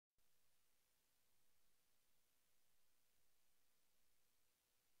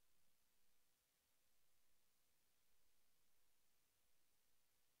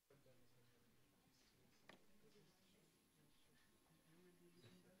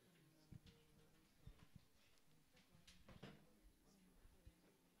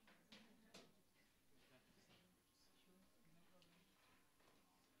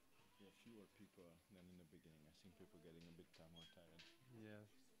deeper than in the beginning. I think people getting a bit more tired. Yeah,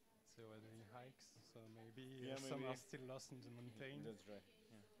 so we're doing hikes, so maybe Yeah, some maybe. are still lost in the mountain. That's right.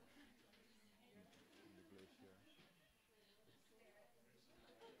 Yeah. In the glacier.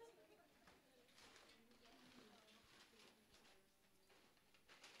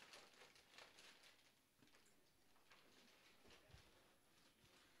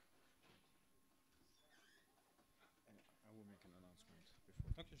 And I will make an announcement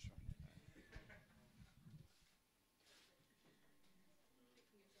before. Okay, sure.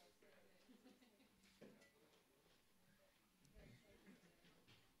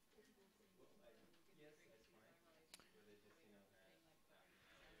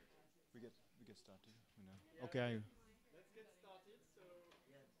 We get started. You know. Okay. Let's get started. So,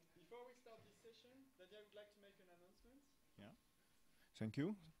 before we start this session, Daniel would like to make an announcement. Yeah. Thank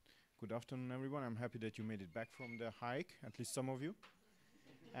you. Good afternoon, everyone. I'm happy that you made it back from the hike, at least some of you.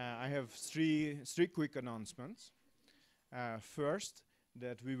 I have three quick announcements. First,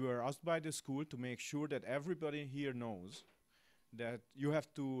 that we were asked by the school to make sure that everybody here knows that you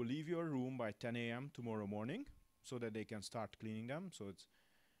have to leave your room by 10 a.m. tomorrow morning so that they can start cleaning them. So it's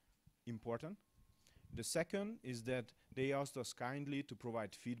important. The second is that they asked us kindly to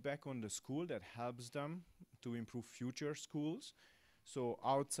provide feedback on the school that helps them to improve future schools. So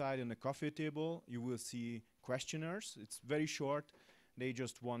outside on the coffee table, you will see questionnaires. It's very short. They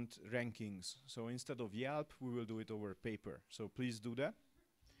just want rankings. So instead of Yelp, we will do it over paper. So please do that.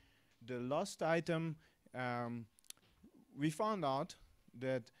 The last item, we found out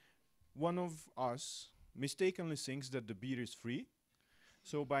that one of us mistakenly thinks that the beer is free.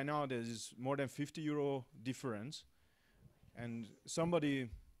 So by now there is more than 50 euro difference, and somebody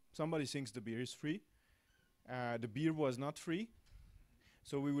thinks the beer is free. The beer was not free.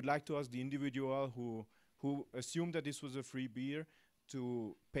 So we would like to ask the individual who assumed that this was a free beer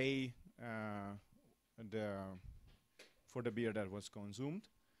to pay for the beer that was consumed.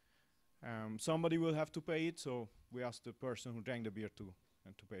 Somebody will have to pay it, so we asked the person who drank the beer to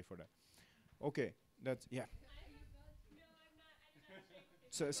pay for that. Okay, that's yeah.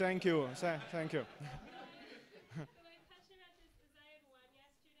 So thank you, thank you. My question about this is I had one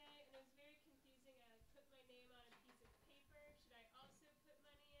yesterday and it was very confusing. I put my name on a piece of paper. Should I also put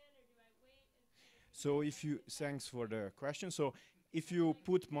money in or do I wait and pay? So if you thanks for the question. So if you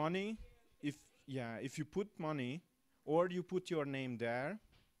put money, if you put money or you put your name there,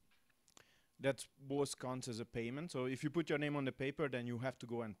 that both counts as a payment. So if you put your name on the paper, then you have to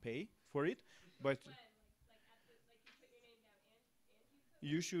go and pay for it. But When? Like at the like you put your name down and you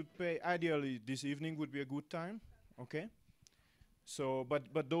put you should pay. Ideally, this evening would be a good time. Okay. So,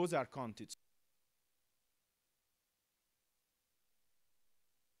 but those are counted. supposed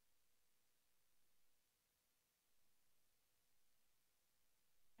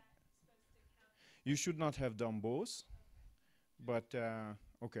to count. You should not have done both. But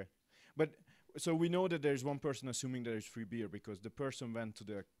okay. But so we know that there's one person assuming there is free beer because the person went to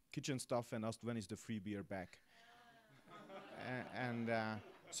the kitchen staff and asked when is the free beer back. And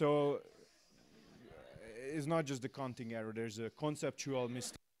so it's not just the counting error. There's a conceptual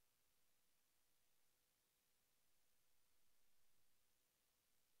mistake.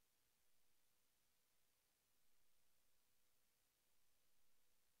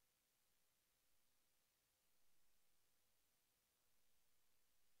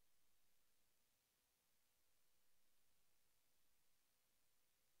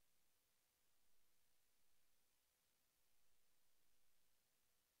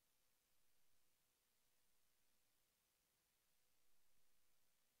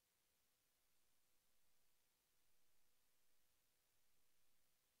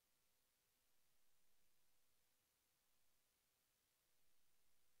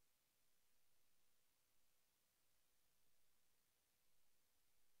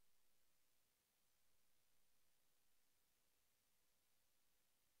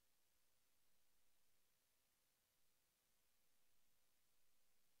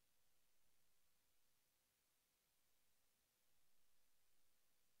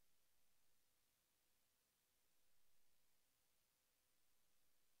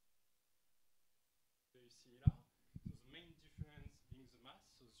 You see là. So the main difference being the mass,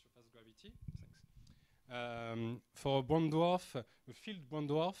 so the surface gravity. Thanks. For bone dwarf, a field bone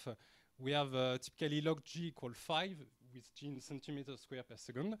dwarf, we have typically log g equal 5 with g in centimeters square per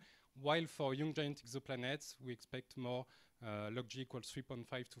second, while for young giant exoplanets, we expect more log g equals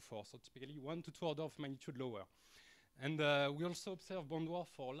 3.5 to 4, so typically 1 to 2 order of magnitude lower. And we also observe bone dwarf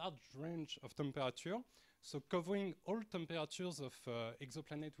for a large range of temperature, so covering all temperatures of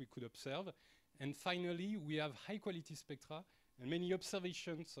exoplanet we could observe. And finally, we have high quality spectra, and many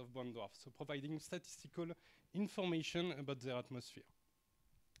observations of brown dwarfs, so providing statistical information about their atmosphere.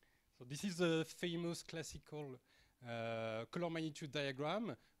 So this is a famous classical color magnitude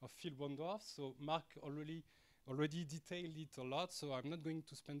diagram of field brown dwarfs. So Mark already detailed it a lot, so I'm not going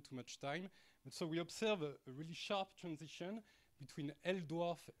to spend too much time. But so we observe a really sharp transition between L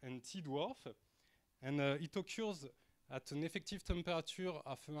dwarf and T dwarf, and it occurs at an effective temperature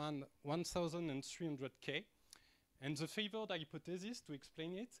of around 1,300 K. And the favored hypothesis to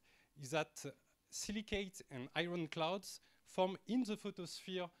explain it is that silicate and iron clouds form in the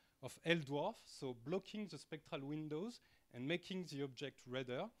photosphere of L dwarf, so blocking the spectral windows and making the object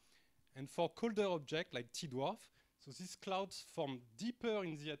redder. And for colder objects like T dwarf, so these clouds form deeper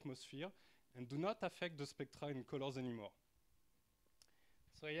in the atmosphere and do not affect the spectra and colors anymore.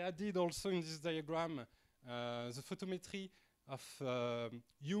 So I added also in this diagram the photometry of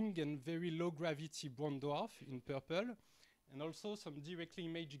young and very low gravity brown dwarf in purple, and also some directly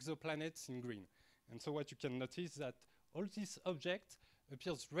imaged exoplanets in green. And so what you can notice is that all these objects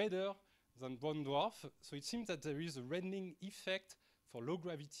appears redder than brown dwarf, so it seems that there is a reddening effect for low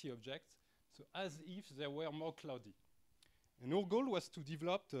gravity objects, so as if they were more cloudy. And our goal was to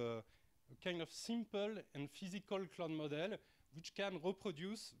develop a kind of simple and physical cloud model which can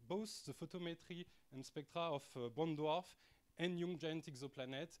reproduce both the photometry and spectra of brown dwarf and young giant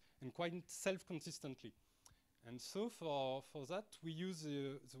exoplanets, and quite self-consistently. And so for that, we use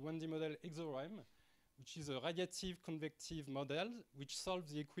the 1D model ExoRAM, which is a radiative convective model which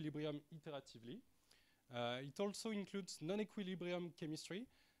solves the equilibrium iteratively. It also includes non-equilibrium chemistry,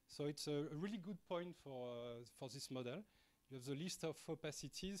 so it's a really good point for this model. You have the list of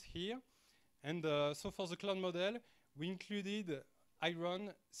opacities here. And so for the cloud model, we included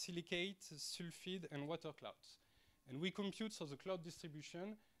iron, silicate, sulfide, and water clouds. And we compute so the cloud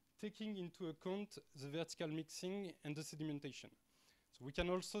distribution, taking into account the vertical mixing and the sedimentation. So we can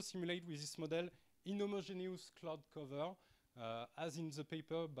also simulate with this model inhomogeneous cloud cover, as in the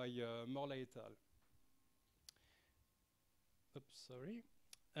paper by Morley et al. Oops, sorry.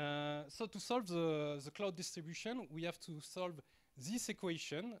 So to solve the cloud distribution, we have to solve this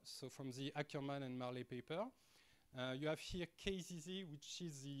equation, so from the Ackermann and Marley paper. You have here KZZ, which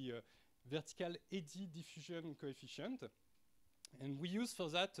is the vertical eddy diffusion coefficient. And we use for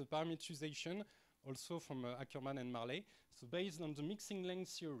that a parametrization also from Ackermann and Marley, so based on the mixing length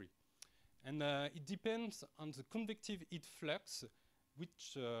theory. And it depends on the convective heat flux,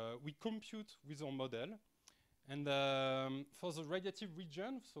 which we compute with our model. And for the radiative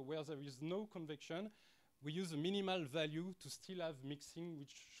region, so where there is no convection, we use a minimal value to still have mixing,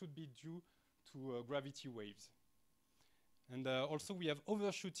 which should be due to gravity waves. And also we have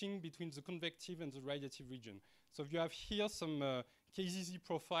overshooting between the convective and the radiative region. So you have here some KZZ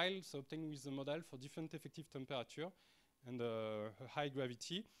profiles obtained with the model for different effective temperature and high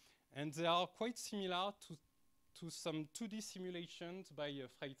gravity. And they are quite similar to some 2D simulations by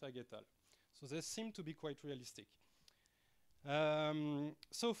Freitag et al. So they seem to be quite realistic.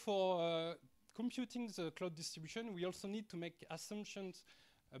 So for computing the cloud distribution, we also need to make assumptions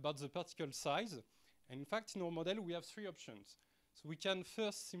about the particle size. And in fact, in our model, we have three options. So we can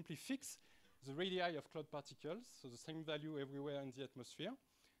first simply fix the radii of cloud particles, so the same value everywhere in the atmosphere.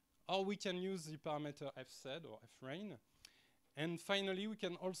 Or we can use the parameter fz or frain. And finally, we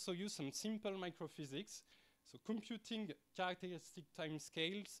can also use some simple microphysics, so computing characteristic time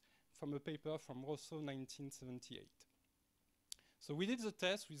scales from a paper from Rosso 1978. So we did the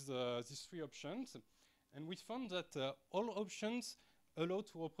test with these three options, and we found that all options allow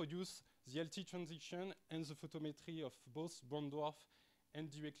to reproduce the LT transition and the photometry of both brown dwarf and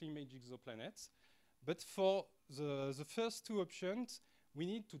directly imaged exoplanets. But for the first two options, we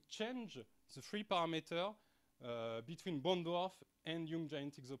need to change the three parameters between brown dwarf and young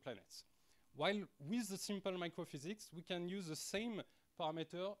giant exoplanets. While with the simple microphysics, we can use the same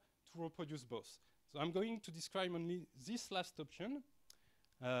parameter to reproduce both. So I'm going to describe only this last option.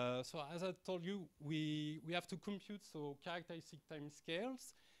 So as I told you, we have to compute so characteristic time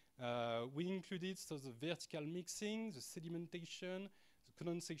scales. We included so the vertical mixing, the sedimentation, the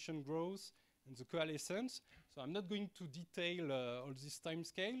condensation growth, and the coalescence. So I'm not going to detail all this time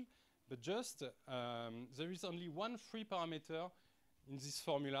scale, but just there is only one free parameter in these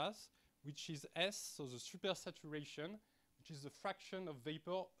formulas, which is S, so the supersaturation, which is the fraction of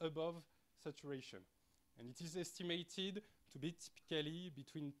vapor above saturation. And it is estimated to be typically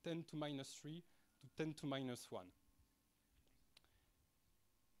between 10 to minus 3 to 10 to minus 1.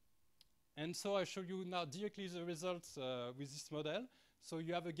 And so I show you now directly the results with this model. So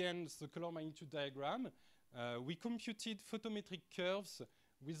you have again the color magnitude diagram. We computed photometric curves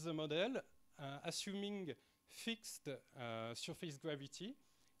with the model, assuming fixed surface gravity,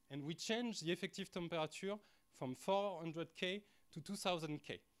 and we change the effective temperature from 400K to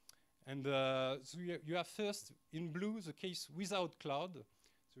 2000K. And so you have first in blue the case without cloud.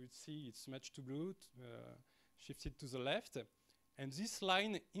 So you see it's matched to blue, shifted to the left. And this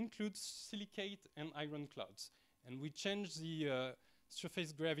line includes silicate and iron clouds. And we change the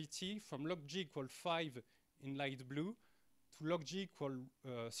surface gravity from log G equal 5 in light blue to log G equal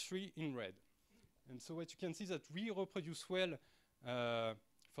 3 in red. And so what you can see is that we reproduce well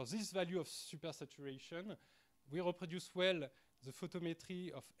for this value of supersaturation, we reproduce well the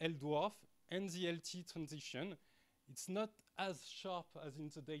photometry of L dwarf and the LT transition. It's not as sharp as in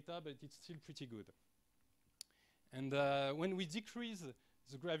the data, but it's still pretty good. And when we decrease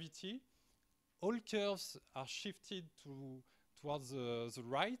the gravity, all curves are shifted towards the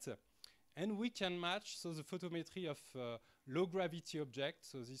right, and we can match the photometry of low gravity objects,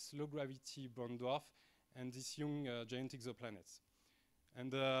 so this low gravity brown dwarf and this young giant exoplanets.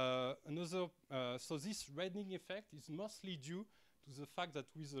 And so this reddening effect is mostly due to the fact that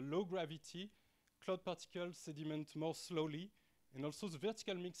with a low gravity, cloud particles sediment more slowly, and also the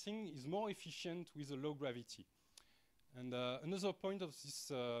vertical mixing is more efficient with a low gravity. And another point of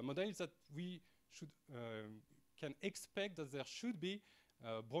this model is that we can expect that there should be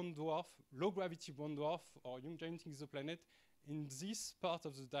brown dwarf, low gravity brown dwarf or young giant exoplanet in this part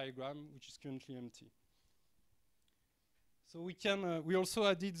of the diagram, which is currently empty. So we also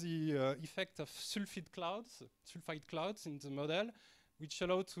added the effect of sulfide clouds in the model, which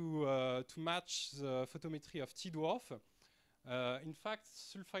allow to match the photometry of T dwarf. In fact,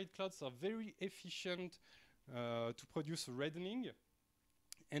 sulfide clouds are very efficient to produce reddening,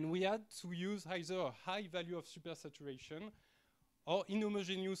 and we had to use either a high value of supersaturation or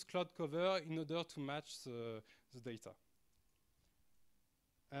inhomogeneous cloud cover in order to match the data.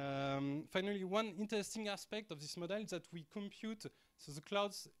 Finally, one interesting aspect of this model is that we compute the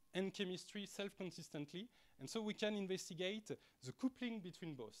clouds and chemistry self-consistently, and so we can investigate the coupling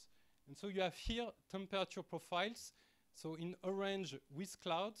between both. And so you have here temperature profiles, so in orange with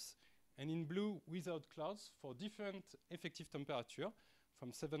clouds and in blue without clouds for different effective temperature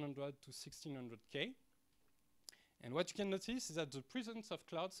from 700 to 1600 K. And what you can notice is that the presence of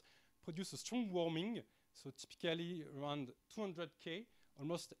clouds produces a strong warming, so typically around 200 K,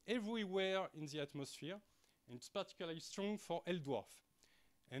 almost everywhere in the atmosphere, and it's particularly strong for L dwarf.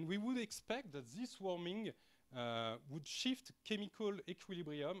 And we would expect that this warming would shift chemical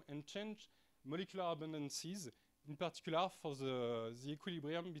equilibrium and change molecular abundances, in particular for the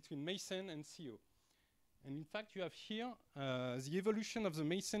equilibrium between methane and CO. And in fact, you have here the evolution of the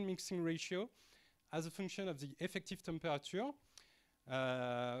methane mixing ratio as a function of the effective temperature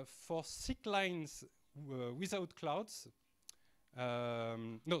for thick lines without clouds, with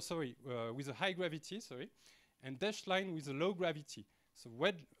a high gravity, and dashed line with a low gravity. So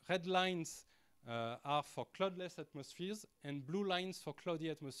red lines are for cloudless atmospheres and blue lines for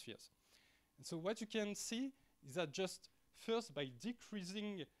cloudy atmospheres. And so what you can see is that just first by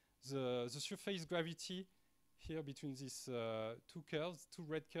decreasing the surface gravity here between these two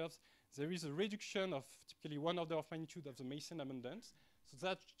red curves, there is a reduction of typically 1 order of magnitude of the methane abundance. So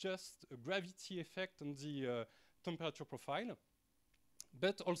that's just a gravity effect on the temperature profile.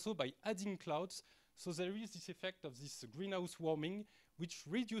 But also by adding clouds, so there is this effect of this greenhouse warming, which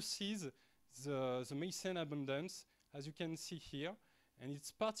reduces the methane abundance, as you can see here. And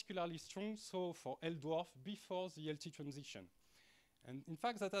it's particularly strong so for L dwarf before the LT transition. And in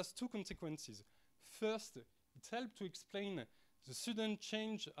fact, that has two consequences. First, it helps to explain the sudden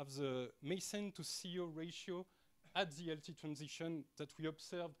change of the methane to CO ratio at the LT transition that we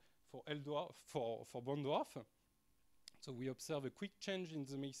observed for L dwarf, for brown dwarf. So we observe a quick change in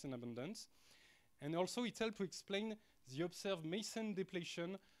the methane abundance. And also it helps to explain the observed methane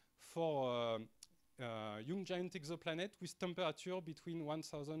depletion for young giant exoplanet with temperature between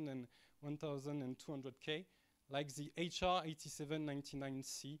 1000 and 1200 K, like the HR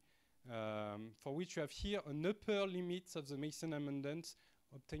 8799C, for which you have here an upper limit of the methane abundance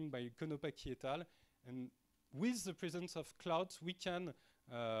obtained by Konopaki et al. And with the presence of clouds, we can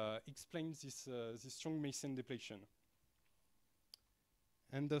explain this strong methane depletion.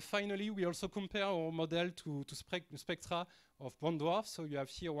 And finally, we also compare our model to spectra of brown dwarfs. So you have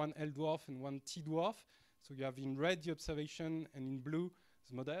here one L dwarf and one T dwarf. So you have in red the observation and in blue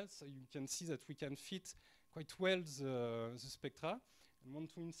the model. So you can see that we can fit quite well the spectra. And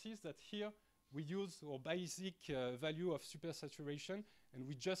want to insist that here we use our basic value of supersaturation, and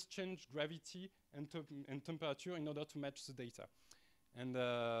we just change gravity and temperature in order to match the data. And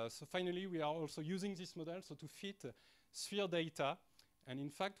so finally, we are also using this model so to fit sphere data And in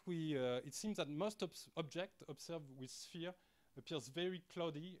fact, it seems that most objects observed with sphere appears very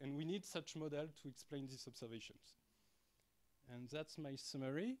cloudy, and we need such model to explain these observations. And that's my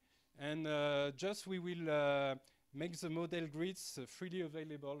summary. And just we will make the model grids freely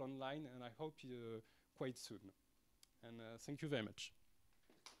available online, and I hope quite soon. And thank you very much.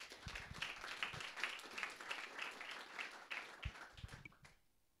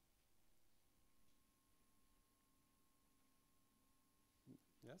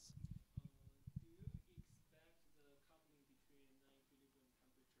 Yes? Do you expect the coupling between non-equilibrium chemistry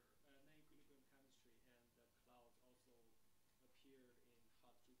and the clouds also appeared in hot Jupiters, which has a huge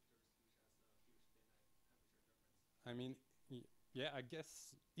dynamic temperature difference? I mean, yeah, I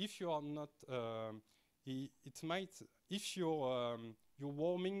guess if you are not, it might, if your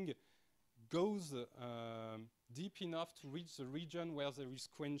warming goes deep enough to reach the region where there is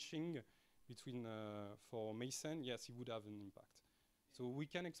quenching between, for Mason, yes, it would have an impact. So we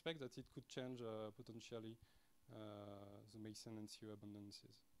can expect that it could change potentially the Mason and CO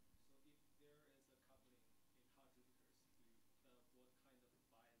abundances. So if there is a coupling in hot Jupiters, what kind of bias do we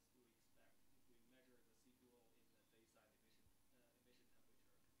expect if we measure the C2O in the dayside emission temperature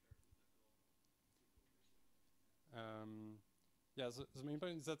compared to the global C2O emission? Yeah, the main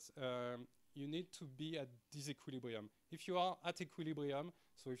point is that you need to be at disequilibrium. If you are at equilibrium,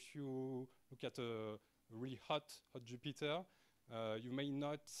 so if you look at a really hot Jupiter, you may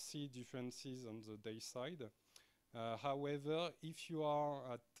not see differences on the day side. However, if you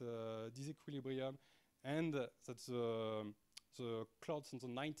are at disequilibrium and that the clouds on the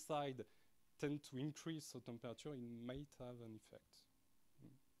night side tend to increase the temperature, it might have an effect.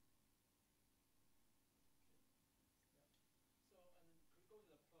 So, and could we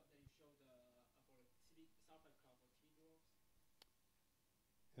go to the plot that you showed for the sulfide cloud for T dwarfs?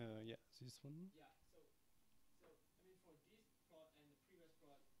 Yeah, this one? Yeah, so I mean, for this plot and the previous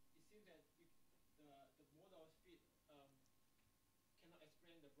plot, it seems that the model fit cannot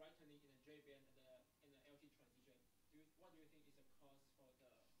explain the brightening in the J band and the LT transition. What do you think is the cause for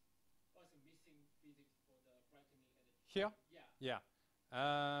what's the missing physics for the brightening and the Here? Yeah.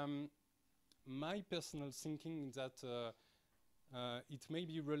 My personal thinking is that it may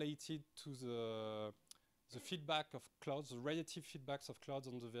be related to the feedback of clouds, the relative feedbacks of clouds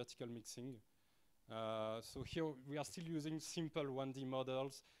on the vertical mixing. So here we are still using simple 1D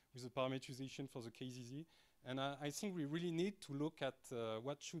models with the parametrization for the KZZ. And I think we really need to look at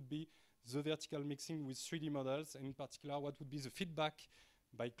what should be the vertical mixing with 3D models, and in particular, what would be the feedback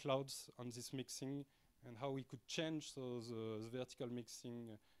by clouds on this mixing, and how we could change the vertical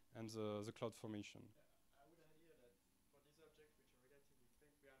mixing and the cloud formation. I would idea that for these objects which are relatively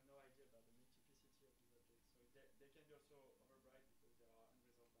faint, we have no idea about the multiplicity of these objects. So they can be also overbright because there are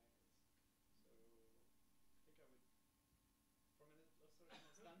unresolved binaries. So I think I would, from an observational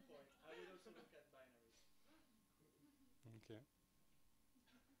standpoint, I would also look at binaries. Okay.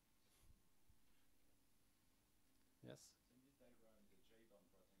 Yes? So in this diagram, the J-bound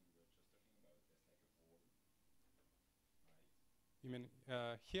pattern we were just talking about, there's like a hole, right? You mean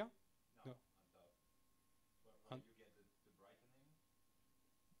here? No, No. on top. Where you get the brightening?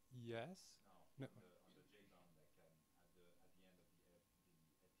 Yes. No, No. on the J-bound, like at the end of the LT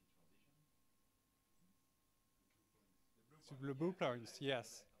transition. The blue points,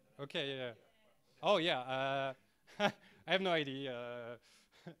 yes. Okay, yeah. Oh, yeah. I have no idea.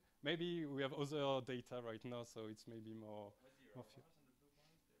 Maybe we have other data right now, so it's maybe more. What's the more error bars on the blue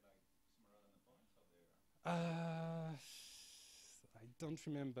points? They're like smaller than the points, or they're? I don't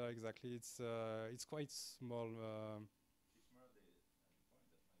remember exactly. It's quite small. If smaller at the point, that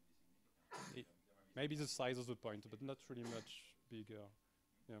might be significant. Maybe the size of the point, but not really much bigger.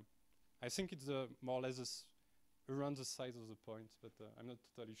 Yeah, I think it's more or less around the size of the point, but I'm not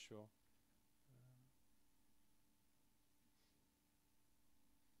totally sure.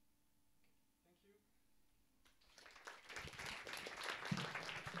 Thank you.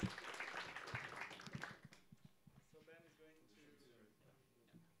 So Ben is going to continue that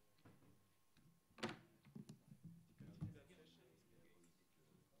session.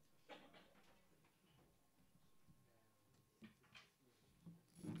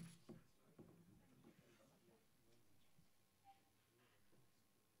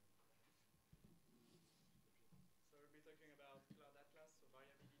 So we'll be talking about cloud atlas, so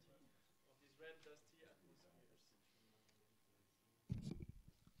variability of these red dusty atmospheres.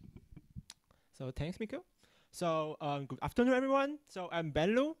 So thanks, Miko. So good afternoon, everyone. So I'm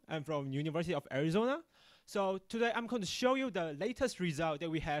Ben Lu. I'm from University of Arizona. So today I'm going to show you the latest result that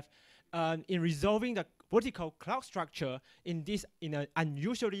we have in resolving the vertical cloud structure in an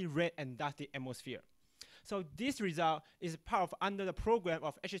unusually red and dusty atmosphere. So this result is part of under the program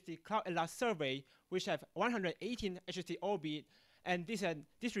of HST Cloud Atlas Survey, which have 118 HST orbit, and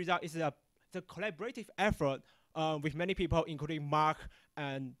this result is the collaborative effort with many people, including Mark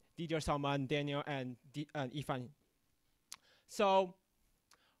and Didier Salman, Daniel, and Ifan. So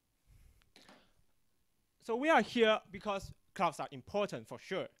we are here because clouds are important for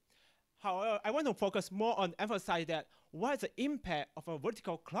sure. However, I want to focus more on emphasize that what is the impact of a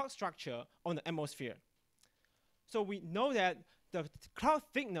vertical cloud structure on the atmosphere. So we know that the cloud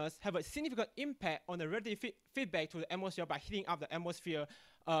thickness have a significant impact on the relative feedback to the atmosphere by heating up the atmosphere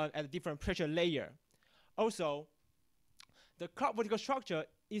at a different pressure layer. Also, the cloud vertical structure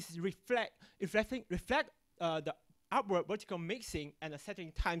is reflect the upward vertical mixing and the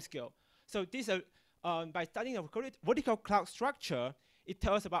settling time scale. So this by studying the vertical cloud structure, it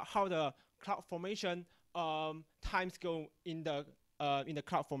tells us about how the cloud formation time scale in the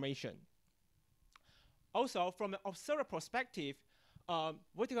cloud formation. Also, from an observer perspective,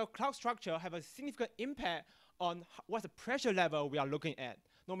 vertical cloud structure have a significant impact on what's the pressure level we are looking at,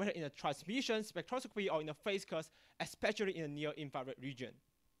 no matter in the transmission, spectroscopy, or in the phase curves, especially in the near-infrared region.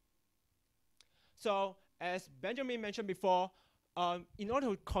 So, as Benjamin mentioned before, in order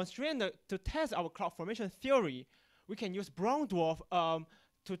to constrain to test our cloud formation theory, we can use brown dwarf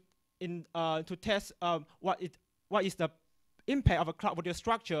to test what is the impact of a cloud vertical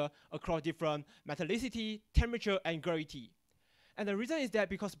structure across different metallicity, temperature, and gravity. And the reason is that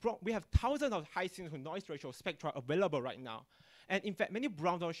because we have thousands of high signal to noise ratio spectra available right now. And in fact, many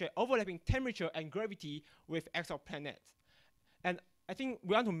brown dwarfs share overlapping temperature and gravity with exoplanets. And I think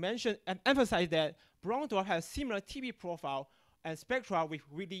we want to mention and emphasize that brown dwarf has similar TB profile and spectra with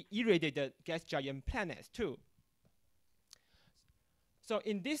really irradiated gas giant planets too. So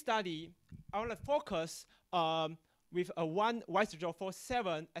in this study, I want to focus with a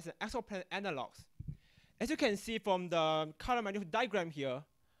Y0047 as an exoplanet analogs. As you can see from the color magnitude diagram here,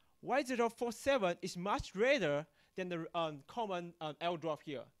 Y0047 is much redder than the common L dwarf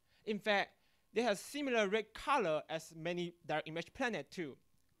here. In fact, they have similar red color as many direct image planets too.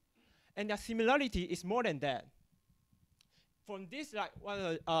 And their similarity is more than that. From this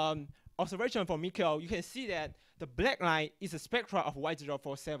observation from Mikhail, you can see that the black line is a spectra of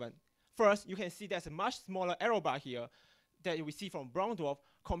Y0047. First, you can see there's a much smaller arrow bar here that we see from brown dwarf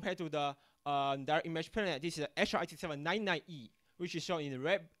compared to the direct image planet. This is HR8799E, which is shown in the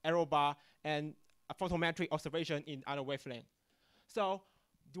red arrow bar, and a photometric observation in other wavelength. So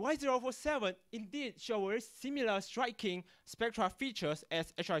the Y0047 indeed show very similar striking spectral features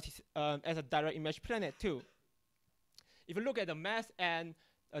as as a direct image planet too. If you look at the mass and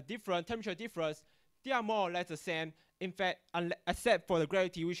different temperature difference, they are more or less the same. In fact, except for the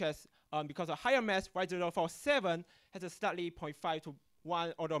gravity, which has, because of higher mass, Y0047 has a slightly 0.5 to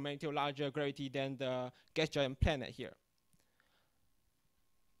 1 order of magnitude larger gravity than the gas giant planet here.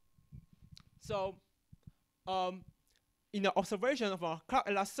 So, in the observation of our Cloud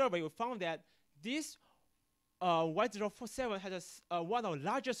Atlas survey, we found that this Y0047 has one of the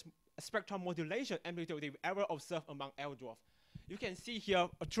largest spectral modulation amplitude we've ever observed among L dwarf. You can see here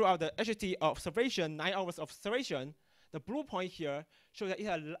throughout the HST observation, 9 hours observation, the blue point here shows that it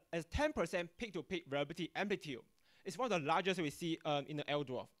has a 10% peak-to-peak variability amplitude. It's one of the largest we see in the L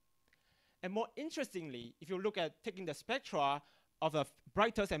dwarf. And more interestingly, if you look at taking the spectra of the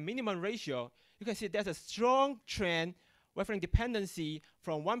brightest and minimum ratio, you can see there's a strong trend wavelength dependency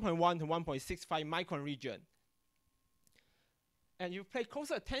from 1.1 to 1.65 micron region. And you pay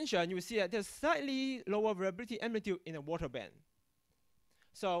closer attention, you will see that there's slightly lower variability amplitude in the water band.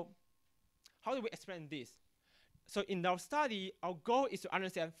 So how do we explain this? So in our study, our goal is to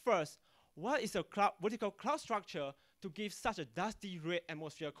understand first, what is a vertical cloud structure to give such a dusty red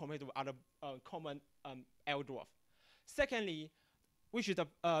atmosphere compared to other common L dwarf? Secondly, which is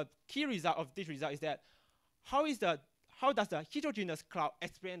the key result of this result, is that how does the heterogeneous cloud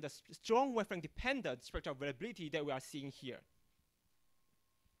explain the strong wavelength dependent spectral variability that we are seeing here?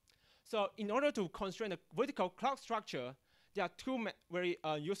 So in order to constrain the vertical cloud structure, there are two very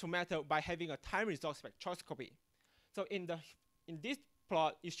useful methods by having a time resolved spectroscopy. So in this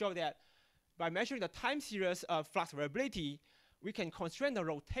plot, it shows that by measuring the time series of flux variability, we can constrain the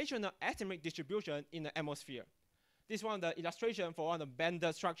rotational asymmetric distribution in the atmosphere. This is one of the illustrations for one of the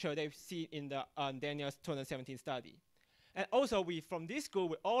banded structure that we see in the Daniel's 2017 study. And also, from this school,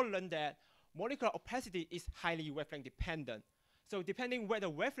 we all learned that molecular opacity is highly wavelength dependent. So depending where the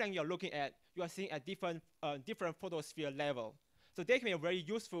wavelength you're looking at, you are seeing at different photosphere level. So they can be a very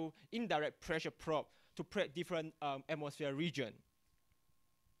useful indirect pressure probe to predict different atmosphere region.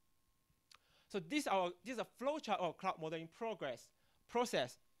 So this is a flowchart of cloud modeling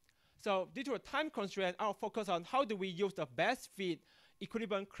process. So due to a time constraint, I'll focus on how do we use the best fit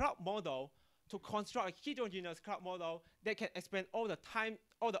equilibrium cloud model to construct a heterogeneous cloud model that can explain all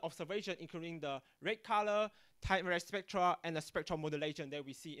the observation, including the red color, time array spectra, and the spectral modulation that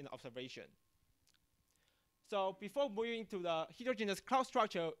we see in the observation. So before moving to the heterogeneous cloud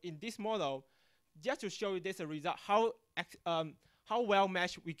structure in this model, just to show you this result, how well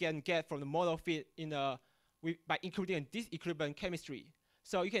matched we can get from the model fit by including this equilibrium chemistry.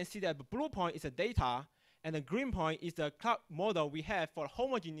 So you can see that the blue point is the data, and the green point is the cloud model we have for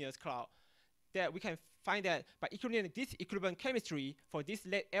homogeneous cloud. That we can find that by including this equilibrium chemistry for this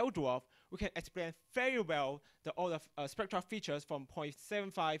late L dwarf, we can explain very well all the spectral features from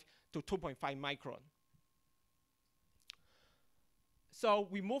 0.75 to 2.5 micron. So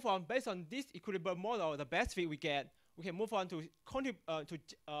we move on based on this equilibrium model, the best fit we get. We can move on to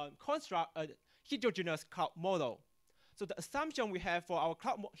construct a heterogeneous cloud model. So the assumption we have for our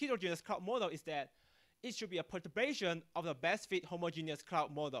heterogeneous cloud model is that it should be a perturbation of the best fit homogeneous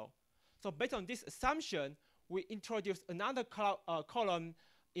cloud model. So based on this assumption, we introduce another cloud column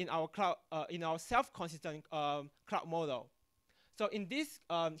in our self-consistent cloud model. So in this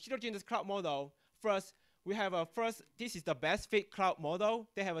heterogeneous cloud model, first we have this is the best fit cloud model.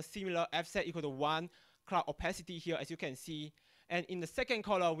 They have a similar f set equal to 1 cloud opacity here, as you can see. And in the second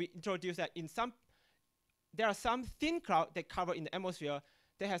column, we introduce that there are some thin cloud that cover in the atmosphere.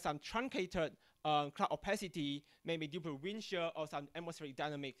 They have some truncated cloud opacity, maybe due to wind shear or some atmospheric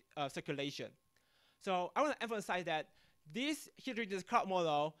dynamic circulation. So I want to emphasize that this heterogeneous cloud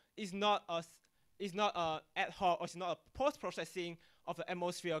model is not ad hoc or it's not a post-processing of the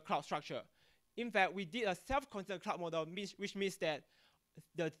atmosphere cloud structure. In fact, we did a self-consistent cloud model, which means that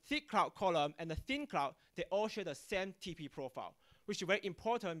the thick cloud column and the thin cloud, they all share the same TP profile, which is very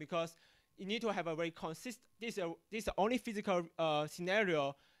important because you need to have a very consistent, this is the only physical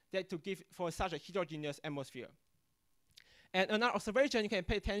scenario that to give for such a heterogeneous atmosphere. And another observation you can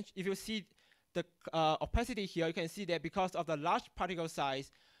pay attention, if you see the opacity here, you can see that because of the large particle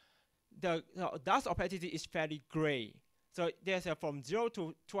size, the dust opacity is fairly gray. So there's from 0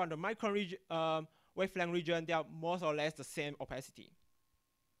 to 200 micron wavelength region, they are more or less the same opacity.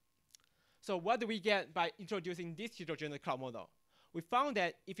 So what do we get by introducing this heterogeneous cloud model? We found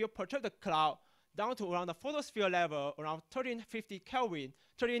that if you perturb the cloud down to around the photosphere level, around 1350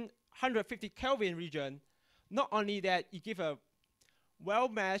 Kelvin region, not only that it gives a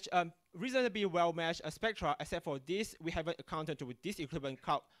well-matched, reasonably well-matched spectra, except for this, we haven't accounted with this equilibrium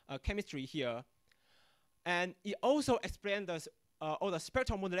cloud chemistry here. And it also explains all the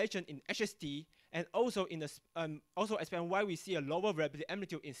spectral modulation in HST, and also also explain why we see a lower variability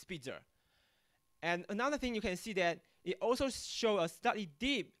amplitude in Spitzer. And another thing you can see that it also shows a slightly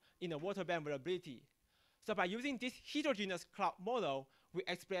dip in the water band variability. So by using this heterogeneous cloud model, we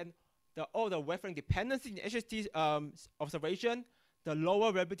explain all the wavelength dependency in HST observation, the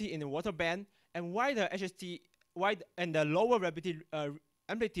lower variability in the water band, and why the HST and the lower variability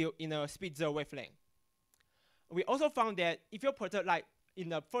amplitude in a Spitzer wavelength. We also found that if you perturb like in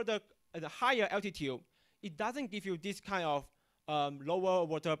the higher altitude, it doesn't give you this kind of lower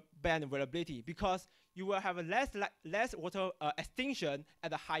water band variability because you will have a less water extinction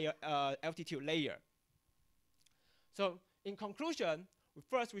at the higher altitude layer. So in conclusion,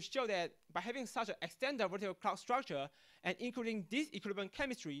 first we show that by having such an extended vertical cloud structure and including this equilibrium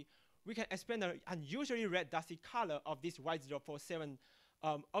chemistry, we can explain the unusually red dusty color of this Y047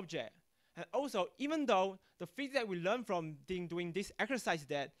 object. And also, even though the physics that we learned from doing this exercise,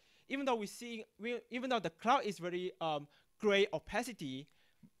 that even though even though the cloud is very gray opacity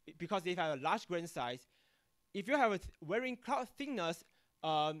because they have a large grain size, if you have a varying cloud thickness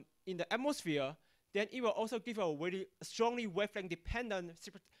in the atmosphere, then it will also give a very strongly wavelength dependent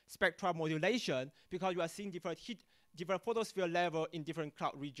spectral modulation because you are seeing different photosphere level in different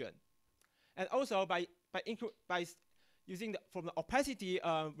cloud region. And also by using from the opacity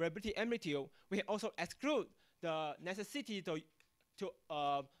variability amplitude, we can also exclude the necessity to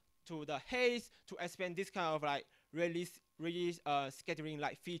the haze to expand this kind of like really scattering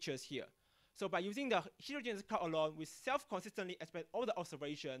like features here. So by using the heterogeneous cloud alone, we self-consistently expand all the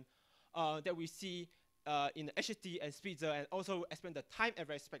observation that we see in the HST and Spitzer, and also expand the time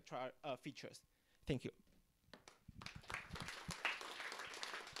average spectral features. Thank you. Any questions? I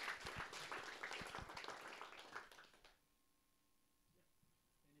think you should keep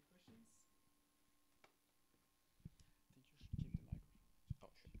the microphone.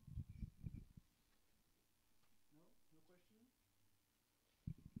 Oh, sure. No? No question?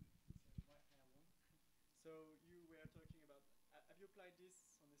 So I have one. So you were talking about, have you applied this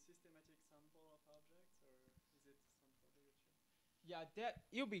on a systematic sample of objects, or is it some for the future? Yeah, that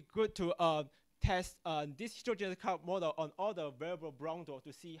it would be good to test this heterogeneous cloud model on all the variable brown dwarf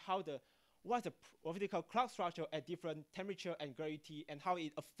to see how what's the orbital cloud structure at different temperature and gravity and how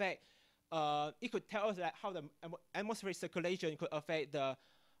it affect. It could tell us that how the atmospheric circulation could affect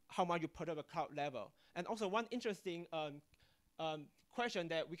how much you perturb the cloud level. And also one interesting question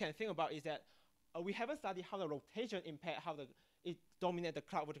that we can think about is that we haven't studied how the rotation impact it dominate the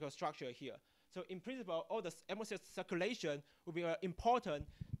cloud vertical structure here. So in principle, all the atmospheric circulation will be important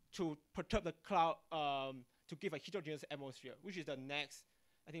to perturb the cloud to give a heterogeneous atmosphere, which is the next,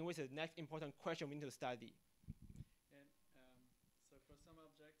 I think, which is the next important question we need to study. And so for some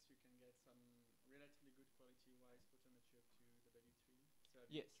objects, you can get some relatively good quality-wise photometry up to W3. So have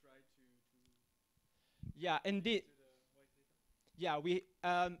you Yes. tried to Yeah, indeed. to the white data? Yeah, we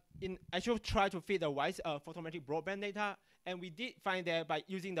actually try to fit the wide photometric broadband data, and we did find that by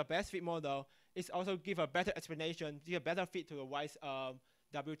using the best fit model, it's also give a better explanation, give a better fit to the wide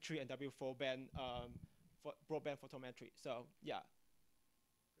W3 and W4 band broadband photometry. So yeah.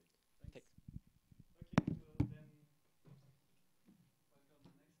 Great, thanks. Okay, well then,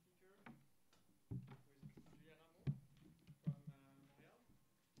 welcome the next speaker, who is Rameau from Montreal,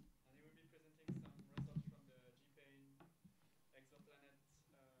 and he will be presenting some results from the GPAIN exoplanet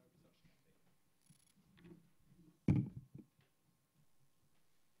research campaign.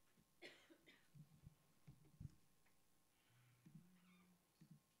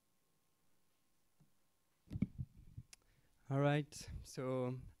 All right,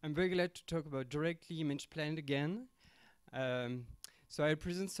 so I'm very glad to talk about directly imaged planet again. So I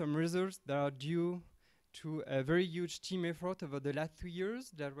present some results that are due to a very huge team effort over the last 2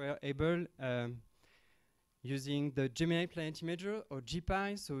 years that were able, using the Gemini Planet Imager or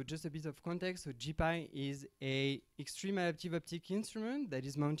GPI. So just a bit of context, so GPI is a extreme adaptive optic instrument that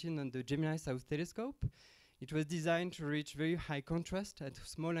is mounted on the Gemini South Telescope. It was designed to reach very high contrast at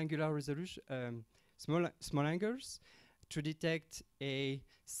small angular resolution, small angles, to detect a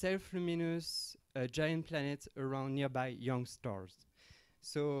self-luminous giant planet around nearby young stars.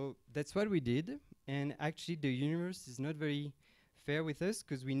 So that's what we did. And actually, the universe is not very fair with us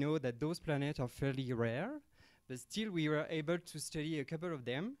because we know that those planets are fairly rare, but still we were able to study a couple of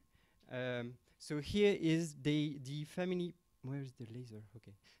them. So here is the family. Where is the laser?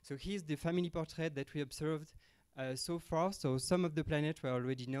 Okay. So here's the family portrait that we observed so far. So some of the planets were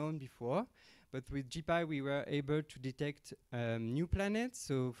already known before. But with GPI, we were able to detect new planets.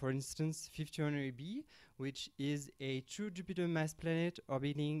 So, for instance, 5100b, which is a true Jupiter mass planet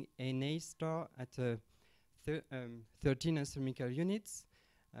orbiting an A star at 13 astronomical units.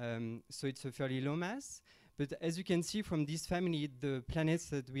 So it's a fairly low mass. But as you can see from this family, the planets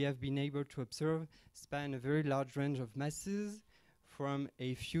that we have been able to observe span a very large range of masses, from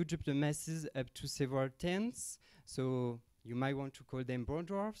a few Jupiter masses up to several tens. So you might want to call them brown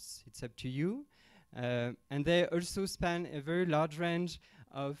dwarfs, it's up to you. And they also span a very large range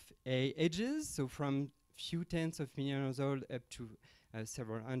of ages, so from few tens of millions old up to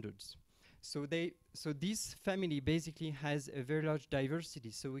several hundreds. So this family basically has a very large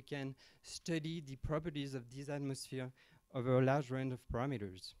diversity, so we can study the properties of this atmosphere over a large range of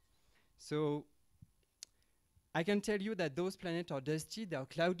parameters. So I can tell you that those planets are dusty, they are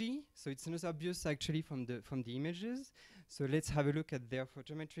cloudy, so it's not obvious actually from the images. So let's have a look at their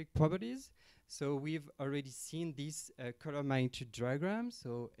photometric properties. So we've already seen this color magnitude diagram,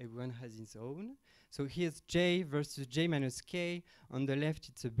 so everyone has his own. So here's J versus J minus K. On the left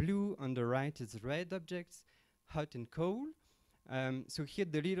it's a blue, on the right it's red objects, hot and cold. So here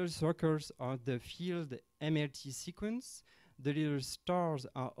the little circles are the field MLT sequence. The little stars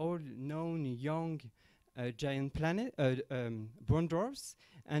are all known young giant planet, brown dwarfs,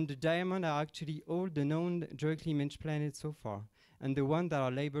 and the diamonds are actually all the known directly imaged planets so far. And the ones that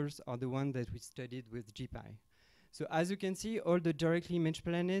are labels are the ones that we studied with GPI. So as you can see, all the directly imaged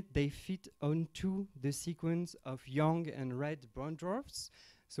planets, they fit onto the sequence of young and red brown dwarfs.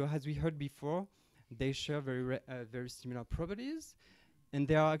 So as we heard before, they share very similar properties. And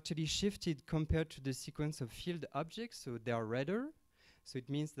they are actually shifted compared to the sequence of field objects, so they are redder. So it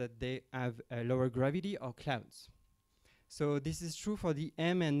means that they have a lower gravity or clouds. So this is true for the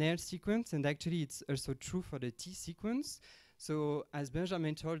M and L sequence, and actually it's also true for the T sequence. So as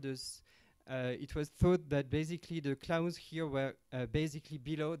Benjamin told us, it was thought that basically the clouds here were basically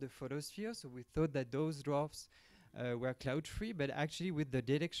below the photosphere. So we thought that those dwarfs were cloud-free, but actually with the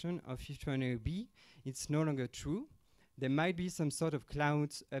detection of 5100b, it's no longer true. There might be some sort of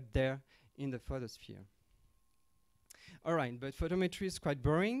clouds up there in the photosphere. All right, but photometry is quite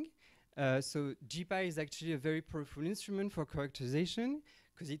boring. So GPI is actually a very powerful instrument for characterization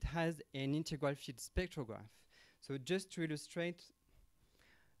because it has an integral field spectrograph. So just to illustrate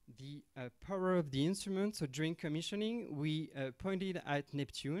the power of the instrument, so during commissioning, we pointed at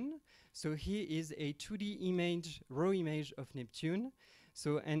Neptune. So here is a 2D image, raw image of Neptune.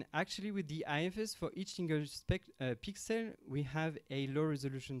 So, and actually with the IFS, for each single pixel, we have a low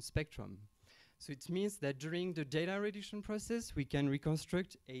resolution spectrum. So it means that during the data reduction process, we can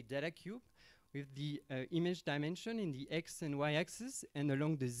reconstruct a data cube with the image dimension in the X and Y axis, and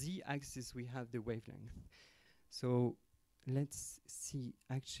along the Z axis, we have the wavelength. So let's see,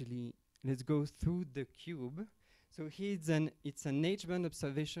 actually, let's go through the cube. So here it's an H-band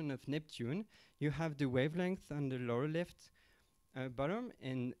observation of Neptune. You have the wavelength on the lower left bottom,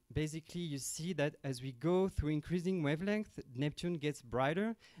 and basically you see that as we go through increasing wavelength, Neptune gets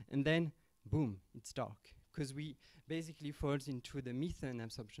brighter, and then boom, it's dark, because we basically falls into the methane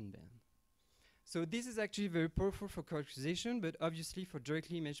absorption band. So this is actually very powerful for characterization, but obviously for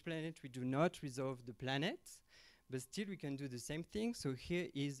directly imaged planet, we do not resolve the planet, but still we can do the same thing. So here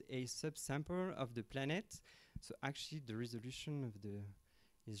is a subsample of the planet. So actually the resolution of the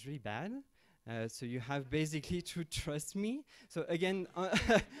is really bad. So you have basically to trust me. So again,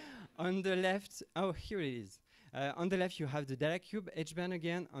 on the left, oh, here it is. On the left, you have the data cube, H-band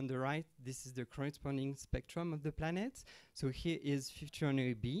again. On the right, this is the corresponding spectrum of the planet. So here is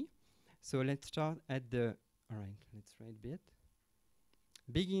 51AB. So let's start at the, all right, let's write a bit.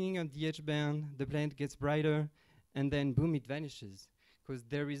 Beginning of the H-band, the planet gets brighter, and then boom, it vanishes, because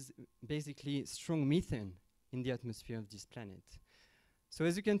there is basically strong methane in the atmosphere of this planet. So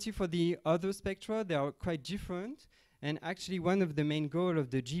as you can see for the other spectra, they are quite different. And actually one of the main goals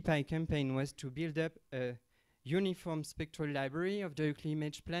of the GPI campaign was to build up a uniform spectral library of directly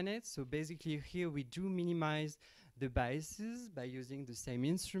imaged planets. So basically here we do minimize the biases by using the same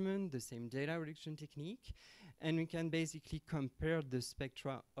instrument, the same data reduction technique, and we can basically compare the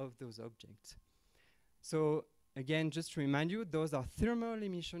spectra of those objects. So again, just to remind you, those are thermal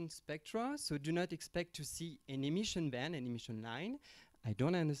emission spectra, so do not expect to see an emission band, an emission line. I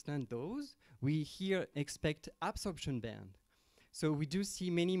don't understand those. We here expect absorption band. So we do see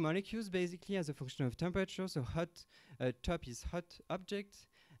many molecules basically as a function of temperature. So hot, top is hot object,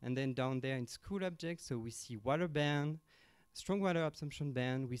 and then down there it's cool object. So we see water band, strong water absorption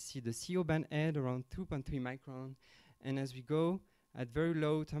band. We see the CO band head around 2.3 micron. And as we go at very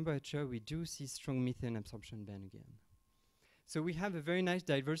low temperature, we do see strong methane absorption band again. So we have a very nice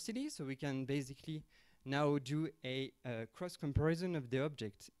diversity. So we can basically now do a cross comparison of the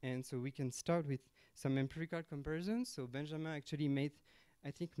object. And so we can start with some empirical comparisons. So Benjamin actually made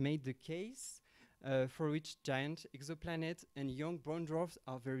the case for which giant exoplanets and young brown dwarfs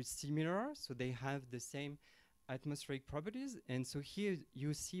are very similar. So they have the same atmospheric properties. And so here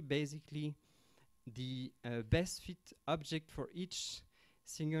you see basically the best fit object for each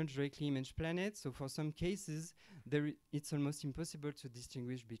single directly imaged planet. So for some cases, it's almost impossible to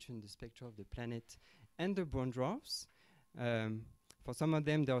distinguish between the spectra of the planet and the brown dwarfs. For some of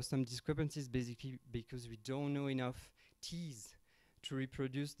them, there are some discrepancies basically because we don't know enough T's to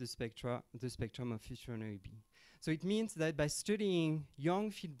reproduce the spectrum of 51AB. So it means that by studying young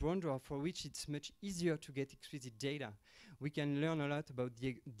fit brown dwarf, for which it's much easier to get exquisite data, we can learn a lot about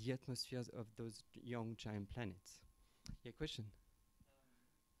the atmospheres of those young giant planets. Yeah, question?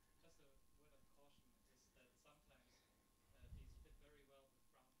 Just a word of caution is that sometimes these fit very well with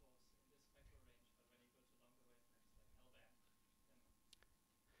brown dwarfs in this spectral range, but when you go to longer wavelengths like L-band,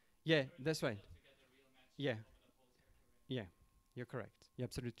 then Yeah, that's right. to get a real match Yeah. over the whole spectral range. Yeah, you're correct. You're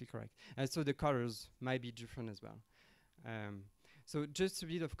absolutely correct. So the colors might be different as well. So just a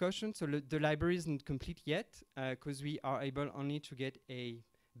bit of caution. So the library isn't complete yet because we are able only to get a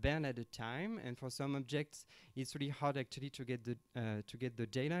band at a time. And for some objects, it's really hard actually to get the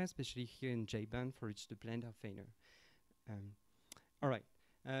data, especially here in J-band for which the planet are fainter. All right.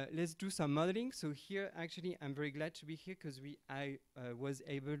 Let's do some modeling. So here, actually, I'm very glad to be here because I was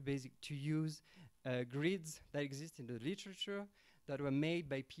able to use grids that exist in the literature that were made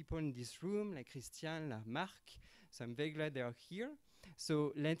by people in this room, like Christian, like Marc. So I'm very glad they are here.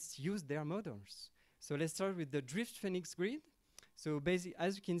 So let's use their models. So let's start with the Drift Phoenix grid. So basically,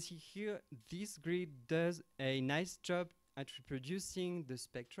 as you can see here, this grid does a nice job at reproducing the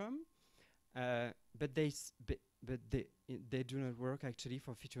spectrum, but they do not work actually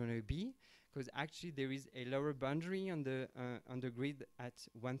for 51AB because actually there is a lower boundary on the grid at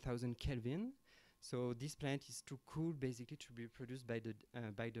 1000 Kelvin. So this planet is too cool basically to be produced by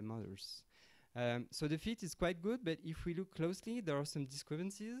the models. So the fit is quite good, but if we look closely, there are some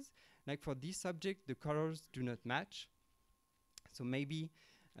discrepancies. Like for this object, the colors do not match. So maybe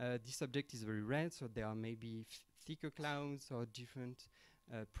this object is very red, so there are maybe thicker clouds or different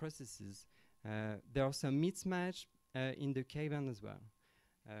processes There are some mismatch in the K-band as well.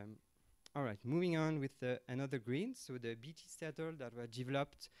 All right, moving on with another grid. So the BT Seattle that were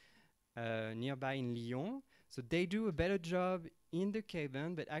developed nearby in Lyon. So they do a better job in the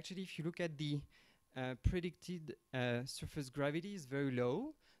K-band, but actually if you look at the predicted surface gravity is very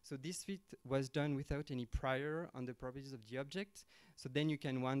low. So this fit was done without any prior on the properties of the object. So then you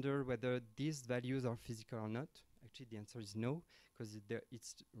can wonder whether these values are physical or not. Actually, the answer is no, because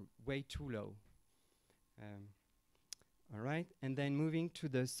it's way too low. All right, and then moving to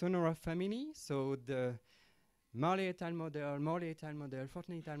the Sonora family. So the Marley et al. Model, Morley et al. Model,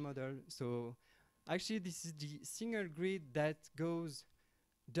 Fortney et al. Model. So actually, this is the single grid that goes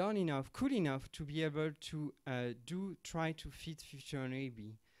down enough, cool enough to be able to try to fit Vuitton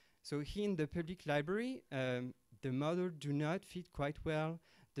AB. So here in the public library, the model do not fit quite well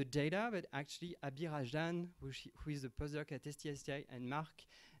the data, but actually Abirajan, who is a postdoc at STSTI, and Mark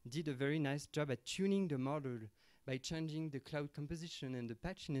did a very nice job at tuning the model by changing the cloud composition and the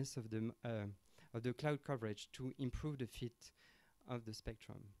patchiness of the cloud coverage to improve the fit of the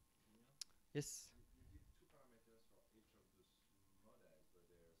spectrum. Yes? You give two parameters for each of those models, but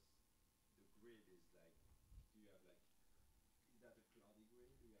there's the grid is like, do you have like, is that a cloudy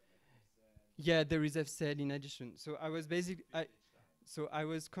grid? Do you have like FZ? Yeah, there is FZ in addition. So I was basically, so I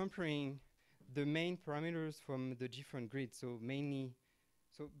was comparing the main parameters from the different grids. So mainly,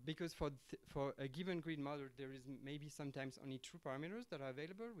 so because for a given grid model, there is maybe sometimes only two parameters that are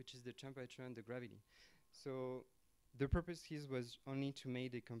available, which is the temperature and the gravity. So the purpose here was only to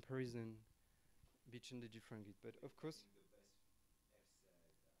make a comparison between the different grids. But of course,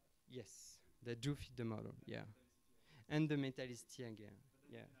 yes, that do fit the model, yeah. And the metallicity again,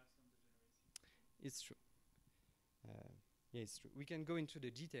 yeah. It's true. Yeah, it's true. We can go into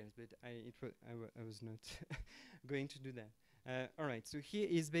the details, but I was not going to do that. All right, so here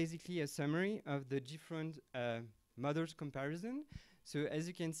is basically a summary of the different models comparison. So as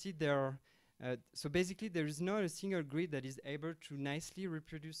you can see, there are, so basically there is not a single grid that is able to nicely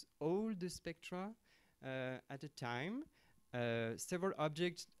reproduce all the spectra at a time. Several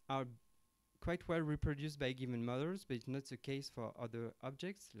objects are quite well reproduced by given models, but it's not the case for other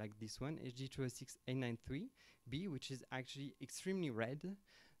objects like this one, HG206-893b, which is actually extremely red.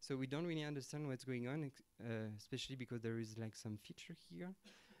 So we don't really understand what's going on, especially because there is like some feature here,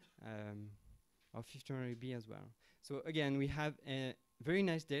 or 1500b as well. So again, we have a very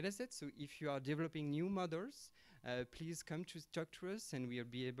nice data set. So if you are developing new models, please come to talk to us and we'll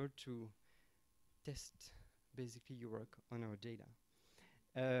be able to test basically your work on our data.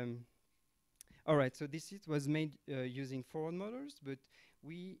 All right, so this was made using forward models, but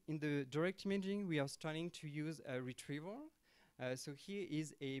we, in the direct imaging, we are starting to use a retrieval. So here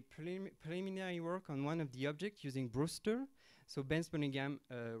is a preliminary work on one of the objects using Brewster. So Benz-Monaghan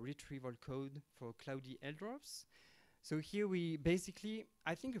retrieval code for cloudy airdrops. So here we basically,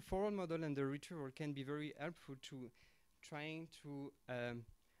 I think a forward model and the retrieval can be very helpful to trying to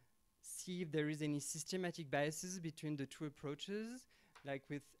see if there is any systematic biases between the two approaches, like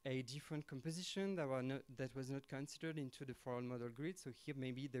with a different composition that was not considered into the forward model grid. So here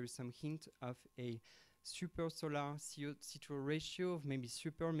maybe there is some hint of a super solar C2 ratio of maybe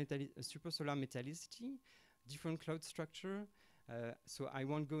super solar metallicity, different cloud structure. So I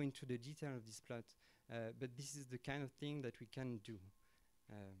won't go into the detail of this plot, but this is the kind of thing that we can do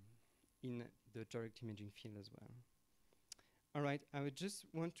in the direct imaging field as well. All right, I would just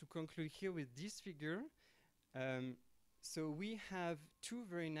want to conclude here with this figure. So we have two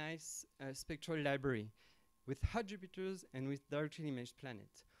very nice spectral library with hot Jupiters and with directly imaged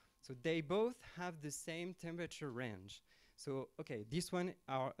planets. So they both have the same temperature range. So, okay, this one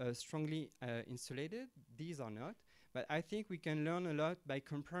are strongly insulated, these are not, but I think we can learn a lot by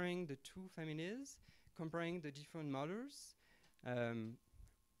comparing the two families, comparing the different models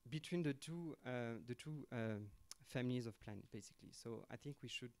between the two families of planets, basically. So I think we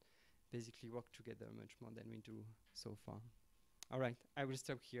should basically work together much more than we do so far. All right, I will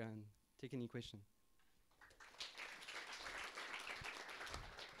stop here and take any question.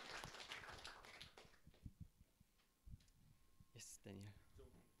 Yes, Daniel. So,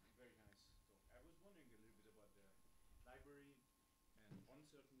 very nice. So I was wondering a little bit about the library and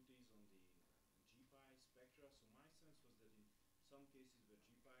uncertainties on the GPI spectra. So my sense was that in some cases where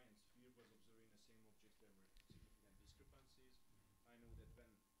GPI and sphere was observing the same objects, there were significant discrepancies. I know that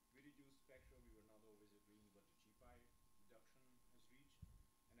when we reduced spectra, we were not always agreeing what the GPI reduction has reached.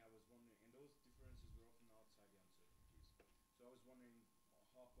 And I was wondering, and those differences were often outside the uncertainties. So I was wondering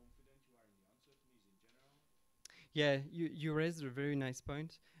how confident you are in the uncertainties in general. Yeah, you raised a very nice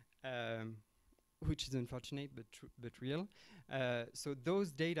point. which is unfortunate but real. So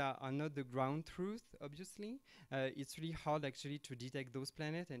those data are not the ground truth, obviously. It's really hard actually to detect those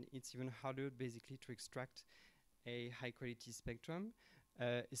planets, and it's even harder basically to extract a high quality spectrum,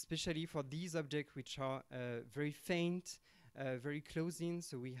 especially for these objects which are very faint, very close in,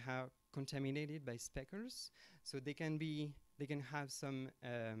 so we have contaminated by speckles. So they can have some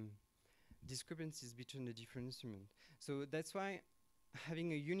discrepancies between the different instruments. So that's why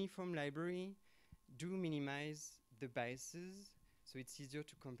having a uniform library do minimize the biases, so it's easier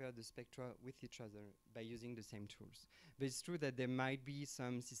to compare the spectra with each other by using the same tools. But it's true that there might be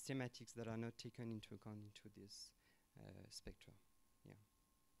some systematics that are not taken into account into this spectra.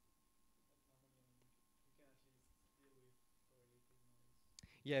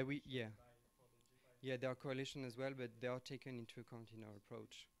 Yeah. Yeah, there are correlation as well, but they are taken into account in our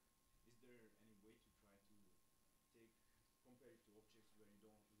approach. Is there any way to try to compare it to objects where you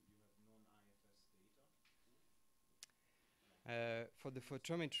have non-IFS data? For the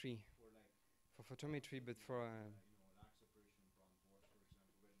photometry. For photometry, but for large separation brown dwarfs,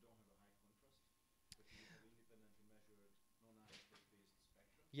 for example, where you don't have a high contrast, but you have independently measured non-IFS based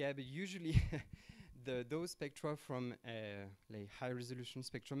spectra. Yeah, but usually those spectra from like high resolution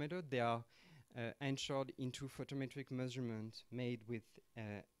spectrometer, they are ensured into photometric measurement made with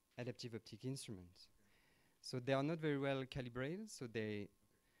adaptive optic instruments. So they are not very well calibrated, so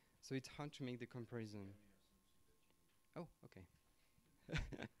so it's hard to make the comparison. Oh, okay. Any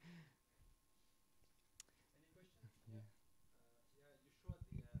questions? Yeah. Yeah, you show at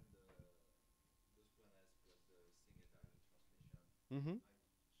the end those planets plus the singular transmission. Mm-hmm.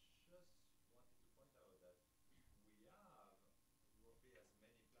 I just wanted to point out that we have roughly as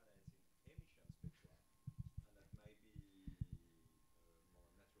many planets in emission spectra, and that might be more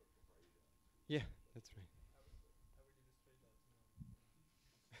natural comparison. Yeah, that's right. I will illustrate that.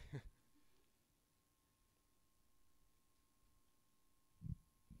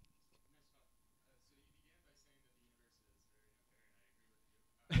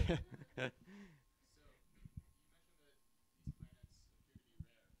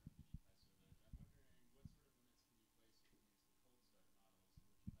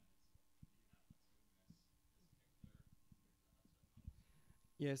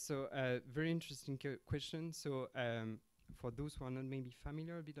 Yeah, so very interesting question. So for those who are not maybe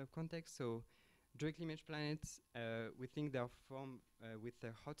familiar, a bit of context. So directly imaged planets, we think they are formed with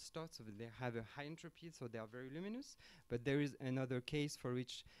a hot start, so they have a high entropy, so they are very luminous. But there is another case for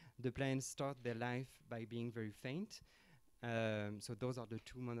which the planets start their life by being very faint. So those are the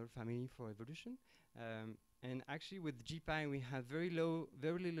two model family for evolution. And actually with GPI, we have very little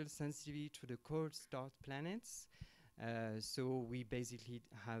sensitivity to the cold start planets. So we basically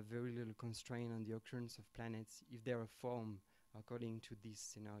have very little constraint on the occurrence of planets if they are formed according to this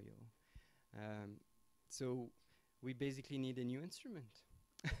scenario. So we basically need a new instrument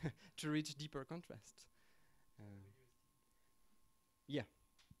to reach deeper contrast. Yeah,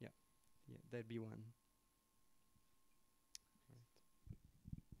 that'd be one. Okay, thanks.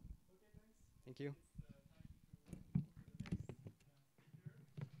 Thank you.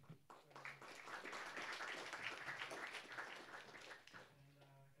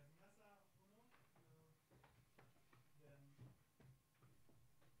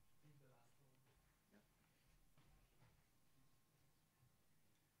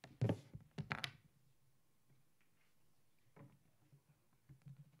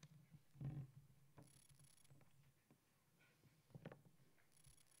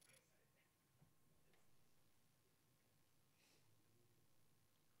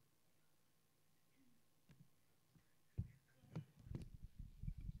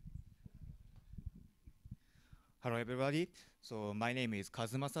 Hello, everybody. So my name is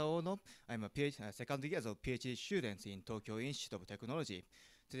Kazumasa Ohno. I'm a second year of PhD student in Tokyo Institute of Technology.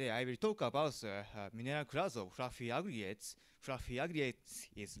 Today I will talk about the mineral class of fluffy aggregates. Fluffy aggregates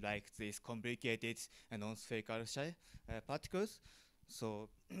is like these complicated and non-spherical particles. So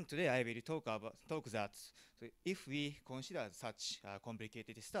today I will talk that so if we consider such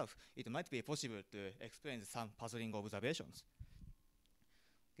complicated stuff, it might be possible to explain some puzzling observations.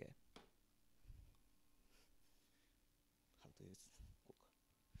 Okay.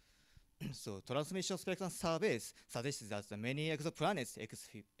 So transmission spectrum surveys suggests that many exoplanets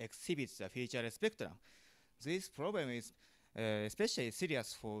exhibit the featureless spectrum. This problem is especially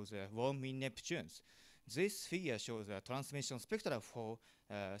serious for the warm mini-Neptunes. This figure shows the transmission spectra for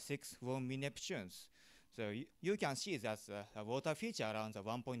 6 warm mini-Neptunes. So you can see that the water feature around the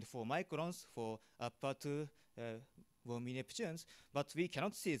 1.4 microns for upper 2 warm mini-Neptunes, but we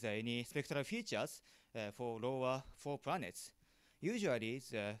cannot see any spectral features for lower 4 planets. Usually,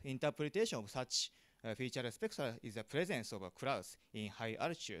 the interpretation of such feature spectra is the presence of clouds in high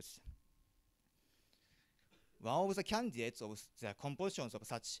altitudes. One of the candidates of the compositions of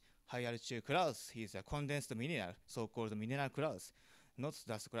such high altitude clouds is a condensed mineral, so-called mineral clouds, not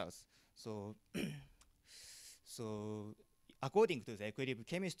dust clouds. So, according to the equilibrium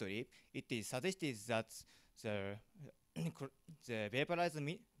chemistry, it is suggested that the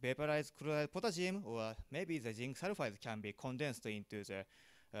vaporized chloride potassium or maybe the zinc sulfide can be condensed into the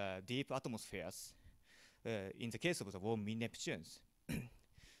deep atmospheres in the case of the warm mid-Neptunes.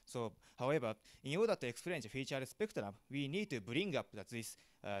 So, however, in order to explain the feature spectrum, we need to bring up these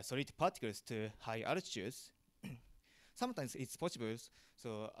solid particles to high altitudes. Sometimes it's possible,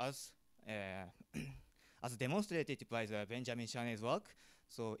 so as demonstrated by the Benjamin Charnay's work,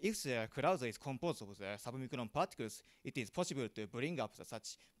 so if the cloud is composed of the submicron particles, it is possible to bring up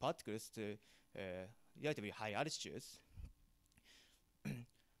such particles to relatively high altitudes.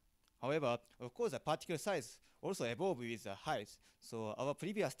 However, of course, the particle size also evolve with the height. So our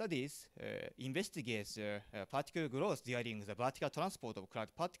previous studies investigate particle growth during the vertical transport of cloud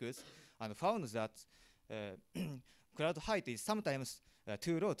particles and found that cloud height is sometimes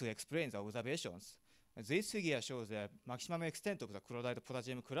too low to explain the observations. This figure shows the maximum extent of the chloride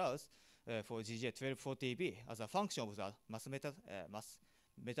potassium clouds for GJ1240b as a function of the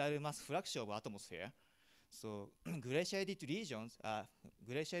metal mass fraction of atmosphere. So gray shaded regions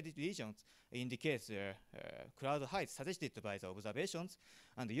indicate the cloud height suggested by the observations,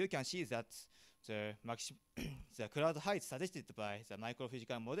 and you can see that the cloud height suggested by the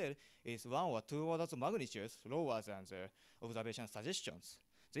microphysical model is 1 or 2 orders of magnitude lower than the observation suggestions.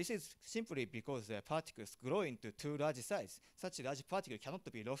 This is simply because the particles grow into too large size. Such large particles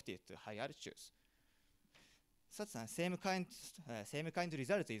cannot be lofted to high altitudes. Such a same kind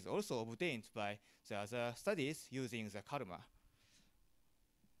result is also obtained by the other studies using the CALMA.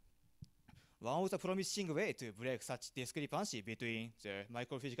 One of the promising ways to break such discrepancy between the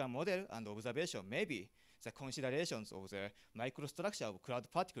microphysical model and observation may be the considerations of the microstructure of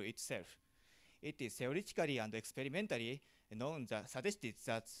cloud particle itself. It is theoretically and experimentally known that suggested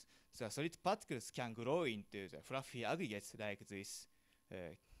that the solid particles can grow into the fluffy aggregates like these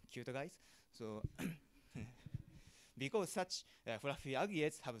cute guys. So because such fluffy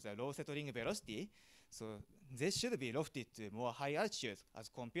aggregates have the low settling velocity, so they should be lofted to more high altitudes as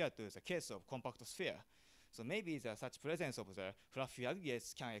compared to the case of compact sphere. So maybe the such presence of the fluffy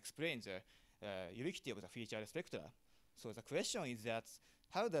aggregates can explain the ubiquity of the feature spectra. So the question is that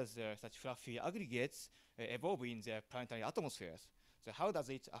how does such fluffy aggregates evolve in the planetary atmospheres? So how does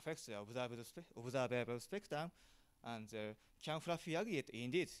it affect the observable spectrum? And can fluffy aggregate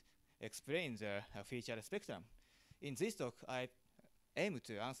indeed explain the feature spectrum? In this talk, I aim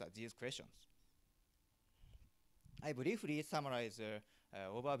to answer these questions. I briefly summarize the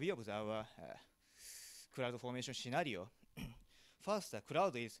overview of our cloud formation scenario. First, the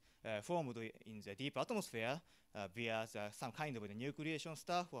cloud is formed in the deep atmosphere via some kind of nucleation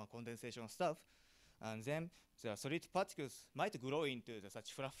stuff or condensation stuff. And then the solid particles might grow into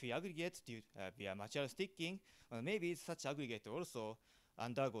such fluffy aggregates via material sticking. Maybe such aggregate also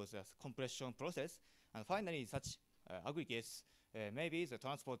undergoes a compression process. And finally, such aggregates maybe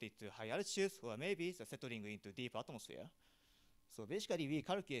transported to high altitudes or maybe settling into deep atmosphere. So basically, we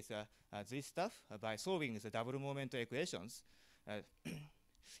calculate this stuff by solving the double moment equations.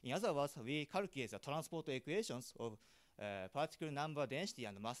 In other words, we calculate the transport equations of particle number density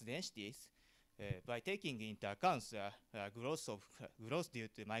and mass densities by taking into account growth due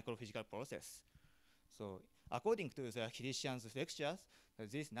to microphysical process. So according to the physician's lectures,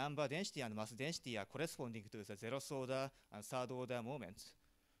 this number density and mass density are corresponding to the zeroth order and third order moments.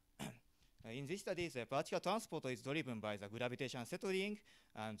 In this study, the particle transport is driven by the gravitation settling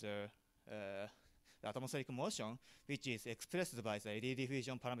and the atmospheric motion, which is expressed by the eddy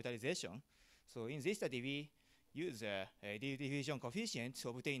diffusion parameterization. So in this study, we use the eddy diffusion coefficient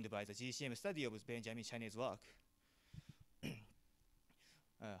obtained by the GCM study of Benjamin Charnay's work.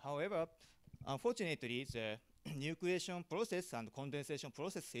 However, unfortunately, the nucleation process and condensation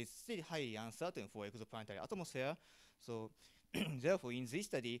process is still highly uncertain for exoplanetary atmosphere. So therefore, in this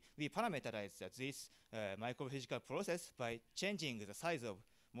study, we parameterize this microphysical process by changing the size of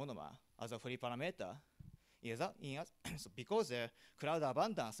monomer as a free parameter. So because the cloud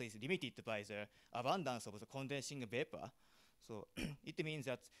abundance is limited by the abundance of the condensing vapor, so it means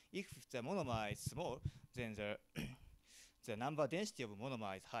that if the monomer is small, then the number density of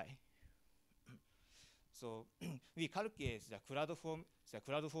monomer is high. So we calculate the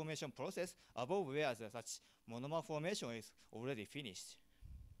cloud formation process above where such monomer formation is already finished.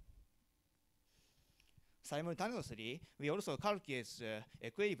 simultaneously, we also calculate the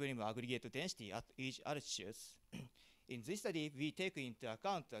equilibrium aggregate density at each altitude. In this study, we take into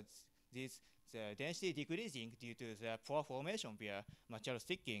account that the density decreasing due to the pore formation via material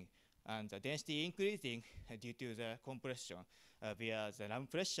sticking, and the density increasing due to the compression via the ram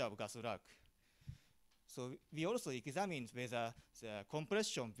pressure of gas rack. So we also examined whether the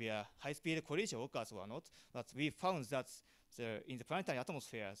compression via high-speed collision occurs or not, but we found that in the planetary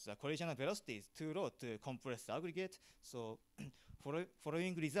atmosphere, the collision velocity is too low to compress the aggregate, so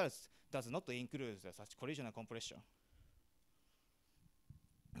following results does not include such collision and compression.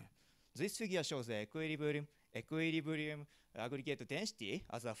 This figure shows the equilibrium aggregate density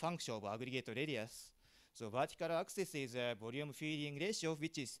as a function of aggregate radius. So vertical axis is a volume feeding ratio,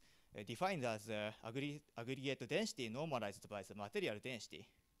 which is defined as aggregate density normalized by the material density.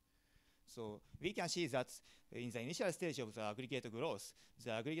 So we can see that in the initial stage of the aggregate growth,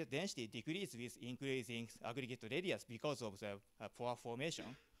 the aggregate density decreases with increasing aggregate radius because of the pore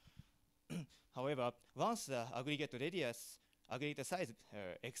formation. However, once the aggregate size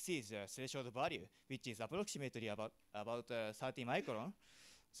exceeds the threshold value, which is approximately about 30 micron,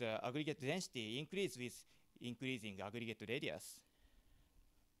 the aggregate density increases with increasing aggregate radius.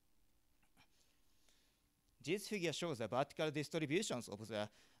 This figure shows the vertical distributions of the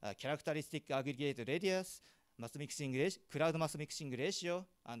characteristic aggregate radius, cloud mass mixing ratio,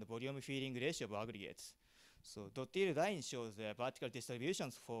 and volume feeding ratio of aggregates. So dotted line shows the vertical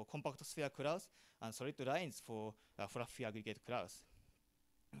distributions for compact sphere clouds, and solid lines for fluffy aggregate clouds.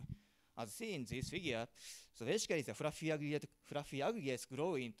 As seen in this figure, so basically the fluffy aggregates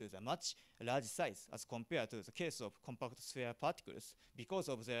grow into the much large size as compared to the case of compact sphere particles because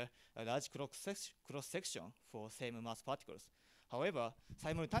of the large cross section for same mass particles. However,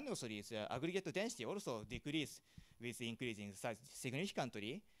 simultaneously, the aggregate density also decreases with increasing size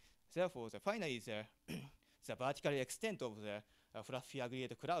significantly. Therefore, finally, the vertical extent of the fluffy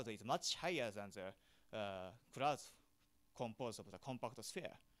aggregate cloud is much higher than the clouds composed of the compact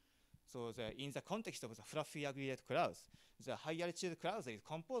sphere. So in the context of the fluffy aggregate clouds, the high altitude clouds is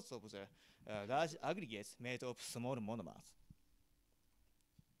composed of the large aggregates made of small monomers.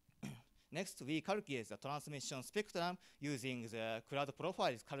 Next, we calculate the transmission spectrum using the cloud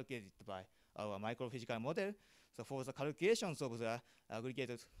profiles calculated by our microphysical model. So for the calculations of the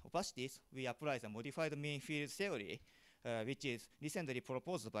aggregated opacities, we apply the modified mean field theory, which is recently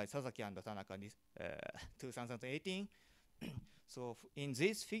proposed by Sasaki and Tanaka in 2018. So in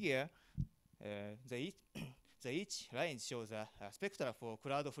this figure, each line shows a spectra for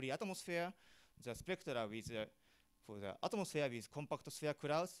cloud-free atmosphere, the spectra for the atmosphere with compact sphere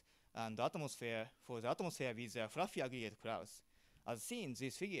clouds, and atmosphere for the atmosphere with fluffy aggregate clouds. As seen in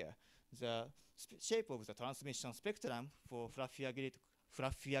this figure, the shape of the transmission spectrum for fluffy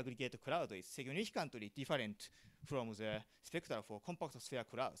aggregate cloud is significantly different from the spectra for compact sphere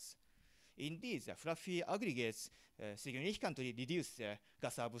clouds. Indeed, the fluffy aggregates significantly reduce the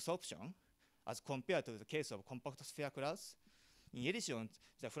gas absorption as compared to the case of compact sphere clouds. In addition,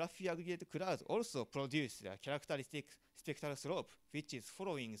 the fluffy aggregate clouds also produce the characteristic spectral slope, which is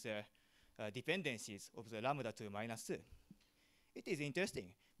following the dependencies of the lambda to -2. It is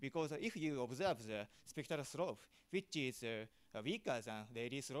interesting because if you observe the spectral slope, which is weaker than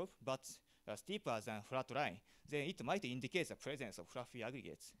Rayleigh slope but steeper than flat line, then it might indicate the presence of fluffy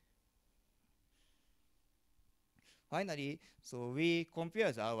aggregates. Finally, so we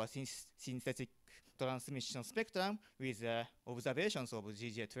compared our synthetic transmission spectrum with observations of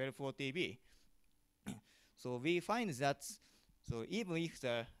GJ 1240b. So we find that even if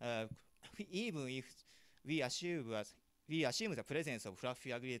we assume the presence of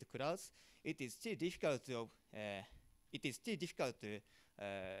fluffy aggregate clouds, it is still difficult to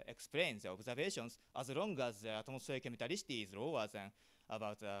explain the observations as long as the atmospheric metallicity is lower than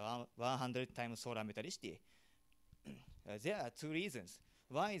about 100 times solar metallicity. There are two reasons.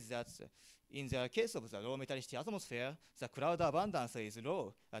 One is that in the case of the low metallicity atmosphere, the cloud abundance is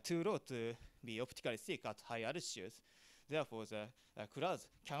too low to be optically thick at high altitudes. Therefore, the clouds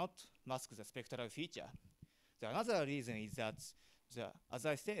cannot mask the spectral feature. Another reason is that, as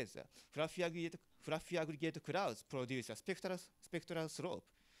I said, fluffy aggregate clouds produce a spectral slope,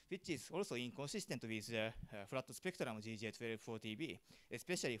 which is also inconsistent with the flat spectrum GJ 1240b,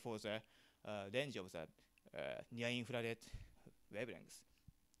 especially for the range of the near-infrared wavelengths.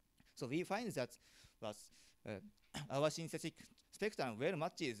 So we find that our synthetic spectrum well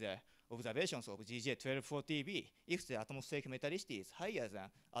matches the observations of GJ 1240b if the atmospheric metallicity is higher than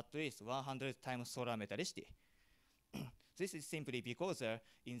at least 100 times solar metallicity. This is simply because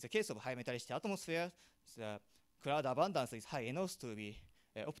in the case of high metallicity atmosphere, the cloud abundance is high enough to be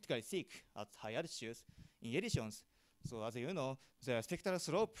optically thick at high altitudes. in editions. So as you know, the spectral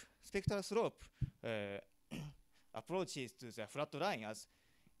slope approaches to the flat line as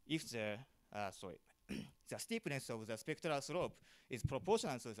if the the steepness of the spectral slope is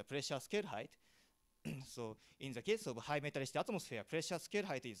proportional to the pressure scale height. So in the case of high metallicity atmosphere, pressure scale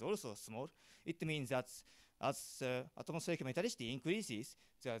height is also small. It means that as atmospheric metallicity increases,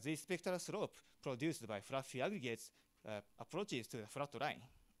 this spectral slope produced by fluffy aggregates approaches to the flat line.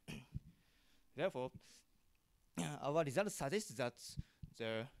 Therefore, our results suggest that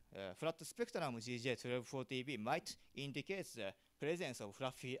the flat spectrum GJ1240b might indicate the presence of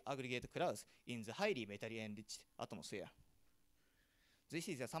fluffy aggregate clouds in the highly metallically enriched atmosphere. This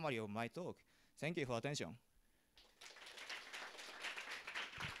is a summary of my talk. Thank you for attention. Thank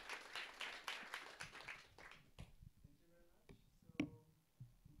you very much. So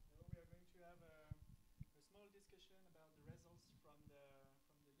now we are going to have a small discussion about the results from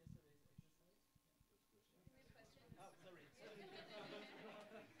yesterday's exercise. Oh, sorry. I'm sorry.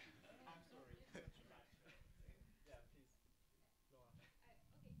 Yeah, please. Laura. Okay,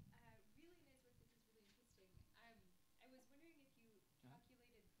 really nice work. This is really interesting. I was wondering if you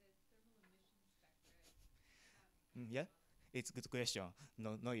calculated the thermal emission spectra. Yeah, it's a good question.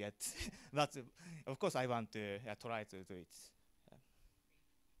 No, not yet. But of course, I want to try to do it. Are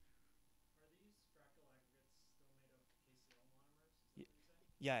these fractal aggregates still made of KCl monomers? Is that what you're saying?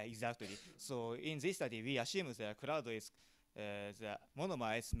 Yeah, exactly. So in this study, we assume the cloud is the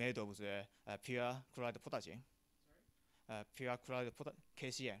monomer is made of the pure chloride potassium. Sorry? Pure chloride KCl.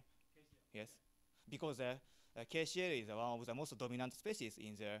 KCl. Yes, because KCl is one of the most dominant species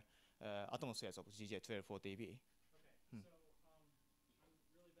in the atmospheres of GJ1240b. Okay, so I'm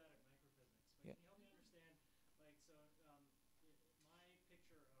really bad at microphysics, but Yeah. can you help me understand, like, so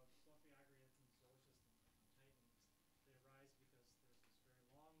my picture of fluffy aggregates in the solar system, like on Titan, is they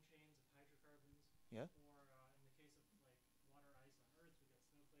rise because there's these very long chains of hydrocarbons. Yeah. Or in the case of like water ice on Earth, we get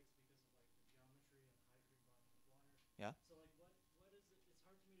snowflakes because of like the geometry and the hydrogen bonding with water. Yeah. So like, what is it? It's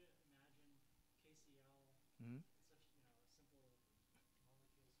hard for me to imagine KCl. Mhm. It's such a simple molecule, small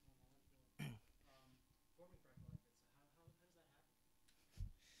molecule, forming fractal aggregates. How does that happen?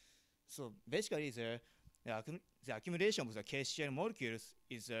 So basically, the accumulation of the KCl molecules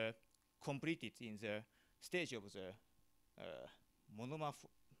is completed in the stage of the monomer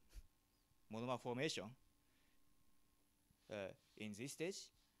formation. In this stage,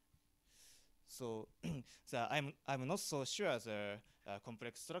 so I'm not so sure the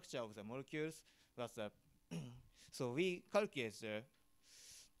complex structure of the molecules, but so we calculate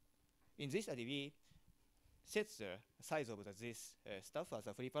in this study we set the size of this stuff as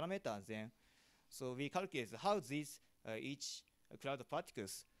a free parameter, and then so we calculate how these each cloud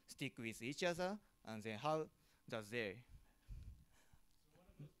particles stick with each other, and then how does they. So one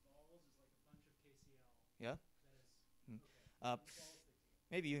of those balls is like a bunch of KCl. Yeah. That is. Mm. Okay. Uh, And the balls stick together.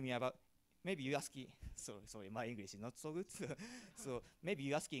 Maybe you mean about maybe you asking. Sorry, my English is not so good. So maybe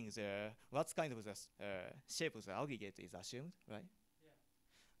you asking what kind of the shape of the aggregate is assumed, right?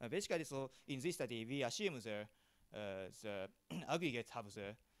 Yeah. Basically, so in this study, we assume the aggregate have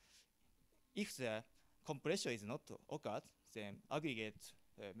if the compression is not occurred, then aggregate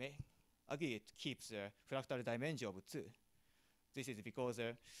keeps the fractal dimension of 2. This is because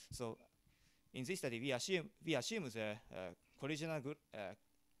so in this study we assume the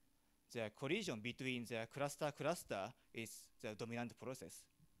the collision between the cluster is the dominant process.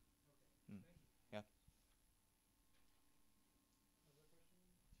 Okay. Mm. Thank you. Yeah. Another question?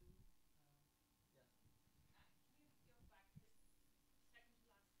 Two? Yeah. Can you go back to second to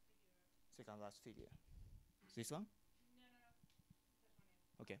last figure? Second last figure. This one? No. That one is.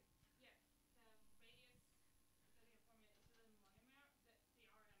 Okay. Yeah. The radius that you formula, is it a monomer? The RM,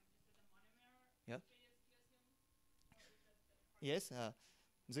 is it a monomer? Yeah. Radius you assume? Or is that the part? Yes.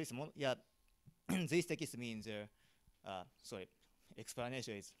 This text means sorry,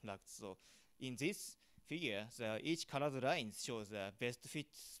 explanation is lacked. So in this figure, each colored line shows the best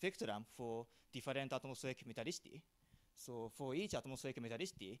fit spectrum for different atmospheric metallicity. So for each atmospheric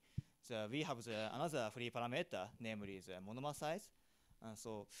metallicity, we have another free parameter, namely the monomer size.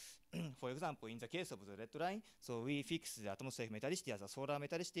 So, for example, in the case of the red line, so we fix the atmospheric metallicity as a solar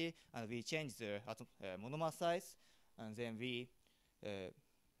metallicity, and we change the monomer size, and then we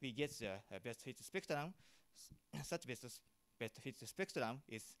get the best fit spectrum. Such best fit spectrum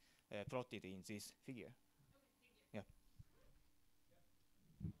is plotted in this figure. So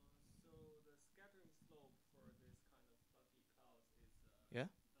the scattering slope for this kind of fluffy clouds is Yeah.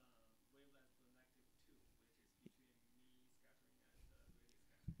 wavelength of -2, which is between me scattering and really scattering.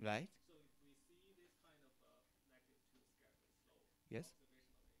 Right. So if we see this kind of -2 scattering slope Yes.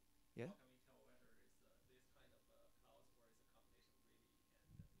 observationally, Yeah. how can we tell whether it's this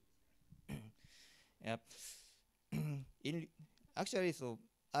Yep. In actually, so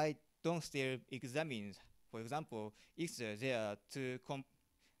I don't still examine. For example, if there are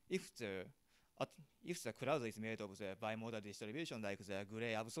if the at, if the cloud is made of the bimodal distribution like the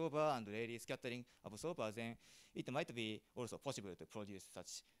gray absorber and Rayleigh scattering absorber, then it might be also possible to produce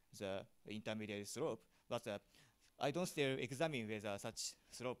such the intermediate slope. But I don't still examine whether such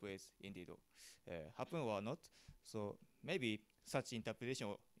slope is indeed happen or not. So maybe such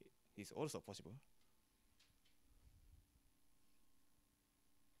interpretation is also possible.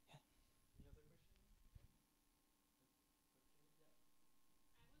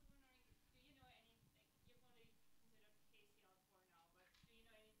 Any other question? Okay, yeah.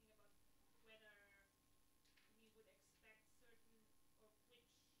 I was wondering, do you know any, like, you've only considered KCl4 now, but do you know anything about whether we would expect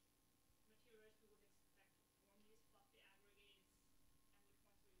certain, or which materials we would expect to form these fluffy aggregates and which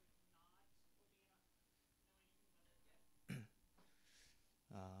ones we would not? Or do you not know anything about that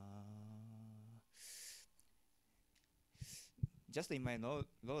yet? Just in my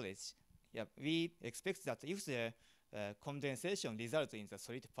knowledge, yeah, we expect that if the condensation results in the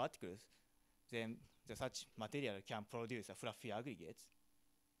solid particles, then such material can produce a fluffy aggregates.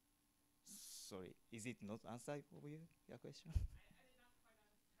 Sorry, is it not answer for you, your question?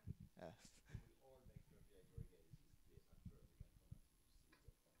 I did not quite understand. We all make fluffy aggregates is the after we can comment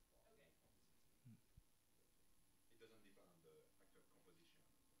to see the front part. Okay. It doesn't depend on the actual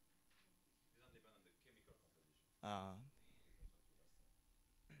composition. It doesn't depend on the chemical composition.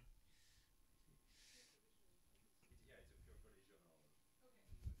 That's what you were saying. Yeah, it's a pure collisional. Okay.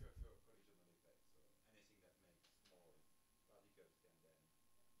 It's a pure collisional effect. So anything that makes small particles can then make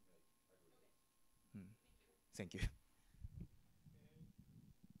aggregates. Thank you. Okay.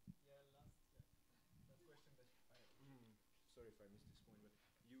 Yeah, last question that I Sorry if I missed this point,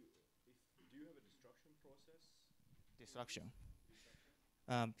 but do you have a destruction process? Destruction.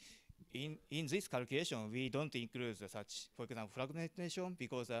 In this calculation, we don't include such, for example, fragmentation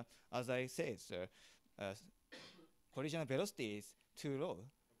because, as I said, collision velocity is too low.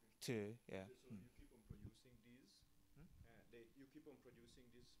 So Yeah. you keep on producing these. You keep on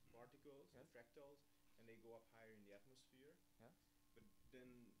producing these particles, the fractals, and they go up higher in the atmosphere. Yeah. But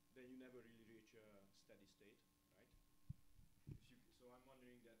then you never really reach a steady state, right? So I'm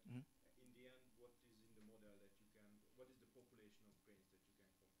wondering that in the end, what is in the model that you can? What is the population of grains that you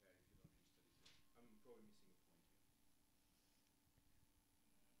can compare if you don't reach steady state? I'm probably missing a point here.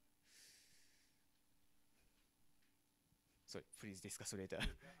 Sorry, please discuss later.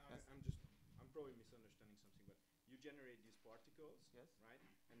 I'm probably misunderstanding something, but you generate these particles, Yes. right?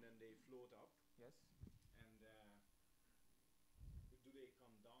 And then they float up, Yes. and do they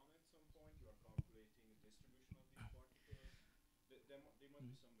come down at some point? You are calculating the distribution of these particles. They must be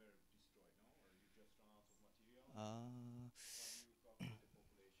somewhere destroyed, no? Or you just run out of material? How do you calculate the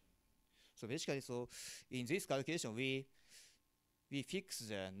population? So basically, in this calculation, we fix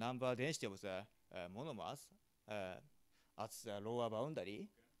the number density of the monomers at the lower boundary.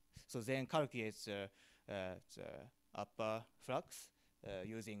 So then calculate the upper flux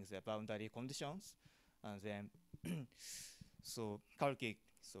using the boundary conditions, and then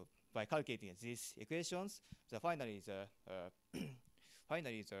by calculating these equations, finally the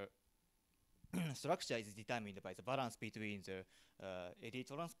structure is determined by the balance between the eddy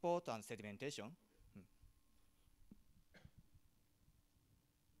transport and sedimentation. Okay. I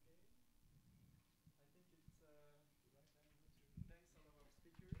think it's the right time to thank all of our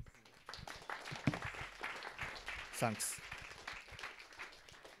speakers. Thanks.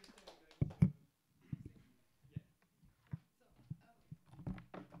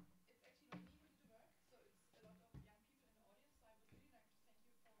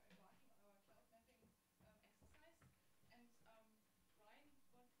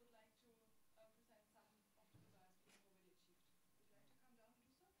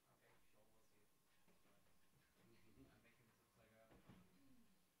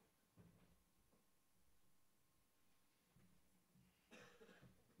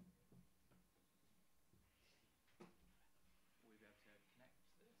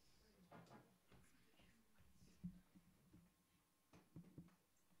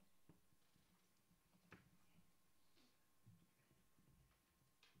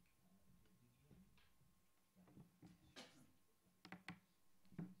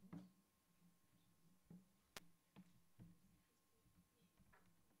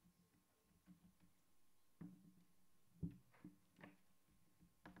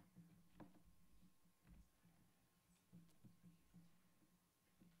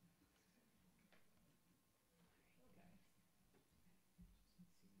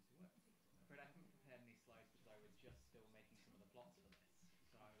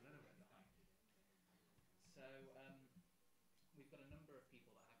 So we've got a number of people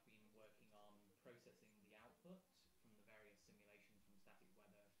that have been working on processing the output from the various simulations from static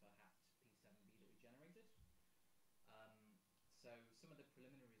weather for HAT P7b that we generated. So some of the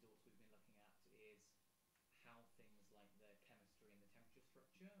preliminary results we've been looking at is how things like the chemistry and the temperature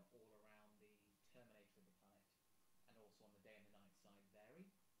structure all around the terminator of the planet and also on the day and the night side vary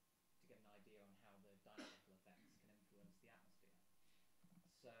to get an idea on how the dynamical effects can influence the atmosphere.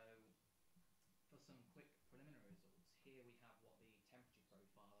 So for some quick preliminary results, here we have what the temperature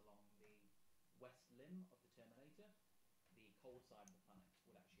profile along the west limb of the terminator, the cold side of the planet,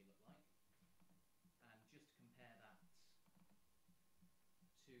 would actually look like. And just to compare that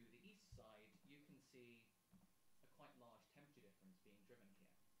to the east side, you can see a quite large temperature difference being driven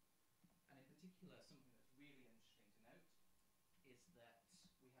here. And in particular, something that's really interesting to note is that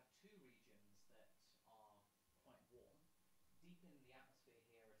we have two regions that are quite warm. Deep in the atmosphere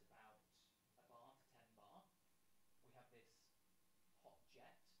here at about a bar to 10 bar, we have this hot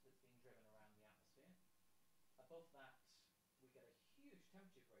jet that's being driven around the atmosphere. Above that, we get a huge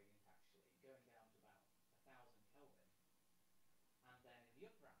temperature gradient actually, going down to about 1,000 Kelvin. And then in the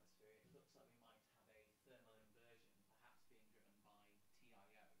upper atmosphere, it looks like we might have a thermal inversion, perhaps being driven by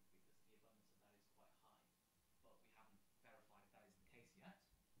TIO, because the abundance of that is quite high. But we haven't verified if that is the case yet.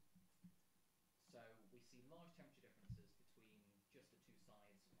 So we see large temperature differences between just the two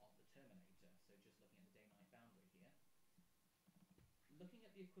sides of the terminator, so just looking at the day-night boundary here. Looking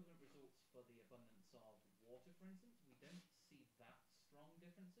at the equivalent results for the abundance of water, for instance, we don't see that strong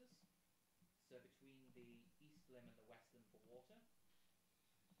differences. So between the east limb and the west limb for water,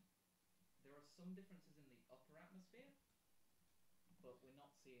 there are some differences in the upper atmosphere, but we're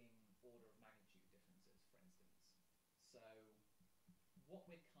not seeing order of magnitude differences, for instance. So what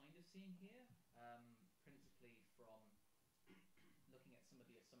we're kind of seeing here, principally from looking at some of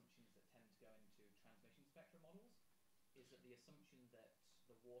the assumptions that tend to go into transmission spectrum models, is that the assumption that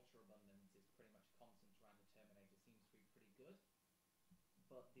the water abundance is pretty much constant around the terminator seems to be pretty good.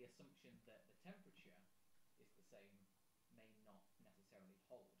 But the assumption that the temperature is the same may not necessarily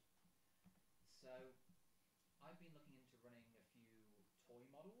hold. So I've been looking into running a few toy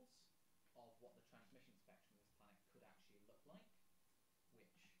models of what the transmission spectrum of this planet could actually look like,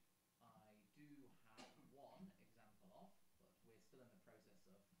 which I do have one example of, but we're still in the process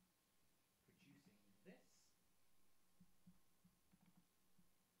of producing this.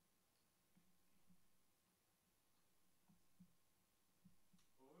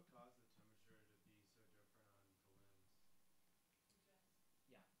 What would cause the temperature to be so different on the limbs?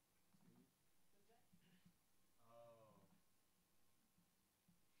 Yeah. Oh.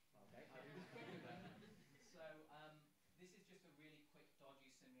 Okay. So this is just a really quick,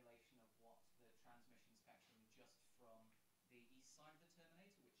 dodgy simulation of what the transmission spectrum just from the east side of the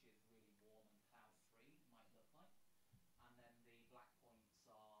terminator, which is really warm and cloud-free, might look like. And then the black points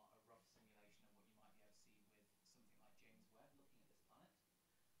are a rough simulation of what you might be able to see with something like James Webb looking at this planet.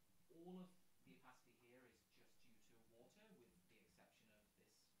 All of the opacity here is just due to water, with the exception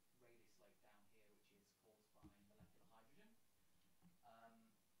of this Rayleigh slope down here, which is caused by molecular hydrogen.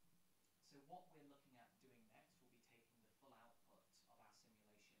 So what we're looking at doing next will be taking the full output of our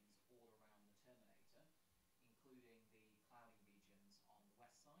simulations all around the terminator, including the cloudy regions on the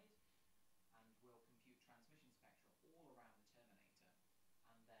west side, and we'll compute transmission spectra all around the terminator,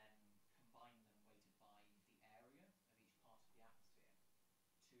 and then combine them weighted by the area of each part of the atmosphere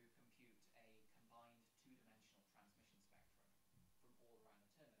to compute a combined two-dimensional transmission spectrum from all around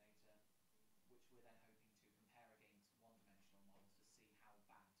the terminator, which we're then hoping to compare against one-dimensional models to see how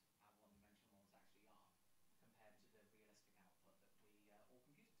bad our one-dimensional models actually are compared to the realistic output that we all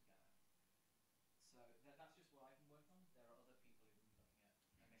computed together. So that's just what I've been working on. There are other people who've been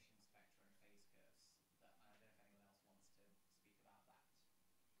looking at emission spectra and phase curves that I don't know if anyone else wants to speak about that.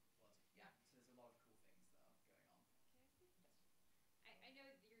 Well, yeah, so there's a lot of cool things that are going on. Can I see? Yes. I know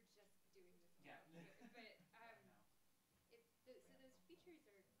that you're just doing this all, Yeah. but No. so those features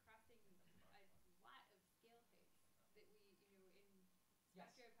are crossing a lot of scale heights that we, in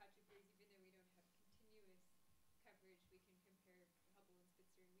Yes. spectra apertures, even though we don't have continuous coverage, we can compare Hubble and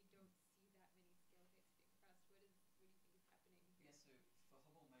Spitzer, and we don't see that many scale heights being crossed. What do you think is happening here? Yeah, so for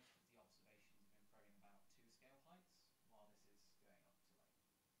Hubble, most of the observations have been probing about 2 scale heights, while this is going up to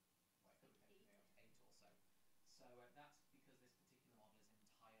it could potentially go up to 8 or so. So that's because this particular model is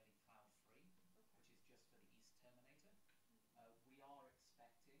entirely cloud-free, which is just for the east terminator. We are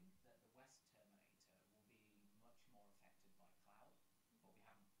expecting that the west terminator will be much more affected by cloud, but we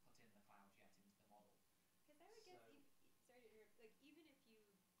haven't put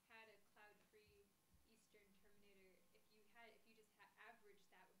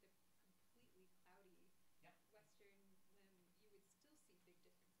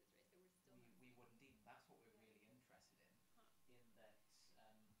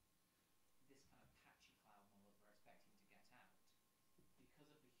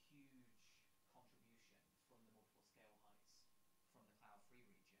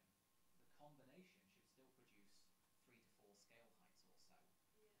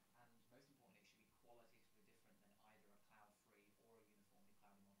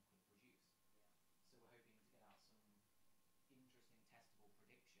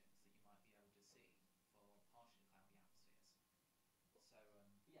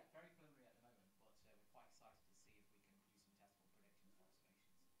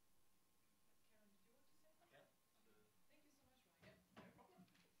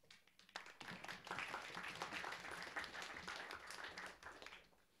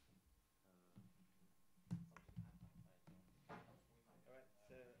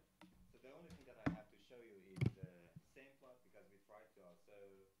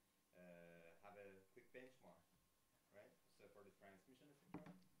benchmark, right? So for the transmission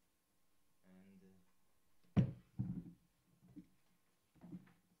spectra, and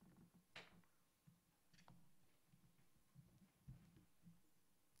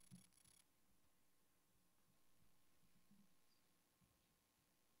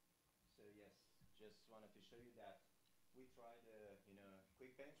so yes, just wanted to show you that we tried a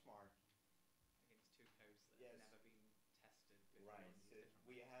quick benchmark. Against two codes that Yes. have never been tested before. Right. and used So differently.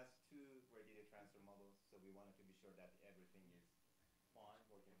 we have two radiated transfer models, so we wanted to be sure that everything is fine,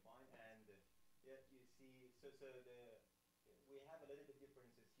 working fine. And yeah, you see, so we have a little bit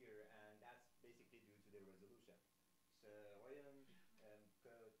differences here, and that's basically due to the resolution. So William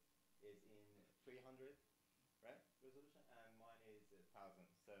code is in 300, right, resolution, and mine is 1,000.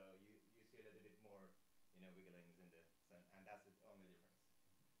 So you see a little bit more, wigglings in the sun, and that's the only difference.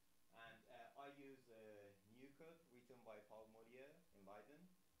 And I use a new code written by Paul Molière in Leiden,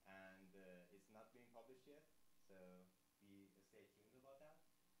 and it's not being published yet, so be stay tuned about that.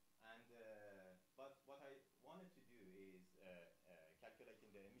 And but what I wanted to do is calculating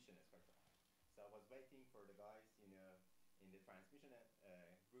the emission spectra. So I was waiting for the guys, in the transmission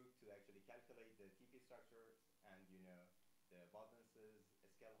group to actually calculate the TP structures and the abundances,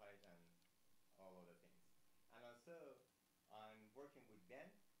 scale height, and all other things. And also, I'm working with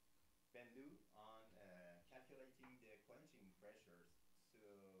Ben Liu on calculating the quenching pressures. So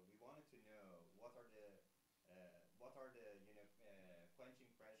we wanted to know what are the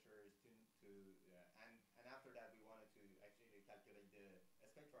quenching pressures and after that we wanted to actually calculate the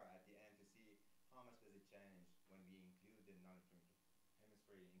spectra at the end to see how much does it change when we include the non-atomic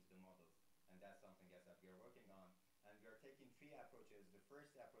chemistry into the models. And that's something else that we are working on. And we are taking three approaches. The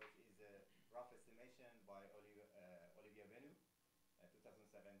first approach is a rough estimation by Olivier Venu,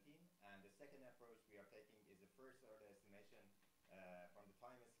 2017. And the second approach we are taking is the first order estimation from the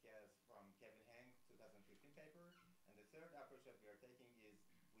time scales from Kevin Heng 2015 paper. And the third approach that we are taking is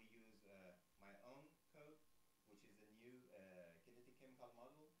we use my own code, which is a new kinetic chemical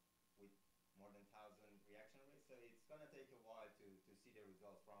model with more than 1,000 reaction rates. So it's going to take a while to see the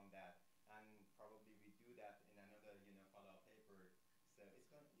results from that. And probably we do that in another follow-up paper. So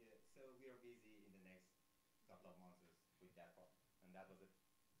it's going so we are busy in the next couple of months with that part. And that was it.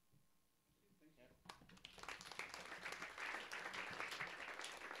 Thank you. Yeah.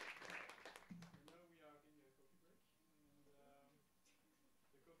 Now we are having a coffee break, and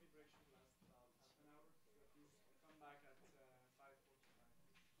the coffee break should last about half an hour. So please come back at 5:45.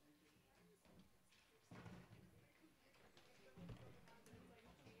 Thank you.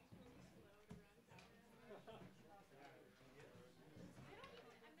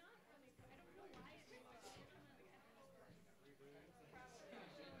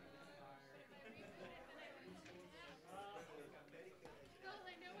 Well,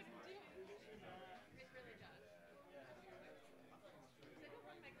 I know what I'm doing. It really does. Because I don't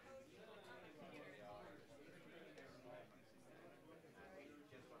run my code on my computer.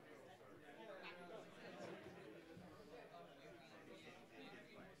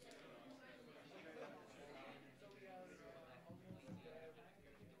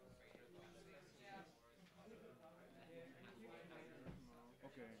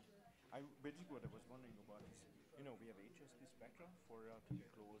 Okay. Basically what I was wondering about is, we have HST spectra for relatively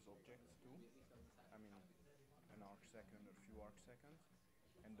close objects too. I mean, an arc second or few arc seconds.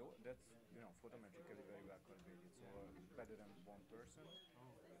 And that's, photometrically very well calibrated, so better than 1%.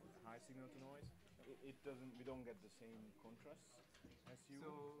 High signal to noise. We don't get the same contrast as you.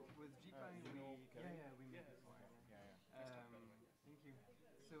 So with GPI, we made it more. Thank you.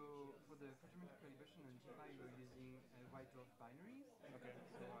 So for the photometric calibration on GPI, we're using white dwarf binaries. Okay.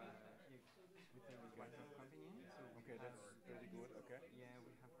 So with a white dwarf companion. So okay, that's pretty good. Okay. Yeah,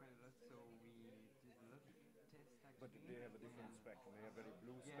 we have quite a lot. So we did a lot of tests actually. But they have a different spectrum. They have very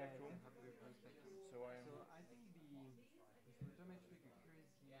blue Yeah, spectrum. they have very blue spectrum. So I think the photometric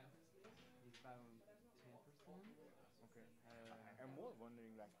accuracy is about 10%. Okay. I'm more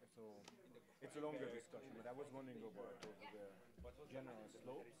wondering, so it's a longer discussion, but I was wondering about the general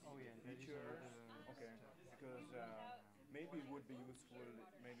slopes features. Okay, because maybe it would be useful.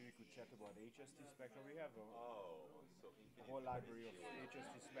 Maybe we could chat about HST spectra. We have a whole library of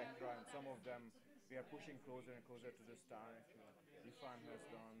HST spectra, and some of them we are pushing closer and closer to the star. Ifan has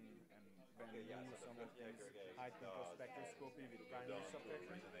done, and Ben Liu, some of these high contrast spectroscopy with primary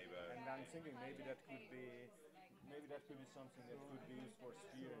subtraction. And I'm thinking maybe that could be something that could be used for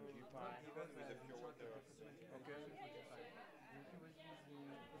sphere and GPI. Even with the pure water. Okay. And he was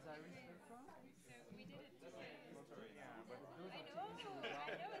using Osiris spectra. So we did it today. Yeah, but I know it's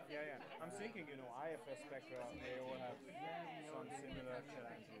I'm thinking, IFS background, they all have some similar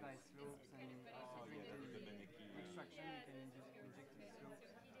challenges.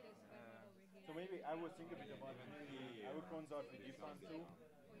 So maybe I would think a bit about it. Maybe I would consult with Yifan too.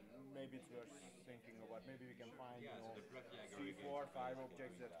 Maybe it's worth thinking about. Maybe we can find, 3, 4, 5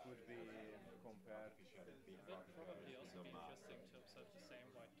 objects that could be compared. That probably also be interesting to observe the same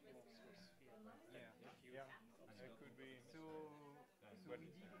white dwarfs with sphere. Yeah, it could be. So we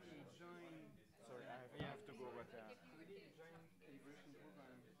did a joint. Sorry, I have to go, but So we did a joint calibration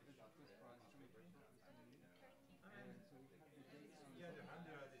program that was for astrometry purposes. And so we had the data on Yeah, the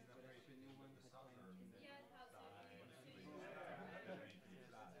hundred is not but very actually no one had southern time to Yeah, how so?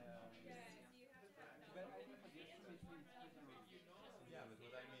 But I think for the astrometry it's pretty Yeah, but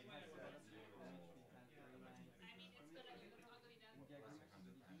what I mean is that I mean, it's gonna be ugly then. in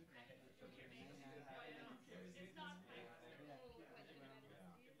diagnostic It's not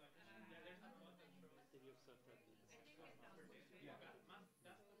Did you observe that? yeah,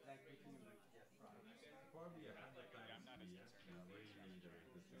 like looking at probably 100 times really the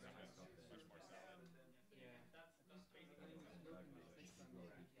much more solid. yeah.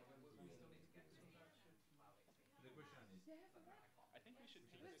 The question is, I think we should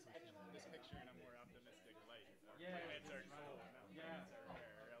take this picture in a more optimistic light. Yeah. Planets are cold, not Yeah. planets are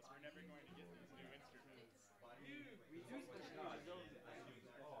rare, or else we're never going to get these new instruments. We do special results. I'm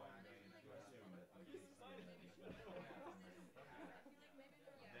going to assume that we can see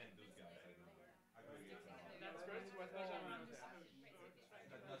then those guys are going to aggregate That's first what Benjamin was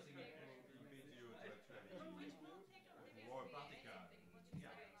but nothing impedes you to actually more particle.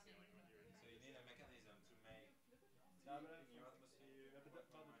 Yeah. So you need a mechanism to make in your atmosphere because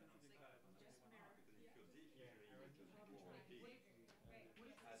if you're deep, usually you just more deep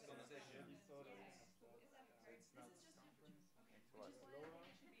as condensation. So it's not.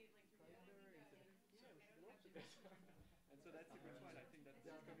 And so that's a good one. I think that's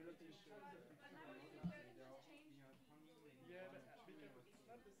completely sure. Yeah, but because it's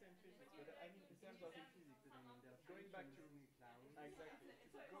not the same physics, but I mean in terms of going back to exactly,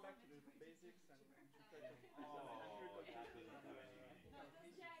 go back to the basics and to try to no.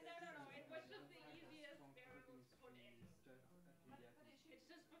 It was just the easiest variable to put in. It's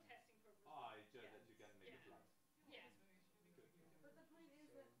just for testing purposes. It's just that you can make it flat. Yeah. But the point is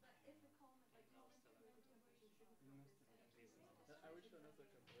that if the column, like you mentioned, the temperature shouldn't come with I wish there was a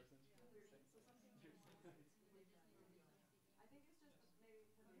comparison. I think it's just maybe because of the absorption. Well, this is where we're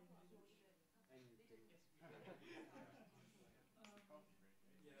missing those. You should just rerun the weird one. Okay.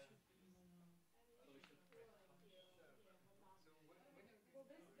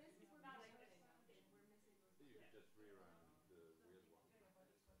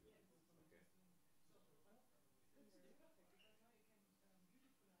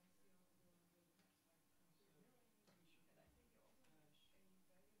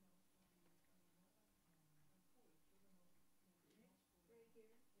 Right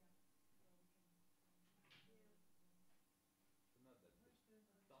here.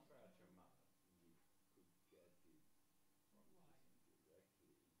 So not that the temperature map, you could get it from this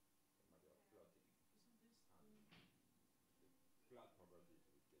directly, a matter of plotting. And the plot properties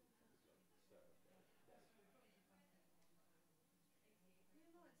would get it from the plot itself.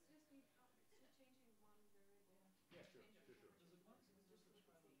 No, it's just we're changing one variable. Yeah, sure.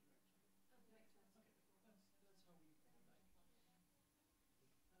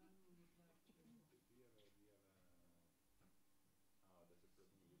 That's a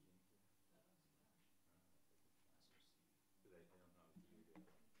plotting region here. But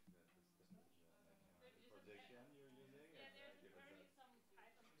I don't know if you do the projection you're using. Yeah, there's currently some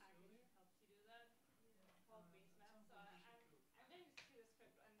Python package that helps you do that called basemap. So I'm going to see the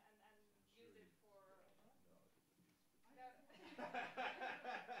script and use it for. No, No.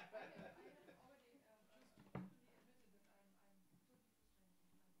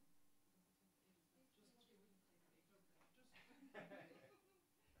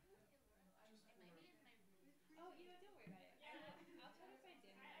 Oh, don't worry about it. Yeah. I'll try to find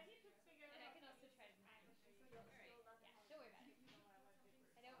dim. I need to figure And I can also try to time manage. machine. Alright. Yeah, don't worry about it.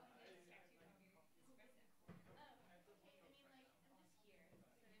 I don't want to distract you from your espresso. Okay, I mean like I'm just here. So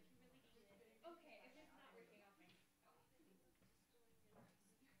if you really need it. Okay, if it's not working, I'll find.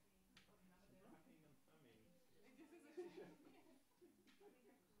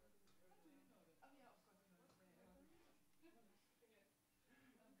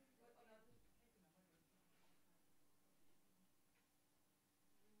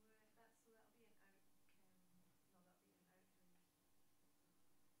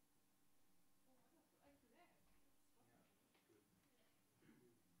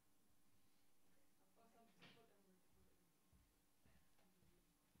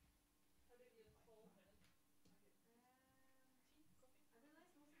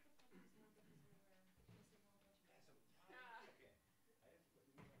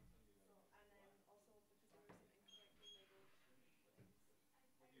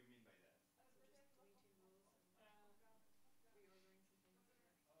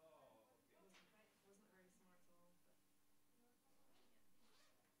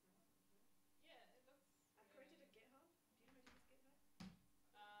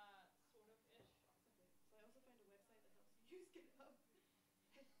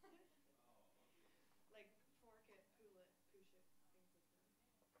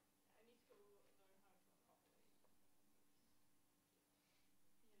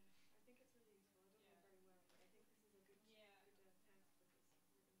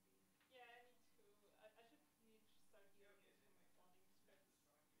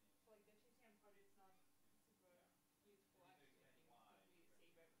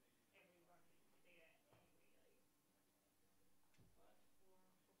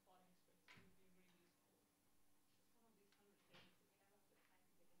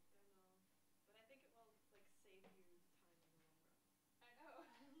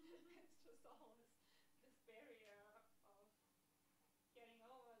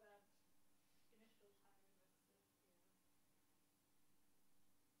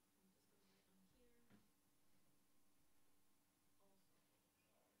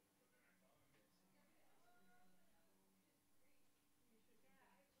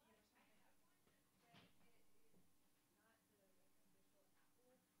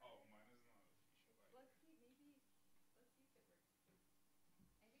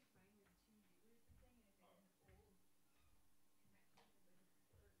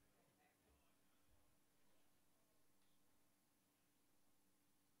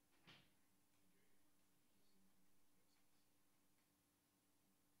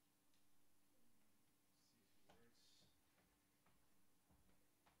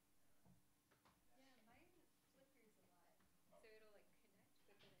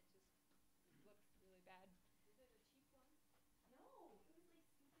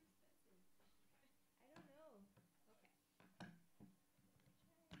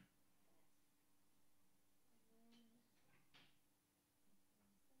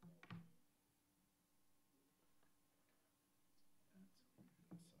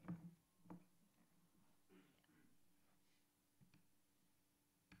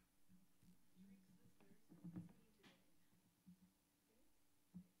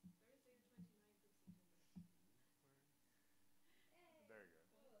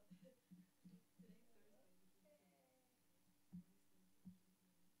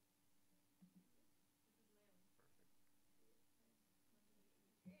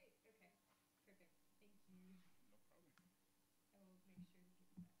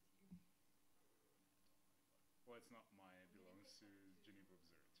 that's not my, it belongs to Geneva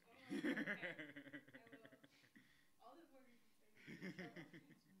Observatory. Oh, okay. I will. All the more reason to say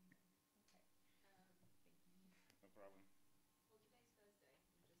okay. Thank you. No problem. Well, today's Thursday.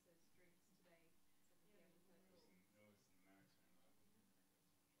 It just says drinks today, 7 p.m. to 30.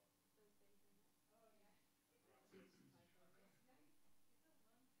 No, it's next, and I wouldn't drink that so much alcohol. Thursday, isn't it? Oh, yeah.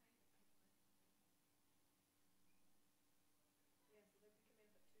 It's It's just a typo, I guess. It's a long time to type on something. Yeah, so they're picking me up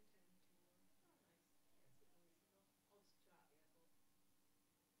at 2:10 tomorrow. Oh, nice. Yeah,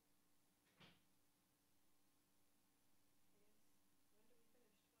 it's super reasonable. I'll just chill out at the airport. I guess. When do we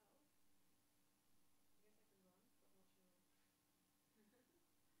finish?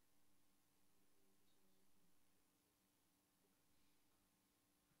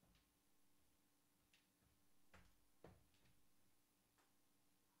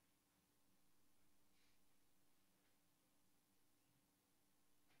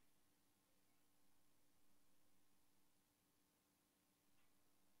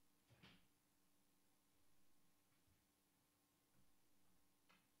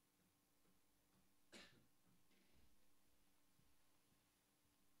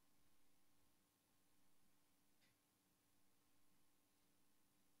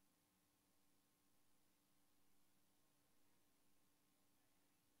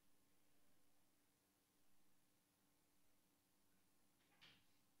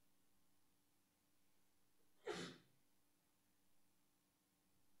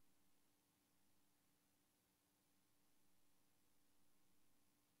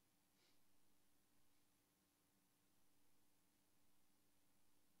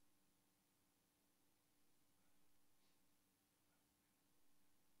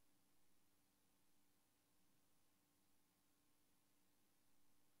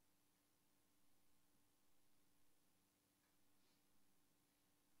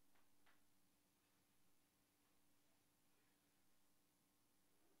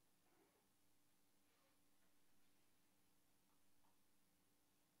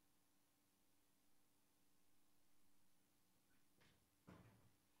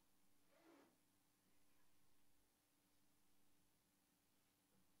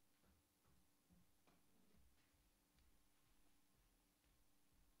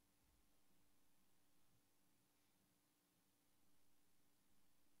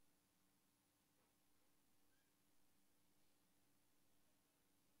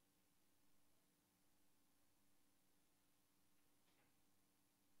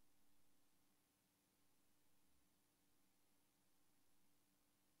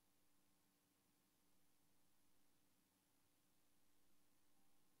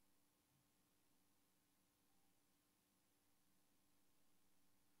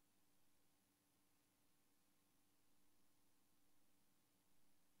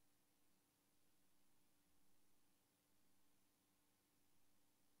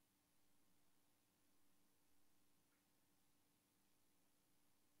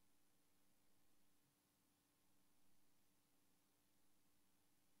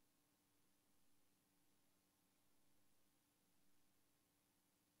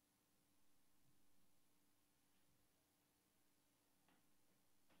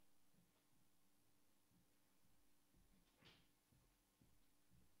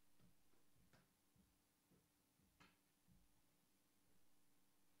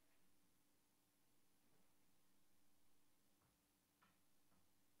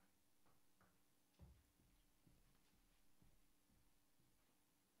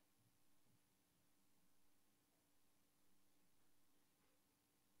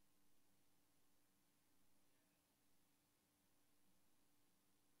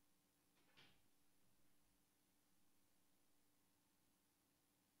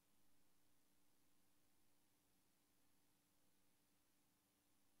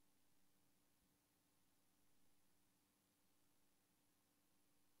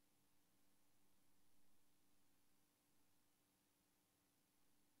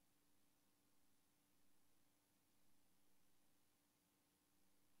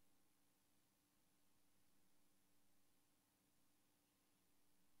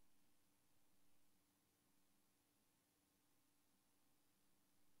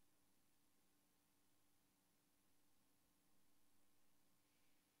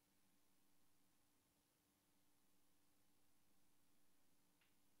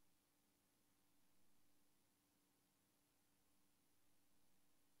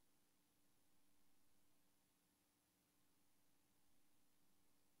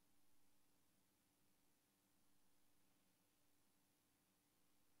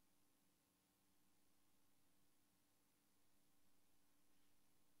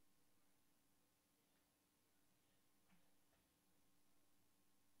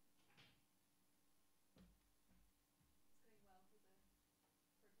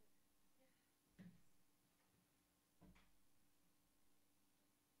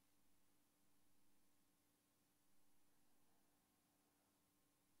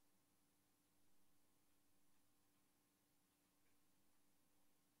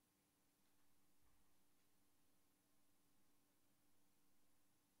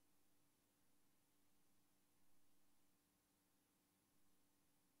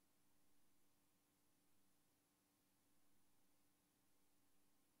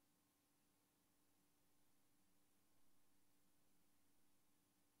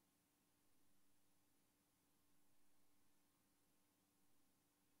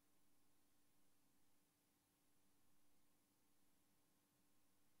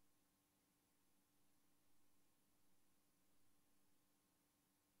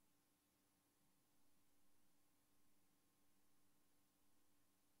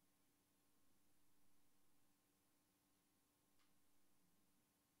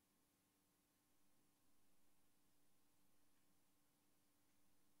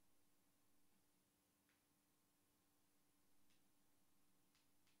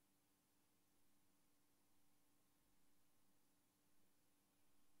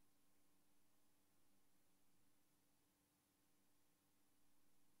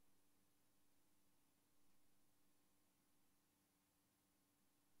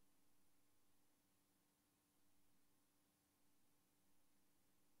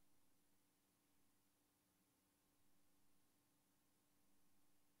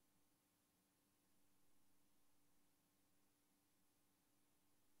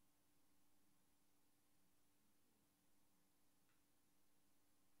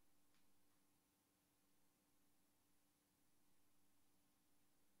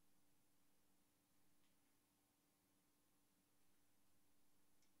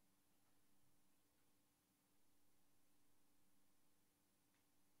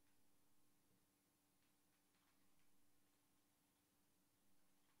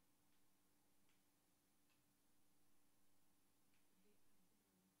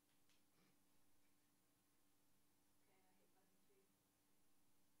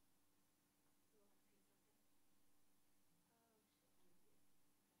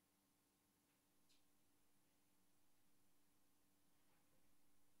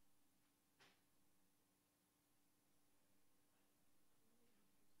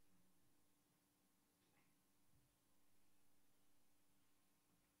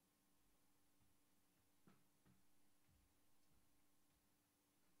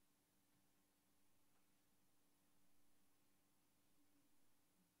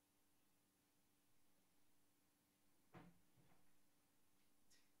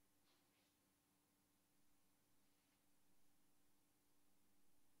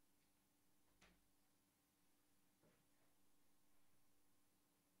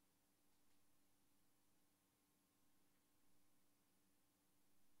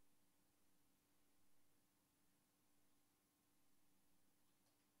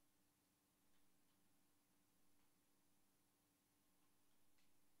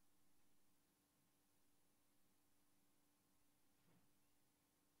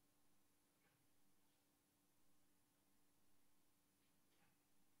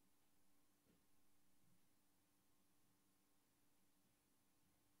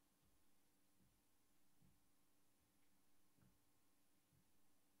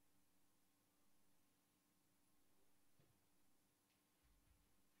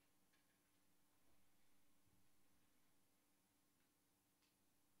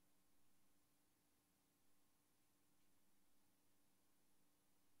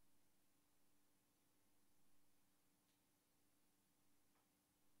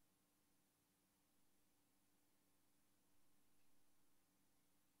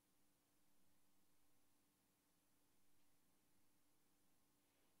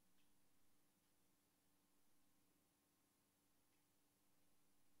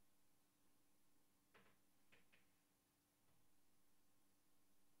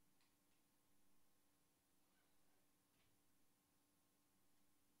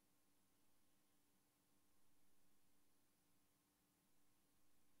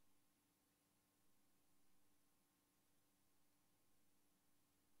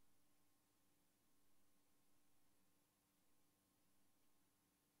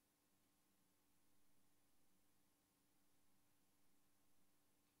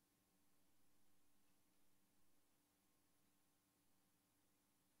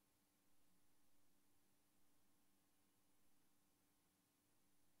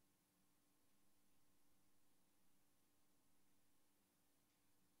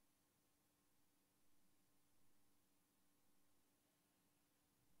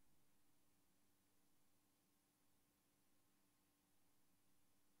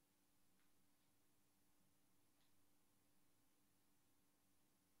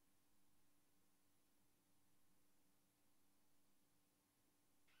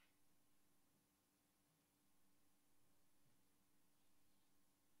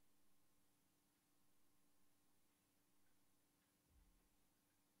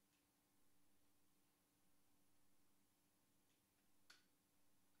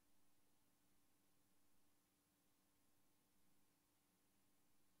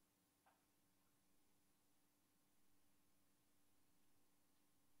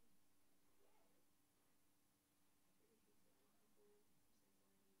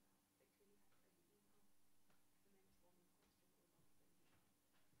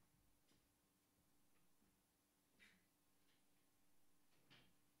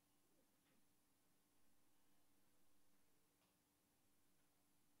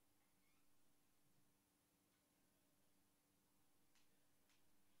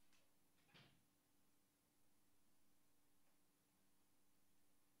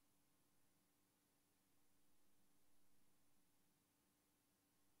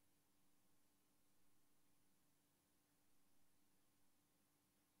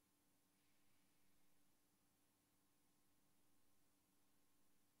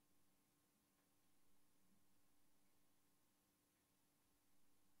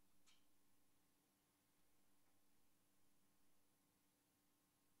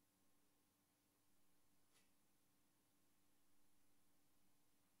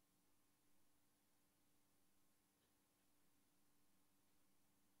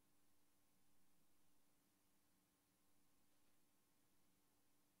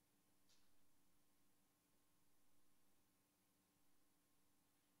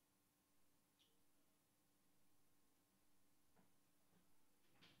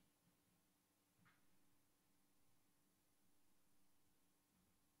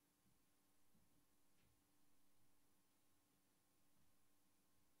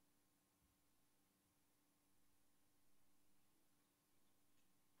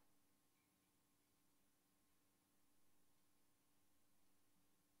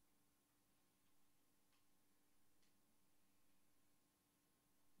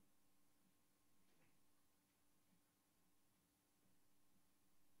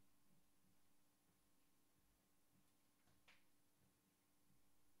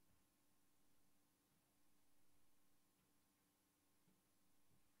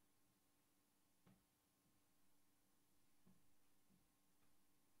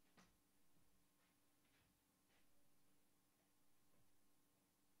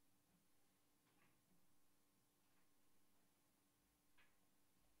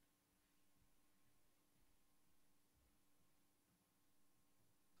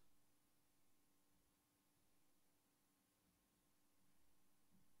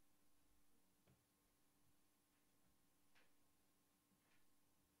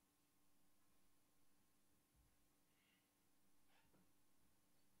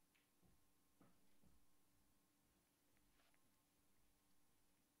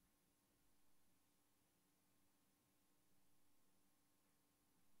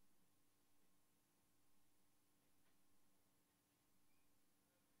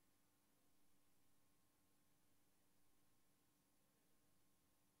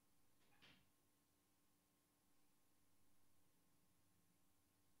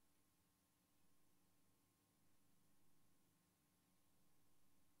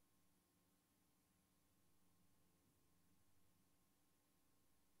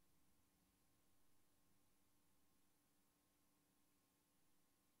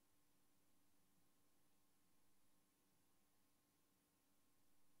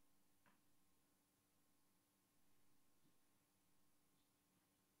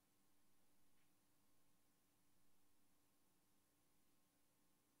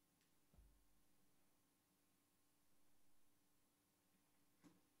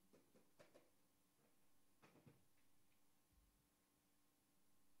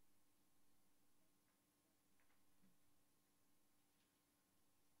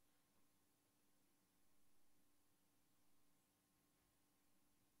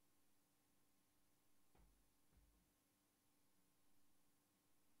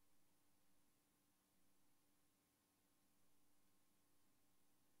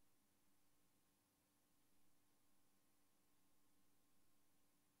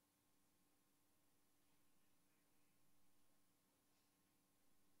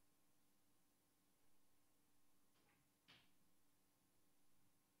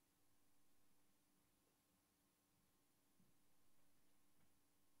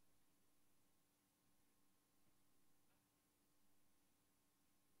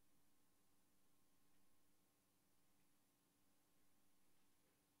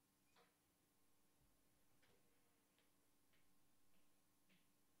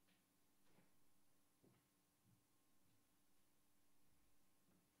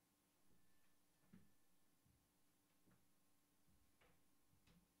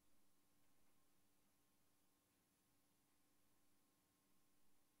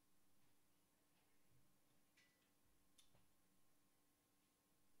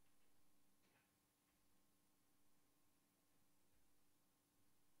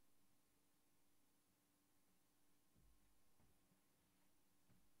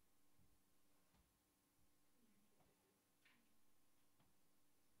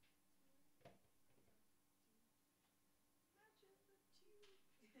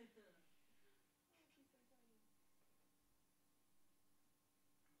 she's so tiny. I like that Yuki is wearing the t-shirt. Yeah. That's from Elena. It's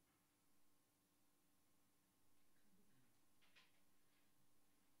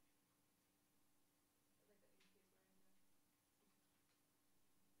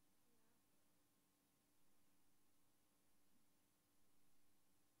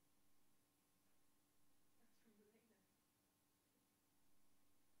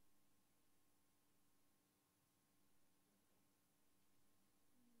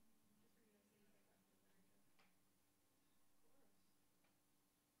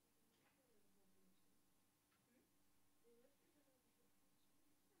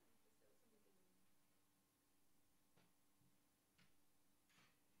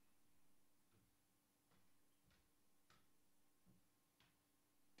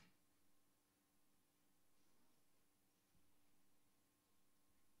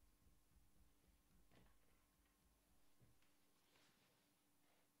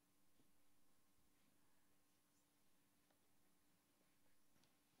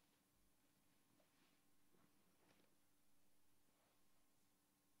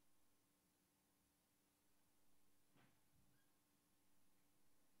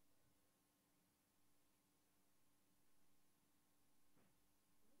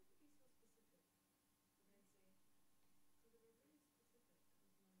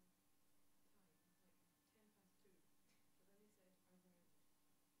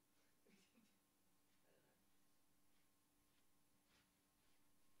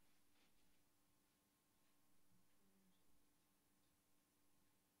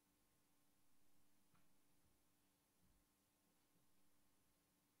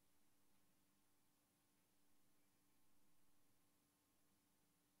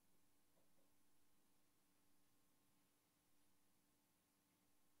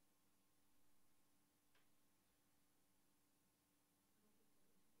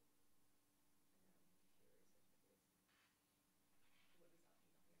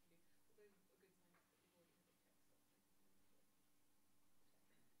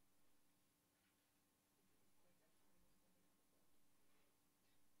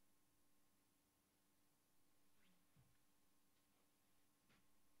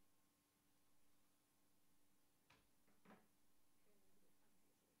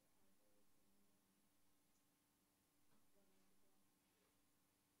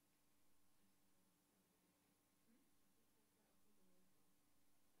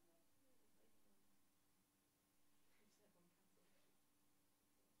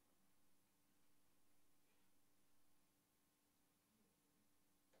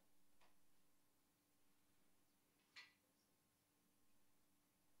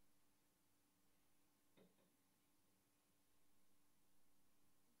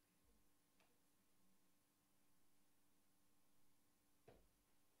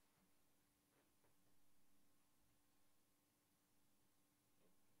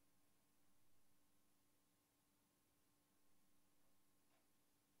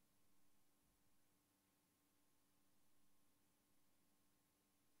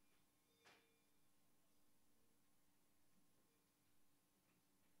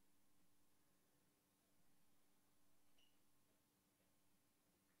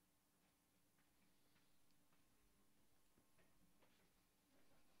really nice that you get back from America. Of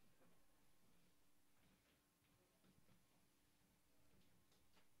course. You can live here with a whole PhD.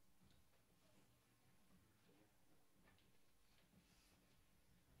 Hmm? You live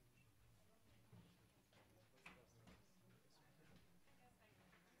here with a whole PhD? Yeah, but still, some people wouldn't. Why would they be so specific?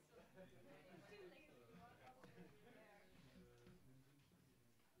 So they'd say, so they were really specific with my time, like 2:10. But then they said around. I don't know. Around. I hope it's not interrupted. I know, I'm furious at waste. Well, there's absolutely nothing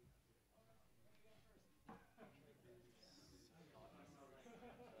I can do. Although a good sign is that we've already had a text up, so I can move the text. If it was quite dead silent,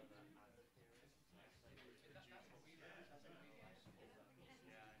 then we'd have a problem. Okay, a little bit fancier so we get eyebrows and levels as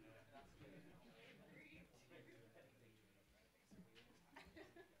well. Nice and full. That'll be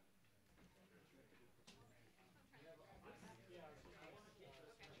lovely. Looks like quite often the way as well. Yeah, it's like we just had one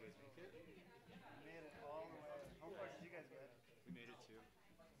cancelled actually. So that's fun. Okay, cool. That's second. Made it all the way. How far did you guys get? We made it too.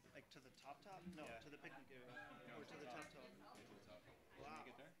 Like to the top? No, Yeah. to the picnic area. No, Or to the top? Yeah, to the top. Did Wow. you make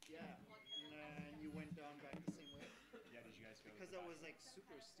it there? Yeah. And then you went down back the same way? Yeah, did you guys go Because the that back was like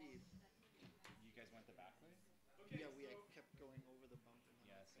super steep. You guys went the back way? Yeah, we like, kept going over the bump and then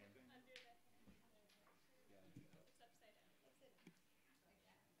Yeah, kept same. going. Under the Yeah. it's upside down. Upside down.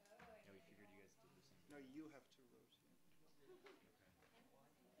 Like that. Oh, I Yeah, we know. figured you guys did the same. No, you have to rotate. Okay.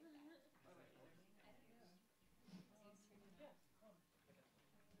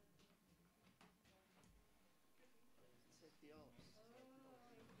 It's like the Alps. Oh, I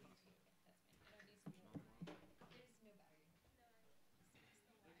see. That's fine. I don't need some more. There's no battery. No,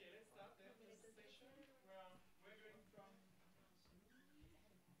 Okay, let's start then. This section. We're going from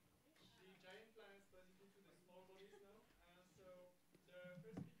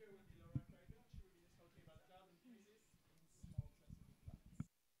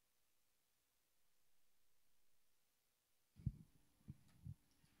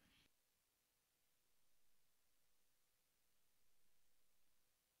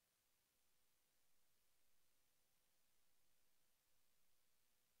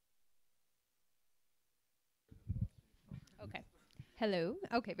Hello.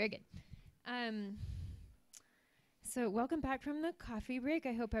 Okay, very good. So welcome back from the coffee break.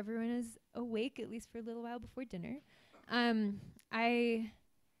 I hope everyone is awake, at least for a little while before dinner. I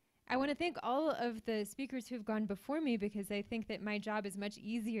want to thank all of the speakers who've gone before me, because I think that my job is much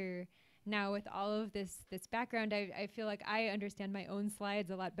easier now with all of this background. I feel like I understand my own slides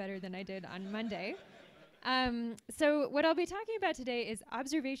a lot better than I did on Monday. So what I'll be talking about today is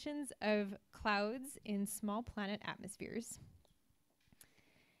observations of clouds in small planet atmospheres.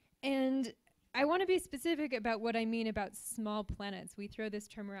 And I want to be specific about what I mean about small planets. We throw this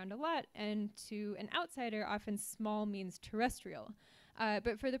term around a lot, and to an outsider, often small means terrestrial.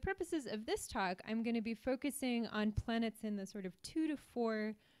 But for the purposes of this talk, I'm going to be focusing on planets in the sort of 2 to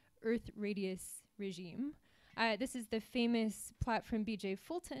 4 Earth radius regime. This is the famous plot from B.J.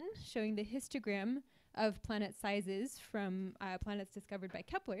 Fulton showing the histogram of planet sizes from planets discovered by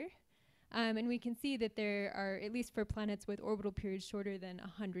Kepler. And we can see that there are, at least for planets with orbital periods shorter than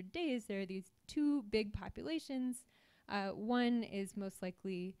 100 days, there are these 2 big populations. One is most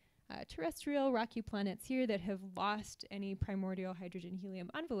likely terrestrial rocky planets here that have lost any primordial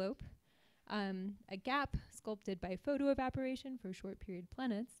hydrogen-helium envelope, a gap sculpted by photoevaporation for short period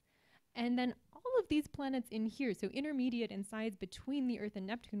planets, and then all of these planets in here, so intermediate in size between the Earth and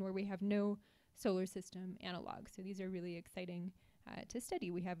Neptune, where we have no solar system analog. So these are really exciting to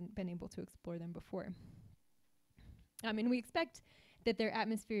study. We haven't been able to explore them before. And we expect that their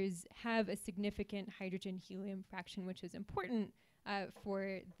atmospheres have a significant hydrogen-helium fraction, which is important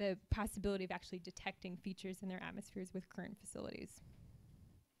for the possibility of actually detecting features in their atmospheres with current facilities.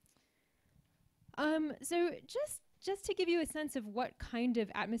 So just to give you a sense of what kind of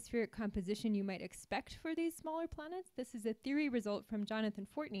atmospheric composition you might expect for these smaller planets, this is a theory result from Jonathan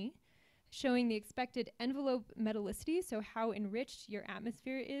Fortney showing the expected envelope metallicity, so how enriched your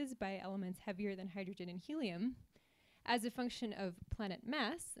atmosphere is by elements heavier than hydrogen and helium, as a function of planet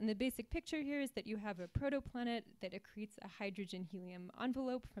mass. And the basic picture here is that you have a protoplanet that accretes a hydrogen-helium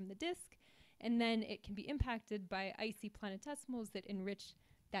envelope from the disk, and then it can be impacted by icy planetesimals that enrich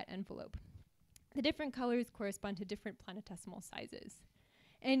that envelope. The different colors correspond to different planetesimal sizes.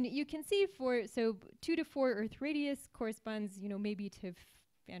 And you can see so 2 to 4 Earth radius corresponds, maybe to,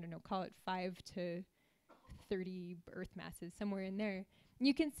 I don't know, call it 5 to 30 Earth masses, somewhere in there.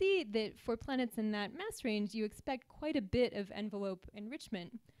 You can see that for planets in that mass range, you expect quite a bit of envelope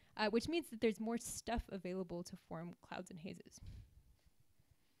enrichment, which means that there's more stuff available to form clouds and hazes.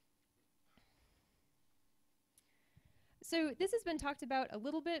 So this has been talked about a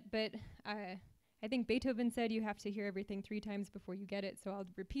little bit, but I think Beethoven said you have to hear everything 3 times before you get it, so I'll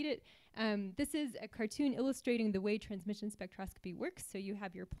repeat it. This is a cartoon illustrating the way transmission spectroscopy works. So you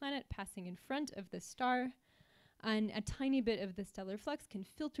have your planet passing in front of the star, and a tiny bit of the stellar flux can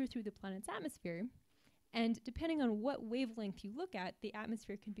filter through the planet's atmosphere. And depending on what wavelength you look at, the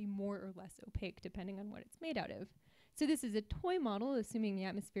atmosphere can be more or less opaque, depending on what it's made out of. So this is a toy model, assuming the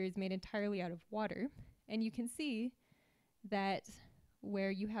atmosphere is made entirely out of water. And you can see that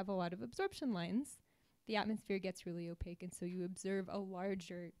where you have a lot of absorption lines, the atmosphere gets really opaque, and so you observe a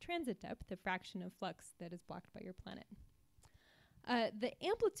larger transit depth, the fraction of flux that is blocked by your planet. The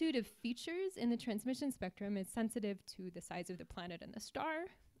amplitude of features in the transmission spectrum is sensitive to the size of the planet and the star,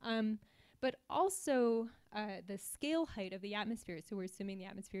 but also the scale height of the atmosphere. So we're assuming the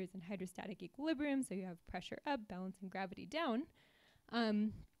atmosphere is in hydrostatic equilibrium, so you have pressure up, balancing gravity down.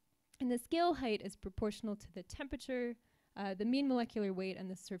 And the scale height is proportional to the temperature, the mean molecular weight, and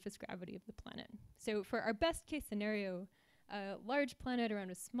the surface gravity of the planet. So for our best case scenario, a large planet around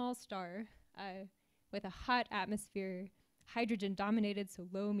a small star with a hot atmosphere, hydrogen dominated, so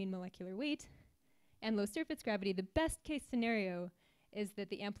low mean molecular weight, and low surface gravity, the best case scenario is that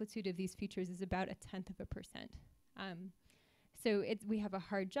the amplitude of these features is about 0.1%. So we have a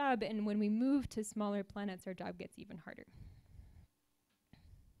hard job, and when we move to smaller planets, our job gets even harder.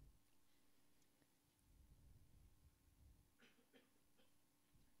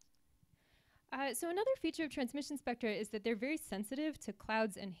 So another feature of transmission spectra is that they're very sensitive to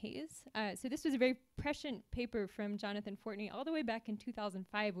clouds and haze. So this was a very prescient paper from Jonathan Fortney all the way back in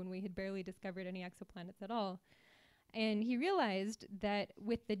 2005, when we had barely discovered any exoplanets at all. And he realized that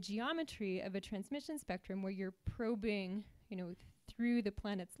with the geometry of a transmission spectrum, where you're probing, through the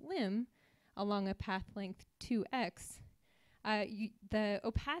planet's limb along a path length 2x, the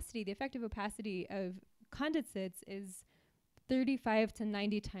opacity, the effective opacity of condensates is 35 to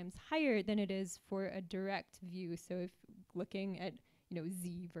 90 times higher than it is for a direct view. So if looking at,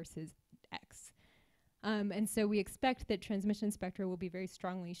 Z versus X. And so we expect that transmission spectra will be very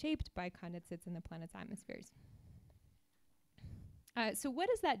strongly shaped by condensates in the planet's atmospheres. So what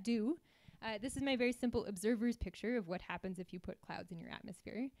does that do This is my very simple observer's picture of what happens if you put clouds in your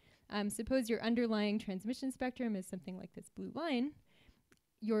atmosphere. Suppose your underlying transmission spectrum is something like this blue line.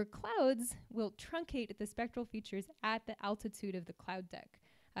 Your clouds will truncate the spectral features at the altitude of the cloud deck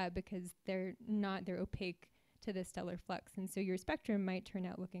because they're opaque to the stellar flux. And so your spectrum might turn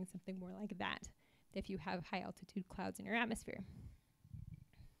out looking something more like that if you have high altitude clouds in your atmosphere.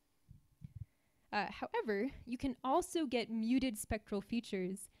 However, you can also get muted spectral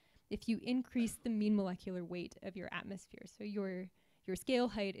features if you increase the mean molecular weight of your atmosphere. So your scale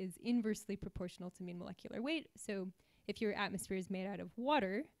height is inversely proportional to mean molecular weight. So if your atmosphere is made out of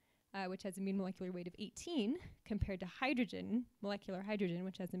water, which has a mean molecular weight of 18, compared to hydrogen, molecular hydrogen,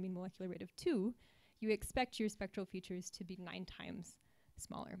 which has a mean molecular weight of 2, you expect your spectral features to be 9 times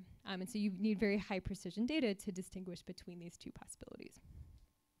smaller. And so you need very high precision data to distinguish between these two possibilities.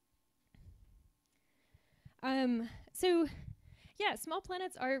 So yeah, small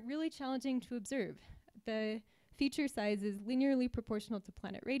planets are really challenging to observe. The feature size is linearly proportional to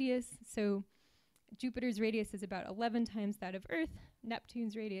planet radius. So Jupiter's radius is about 11 times that of Earth.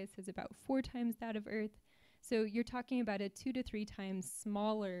 Neptune's radius is about 4 times that of Earth. So you're talking about a 2 to 3 times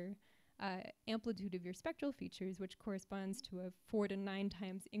smaller amplitude of your spectral features, which corresponds to a 4 to 9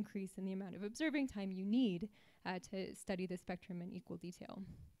 times increase in the amount of observing time you need to study the spectrum in equal detail.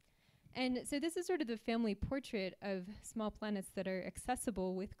 And so this is sort of the family portrait of small planets that are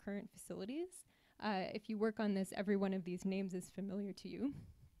accessible with current facilities. If you work on this, every one of these names is familiar to you.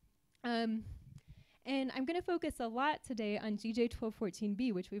 And I'm going to focus a lot today on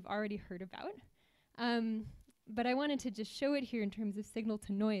GJ1214b, which we've already heard about. But I wanted to just show it here in terms of signal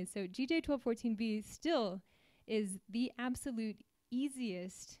to noise. So GJ1214b still is the absolute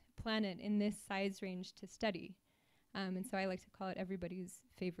easiest planet in this size range to study. And so I like to call it everybody's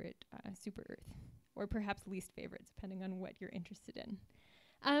favorite super Earth, or perhaps least favorite, depending on what you're interested in.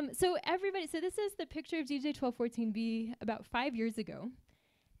 So this is the picture of GJ1214b about 5 years ago.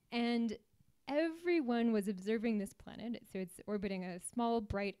 And everyone was observing this planet. So it's orbiting a small,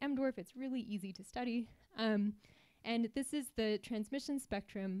 bright M dwarf. It's really easy to study. And this is the transmission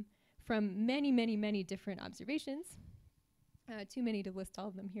spectrum from many, many, many different observations. Too many to list all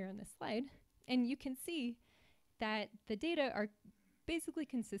of them here on this slide. And you can see that the data are basically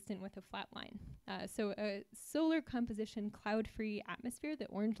consistent with a flat line. So a solar composition cloud-free atmosphere, the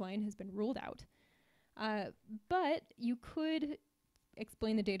orange line, has been ruled out. But you could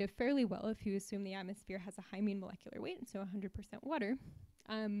explain the data fairly well if you assume the atmosphere has a high mean molecular weight, so 100% water.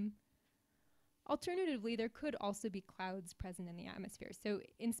 Alternatively, there could also be clouds present in the atmosphere. So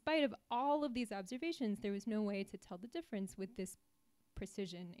in spite of all of these observations, there was no way to tell the difference with this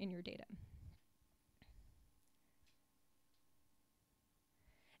precision in your data.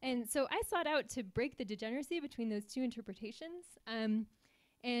 And so I sought out to break the degeneracy between those two interpretations.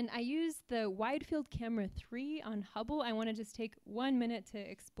 And I used the Wide Field Camera 3 on Hubble. I want to just take 1 minute to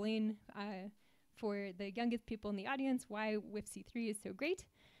explain for the youngest people in the audience why WFC3 is so great.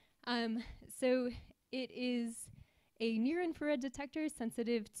 So it is a near-infrared detector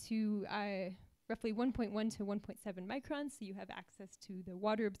sensitive to roughly 1.1 to 1.7 microns, so you have access to the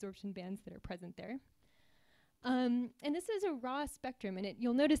water absorption bands that are present there. And this is a raw spectrum, and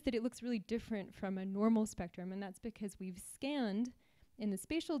you'll notice that it looks really different from a normal spectrum, and that's because we've scanned in the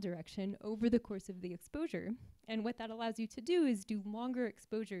spatial direction over the course of the exposure. And what that allows you to do is do longer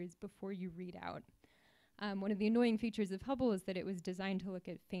exposures before you read out. One of the annoying features of Hubble is that it was designed to look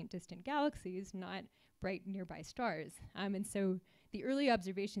at faint distant galaxies, not bright nearby stars. And so the early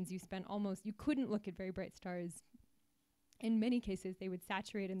observations you couldn't look at very bright stars. In many cases, they would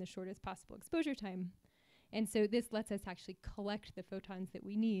saturate in the shortest possible exposure time. And so this lets us actually collect the photons that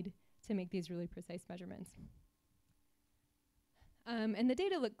we need to make these really precise measurements. And the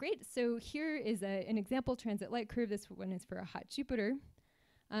data look great. So here is an example transit light curve. This one is for a hot Jupiter.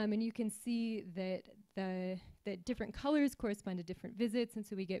 And you can see that the different colors correspond to different visits. And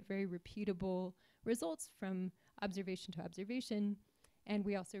so we get very repeatable results from observation to observation. And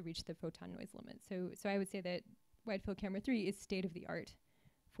we also reach the photon noise limit. So I would say that Wide Field Camera 3 is state of the art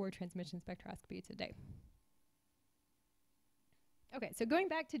for transmission spectroscopy today. Okay, so going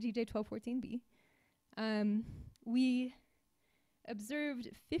back to GJ1214b, we observed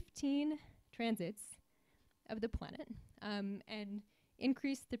 15 transits of the planet and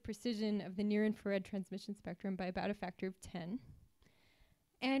increased the precision of the near-infrared transmission spectrum by about a factor of 10.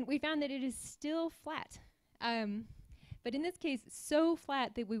 And we found that it is still flat. But in this case, so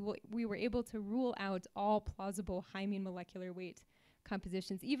flat that we were able to rule out all plausible high mean molecular weight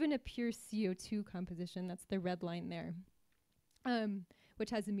compositions, even a pure CO2 composition, that's the red line there. Which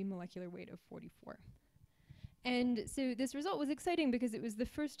has a mean molecular weight of 44. And so this result was exciting because it was the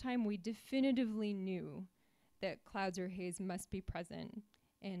first time we definitively knew that clouds or haze must be present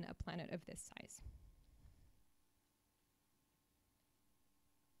in a planet of this size.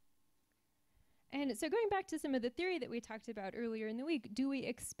 And so going back to some of the theory that we talked about earlier in the week, do we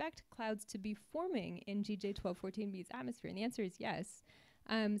expect clouds to be forming in GJ1214b's atmosphere? And the answer is yes.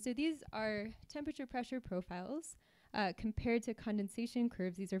 So these are temperature pressure profiles compared to condensation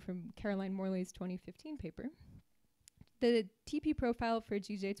curves. These are from Caroline Morley's 2015 paper. The TP profile for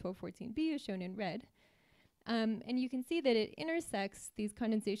GJ1214b is shown in red. And you can see that it intersects these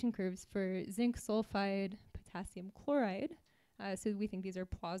condensation curves for zinc sulfide, potassium chloride. So we think these are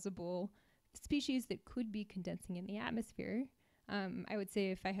plausible species that could be condensing in the atmosphere. I would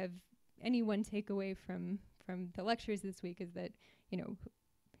say if I have any one takeaway from the lectures this week is that, you know,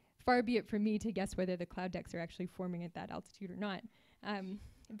 far be it from me to guess whether the cloud decks are actually forming at that altitude or not.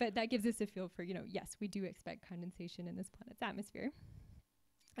 But that gives us a feel for, you know, yes, we do expect condensation in this planet's atmosphere.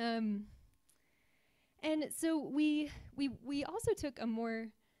 And so we also took a more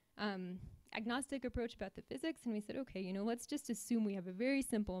agnostic approach about the physics, and we said, okay, you know, let's just assume we have a very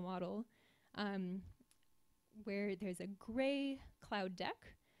simple model where there's a gray cloud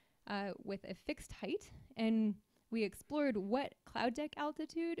deck with a fixed height, and we explored what cloud deck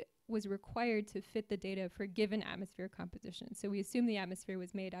altitude was required to fit the data for given atmosphere composition. So we assumed the atmosphere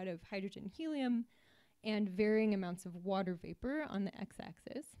was made out of hydrogen, helium, and varying amounts of water vapor on the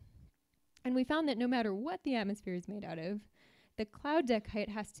x-axis. And we found that no matter what the atmosphere is made out of, the cloud deck height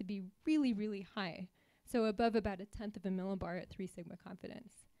has to be really, really high. So above about 1/10 of a millibar at 3 sigma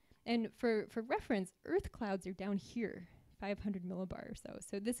confidence. And for reference, Earth clouds are down here, 500 millibar or so.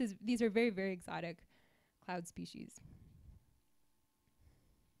 So these are very, very exotic cloud species.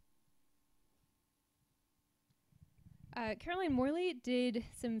 Caroline Morley did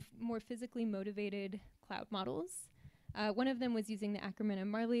some more physically motivated cloud models. One of them was using the Ackermann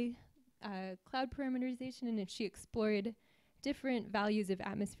and Marley cloud parameterization, and she explored different values of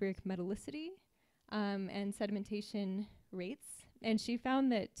atmospheric metallicity and sedimentation rates. And she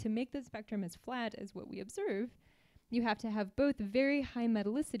found that to make the spectrum as flat as what we observe, you have to have both very high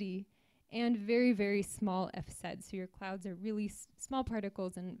metallicity and very, very small Fz. So your clouds are really small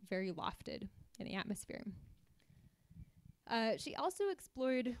particles and very lofted in the atmosphere. She also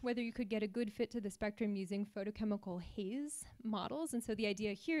explored whether you could get a good fit to the spectrum using photochemical haze models. And so the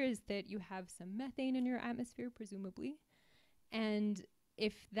idea here is that you have some methane in your atmosphere, presumably. And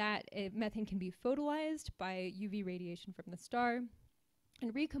if that methane can be photolized by UV radiation from the star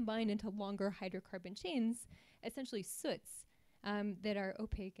and recombined into longer hydrocarbon chains, essentially soots that are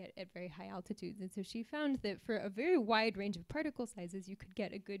opaque at very high altitudes. And so she found that for a very wide range of particle sizes, you could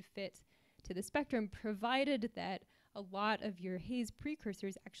get a good fit to the spectrum, provided that a lot of your haze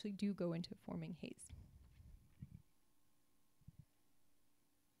precursors actually do go into forming haze.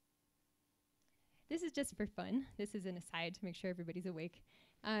 This is just for fun. This is an aside to make sure everybody's awake.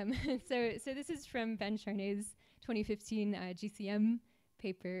 So this is from Ben Charnay's 2015 GCM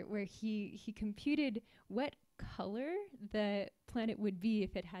paper, where he computed what color the planet would be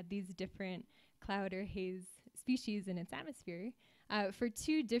if it had these different cloud or haze species in its atmosphere. For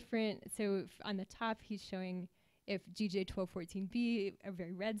two different, so on the top he's showing if GJ1214b, a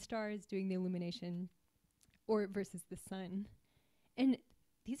very red star, is doing the illumination, or versus the sun. And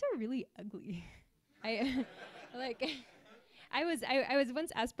these are really ugly. I was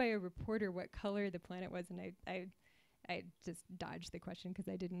once asked by a reporter what color the planet was, and I just dodged the question because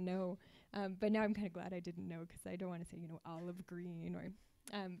I didn't know. But now I'm kind of glad I didn't know, because I don't want to say, you know, olive green or.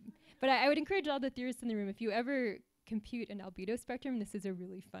 But I would encourage all the theorists in the room, if you ever compute an albedo spectrum, this is a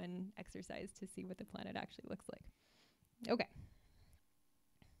really fun exercise to see what the planet actually looks like. Okay.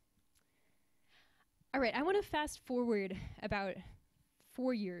 All right, I want to fast forward about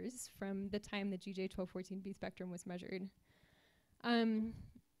 4 years from the time the GJ1214b spectrum was measured. And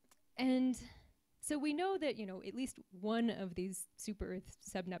so we know that, you know, at least one of these super-Earth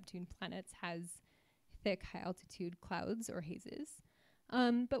sub-Neptune planets has thick high-altitude clouds or hazes.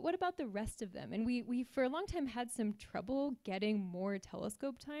 But what about the rest of them? And we for a long time had some trouble getting more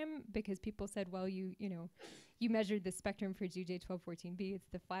telescope time, because people said, well, you measured the spectrum for GJ1214b. It's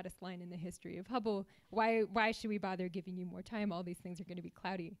the flattest line in the history of Hubble. Why should we bother giving you more time? All these things are going to be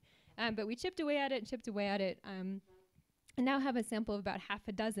cloudy. But we chipped away at it, and now have a sample of about half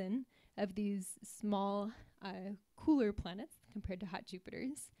a dozen of these small, cooler planets compared to hot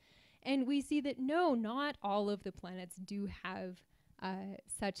Jupiters. And we see that no, not all of the planets do have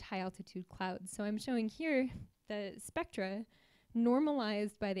such high altitude clouds. So I'm showing here the spectra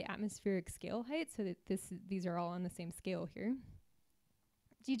normalized by the atmospheric scale height, so that these are all on the same scale here.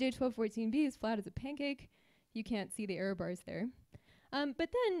 GJ1214b is flat as a pancake. You can't see the error bars there. But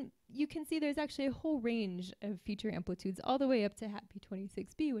then you can see there's actually a whole range of feature amplitudes all the way up to HAT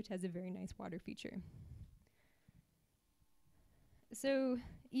P26b, which has a very nice water feature. So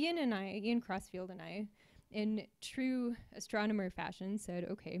Ian Crossfield and I, in true astronomer fashion, said,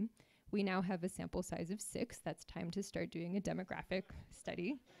 okay, we now have a sample size of 6. That's time to start doing a demographic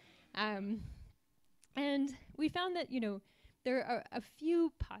study. And we found that, there are a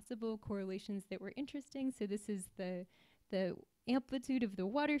few possible correlations that were interesting. So this is the amplitude of the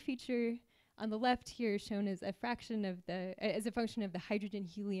water feature on the left here, shown as a fraction of as a function of the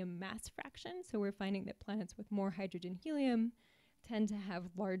hydrogen-helium mass fraction. So we're finding that planets with more hydrogen-helium tend to have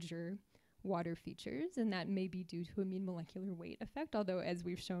larger water features, and that may be due to a mean molecular weight effect, although as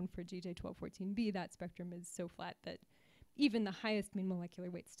we've shown for GJ1214b, that spectrum is so flat that even the highest mean molecular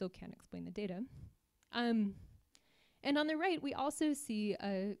weight still can't explain the data. And on the right, we also see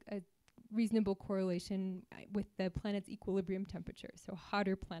a reasonable correlation with the planet's equilibrium temperature. So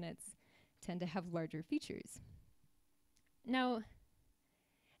hotter planets tend to have larger features. Now,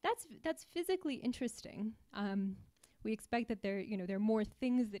 that's physically interesting. We expect that there are more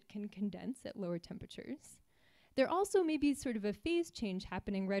things that can condense at lower temperatures. There also may be sort of a phase change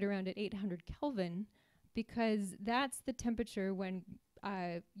happening right around at 800 Kelvin, because that's the temperature when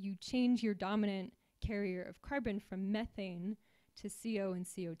you change your dominant carrier of carbon from methane to CO and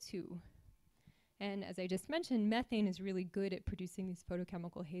CO2. And as I just mentioned, methane is really good at producing these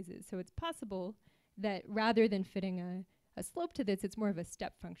photochemical hazes. So it's possible that rather than fitting a slope to this, it's more of a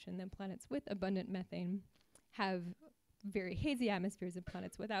step function, that planets with abundant methane have very hazy atmospheres and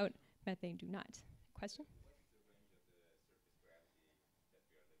planets without methane do not. Question?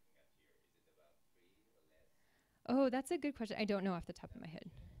 Oh, that's a good question. I don't know off the top of my head.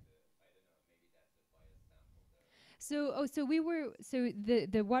 So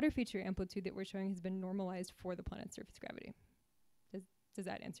the water feature amplitude that we're showing has been normalized for the planet's surface gravity. Does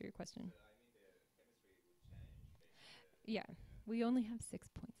that answer your question? Yeah, we only have 6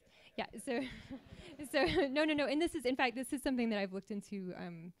 points. Yeah, so no. And this is something that I've looked into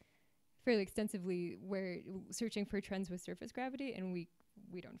fairly extensively, where searching for trends with surface gravity, and we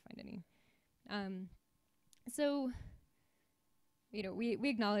don't find any. So we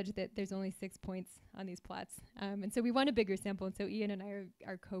acknowledge that there's only 6 points on these plots, and so we want a bigger sample. And so Ian and I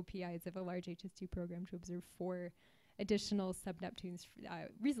are co-PIs of a large HST program to observe 4 additional sub-Neptunes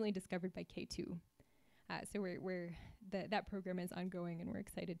recently discovered by K2. So that program is ongoing, and we're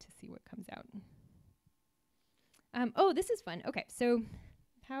excited to see what comes out. Oh, this is fun. Okay, so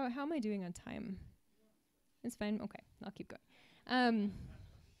how am I doing on time? It's fine. Okay, I'll keep going.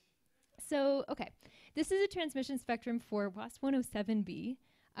 Okay, this is a transmission spectrum for WAS-107b.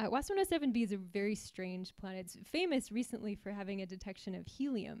 WAS-107b is a very strange planet. It's famous recently for having a detection of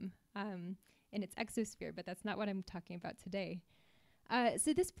helium in its exosphere, but that's not what I'm talking about today.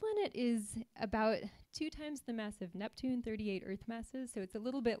 So this planet is about 2 times the mass of Neptune, 38 Earth masses, so it's a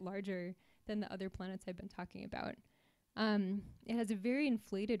little bit larger than the other planets I've been talking about. It has a very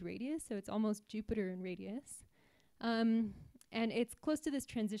inflated radius, so it's almost Jupiter in radius. And it's close to this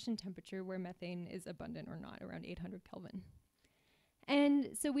transition temperature where methane is abundant or not, around 800 Kelvin.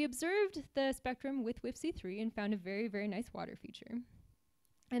 And so we observed the spectrum with WIFC3 and found a very, very nice water feature.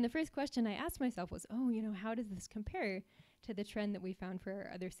 And the first question I asked myself was, how does this compare to the trend that we found for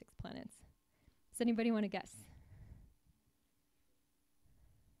our other 6 planets? Does anybody want to guess?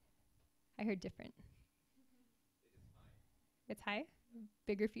 I heard different. It's high?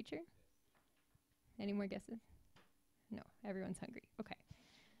 Bigger feature? Any more guesses? No, everyone's hungry. Okay.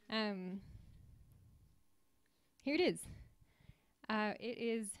 Here it is. It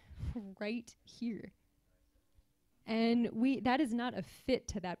is right here. And that is not a fit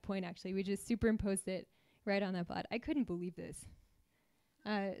to that point, actually. We just superimposed it right on that plot. I couldn't believe this.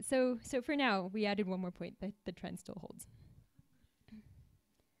 So for now, we added 1 more point. The trend still holds.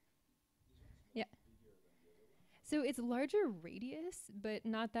 Yeah. So it's larger radius, but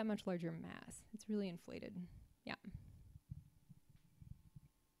not that much larger mass. It's really inflated. Yeah.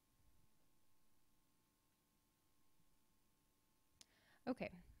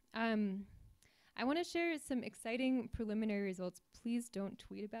 Okay. I want to share some exciting preliminary results. Please don't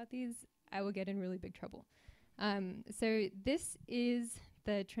tweet about these. I will get in really big trouble. So this is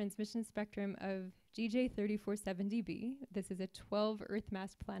the transmission spectrum of GJ3470b. This is a 12 Earth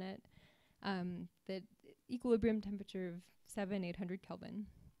mass planet, the equilibrium temperature of 800 Kelvin.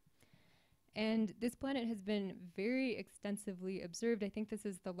 And this planet has been very extensively observed. I think this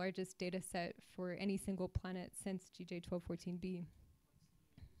is the largest data set for any single planet since GJ1214b.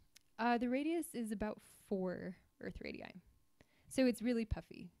 The radius is about 4 Earth radii. So it's really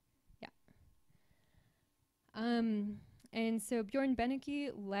puffy. And so Bjorn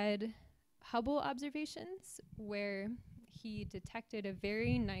Benecke led Hubble observations where he detected a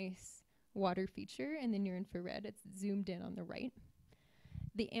very nice water feature in the near infrared. It's zoomed in on the right.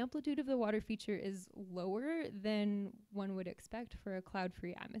 The amplitude of the water feature is lower than one would expect for a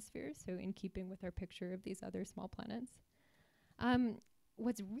cloud-free atmosphere, so in keeping with our picture of these other small planets.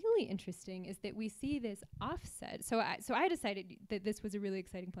 What's really interesting is that we see this offset. So I decided that this was a really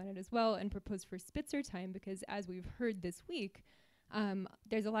exciting planet as well and proposed for Spitzer time because, as we've heard this week,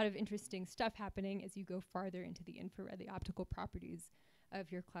 there's a lot of interesting stuff happening as you go farther into the infrared. The optical properties of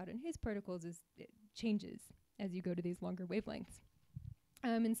your cloud and haze particles it changes as you go to these longer wavelengths.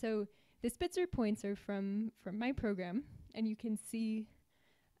 And so the Spitzer points are from my program, and you can see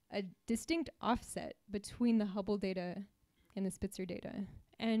a distinct offset between the Hubble data and the Spitzer data.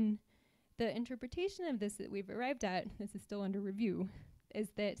 And the interpretation of this that we've arrived at, this is still under review,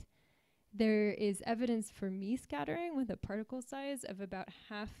 is that there is evidence for Mie scattering with a particle size of about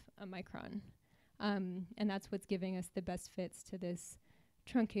half a micron. And that's what's giving us the best fits to this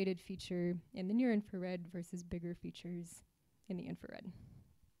truncated feature in the near infrared versus bigger features in the infrared.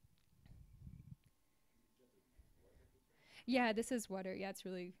 Yeah, this is water. Yeah, it's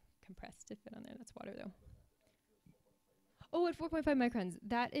really compressed to fit on there. That's water, though. Oh, at 4.5 microns.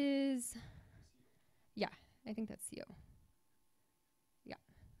 That is, yeah, I think that's CO. Yeah.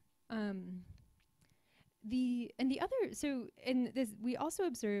 We also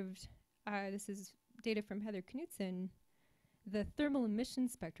observed, this is data from Heather Knudsen, the thermal emission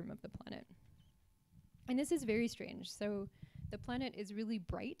spectrum of the planet. And this is very strange. So the planet is really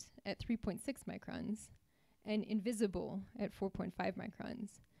bright at 3.6 microns and invisible at 4.5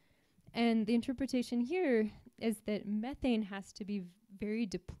 microns. And the interpretation here is that methane has to be very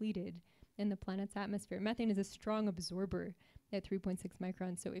depleted in the planet's atmosphere. Methane is a strong absorber at 3.6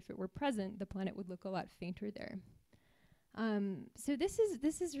 microns, so if it were present, the planet would look a lot fainter there. So this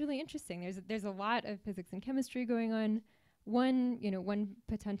is really interesting. There's a lot of physics and chemistry going on. One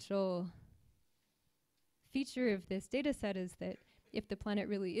potential feature of this data set is that if the planet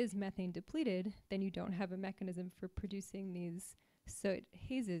really is methane depleted, then you don't have a mechanism for producing these soot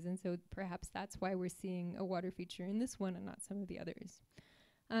hazes, and so perhaps that's why we're seeing a water feature in this one and not some of the others.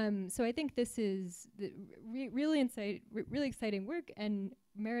 So I think this is really exciting work and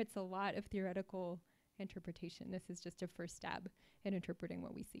merits a lot of theoretical interpretation. This is just a first stab at interpreting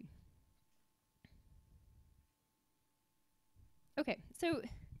what we see. Okay, so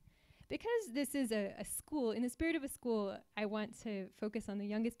because this is a school, in the spirit of a school, I want to focus on the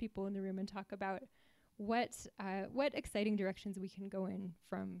youngest people in the room and talk about what exciting directions we can go in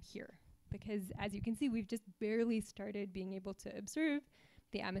from here. Because as you can see, we've just barely started being able to observe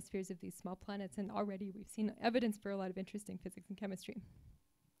the atmospheres of these small planets, and already we've seen evidence for a lot of interesting physics and chemistry.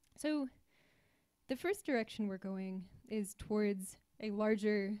 So the first direction we're going is towards a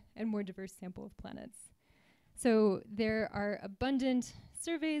larger and more diverse sample of planets. So there are abundant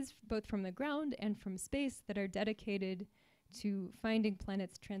surveys, both from the ground and from space, that are dedicated to finding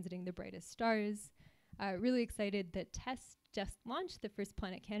planets transiting the brightest stars. Really excited that TESS just launched. The first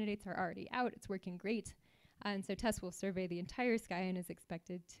planet candidates are already out. It's working great. And so TESS will survey the entire sky and is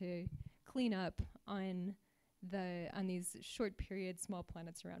expected to clean up on these short period small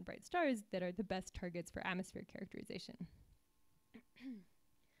planets around bright stars that are the best targets for atmospheric characterization.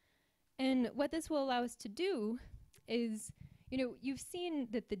 And what this will allow us to do is, you've seen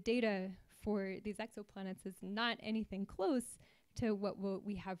that the data for these exoplanets is not anything close to what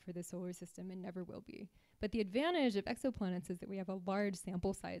we have for the solar system and never will be. But the advantage of exoplanets is that we have a large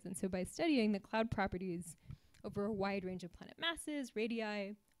sample size. And so by studying the cloud properties over a wide range of planet masses,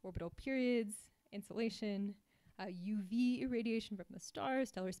 radii, orbital periods, insolation, UV irradiation from the star,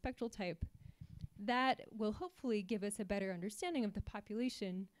 stellar spectral type, that will hopefully give us a better understanding of the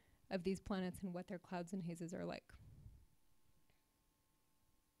population of these planets and what their clouds and hazes are like.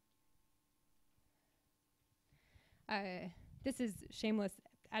 This is shameless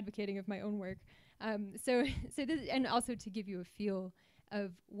advocating of my own work. So this, and also to give you a feel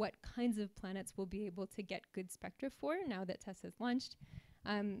of what kinds of planets we'll be able to get good spectra for now that TESS has launched.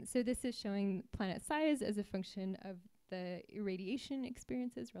 So this is showing planet size as a function of the irradiation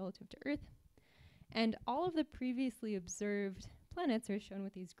experiences relative to Earth. And all of the previously observed planets are shown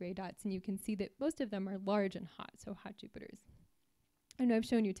with these gray dots, and you can see that most of them are large and hot, so hot Jupiters. And I've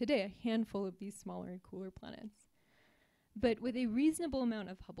shown you today a handful of these smaller and cooler planets. But with a reasonable amount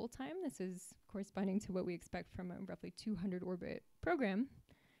of Hubble time, this is corresponding to what we expect from a roughly 200 orbit program,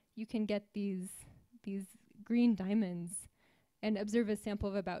 you can get these green diamonds and observe a sample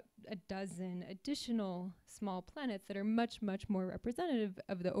of about a dozen additional small planets that are much, much more representative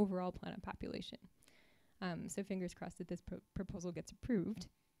of the overall planet population. So fingers crossed that this proposal gets approved.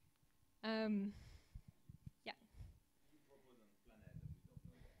 Yeah.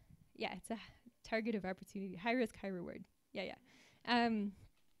 Yeah, it's a target of opportunity, high risk, high reward. Yeah, yeah. Thank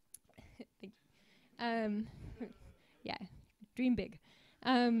you. Yeah, dream big.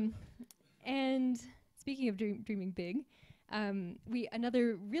 And speaking of dreaming big,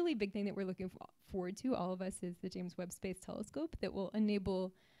 another really big thing that we're looking forward to, all of us, is the James Webb Space Telescope that will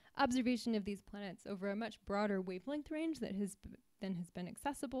enable observation of these planets over a much broader wavelength range than has been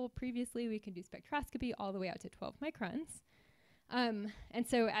accessible previously. We can do spectroscopy all the way out to 12 microns. And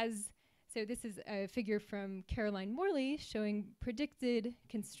so this is a figure from Caroline Morley showing predicted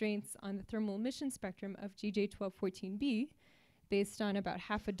constraints on the thermal emission spectrum of GJ1214b based on about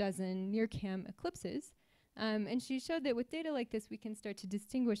half a dozen NIRCam eclipses. And she showed that with data like this, we can start to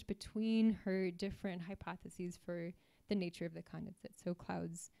distinguish between her different hypotheses for the nature of the condensate, so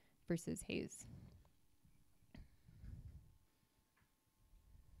clouds versus haze.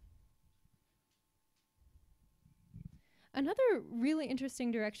 Another really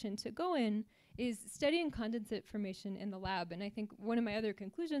interesting direction to go in is studying condensate formation in the lab. And I think one of my other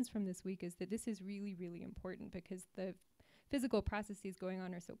conclusions from this week is that this is really, really important because the physical processes going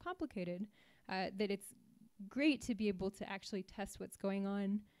on are so complicated that it's great to be able to actually test what's going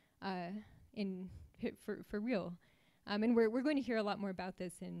on for real. And we're going to hear a lot more about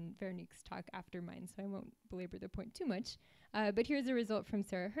this in Veronique's talk after mine, so I won't belabor the point too much. But here's a result from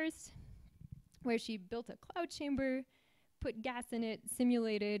Sarah Hurst, where she built a cloud chamber, put gas in it,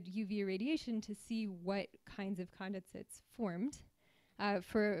 simulated UV irradiation to see what kinds of condensates formed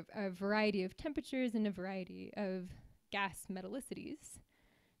for a variety of temperatures and a variety of gas metallicities.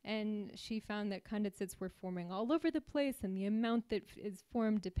 And she found that condensates were forming all over the place, and the amount that is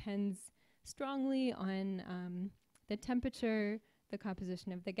formed depends strongly on the temperature, the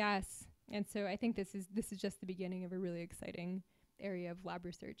composition of the gas. And so I think this is just the beginning of a really exciting area of lab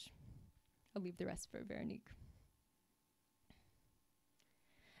research. I'll leave the rest for Veronique.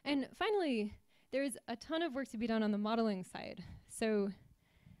 And finally, there's a ton of work to be done on the modeling side. So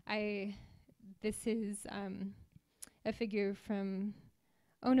this is a figure from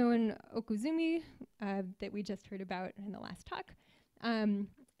Ohno and Okuzumi that we just heard about in the last talk,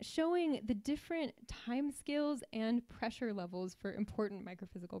 showing the different time scales and pressure levels for important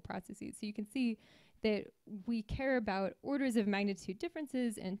microphysical processes. So you can see that we care about orders of magnitude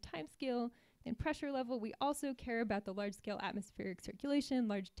differences in time scale and pressure level. We also care about the large scale atmospheric circulation,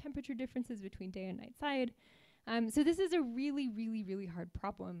 large temperature differences between day and night side. So this is a really, really, really hard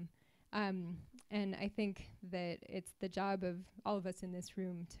problem. And I think that it's the job of all of us in this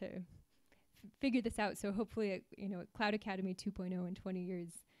room to figure this out. So hopefully, at Cloud Academy 2.0 in 20 years,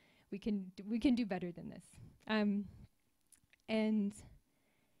 we can do better than this. And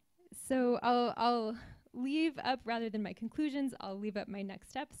so I'll leave up, rather than my conclusions, I'll leave up my next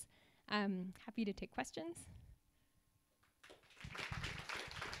steps. Happy to take questions.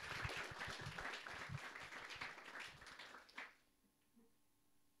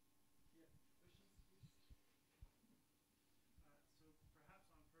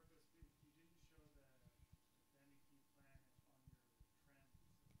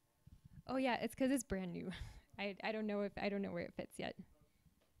 Oh yeah, it's because it's brand new. I don't know where it fits yet.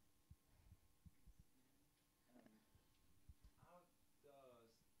 How does this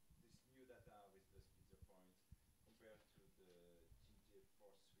new data with the Spitzer point compare to the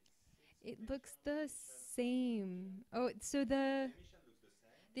GJ436? It looks the same. Oh, so the emission looks the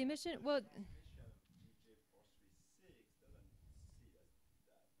same. The emission, but well, the transmission of GJ436 doesn't see as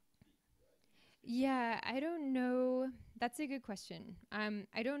that big, right? yeah, I don't know. That's a good question.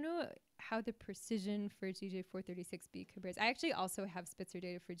 I don't know how the precision for GJ436b compares. I actually also have Spitzer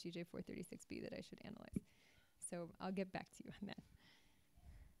data for GJ436b that I should analyze. So I'll get back to you on that.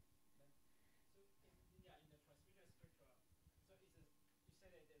 So in the transmission spectra, so you said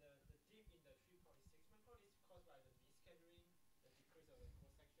that the dip in the 3.6 micron is caused by the miscattering, the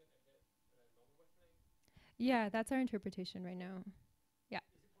decrease of the cross section, and the normal wavelength. Yeah, that's our interpretation right now. Yeah.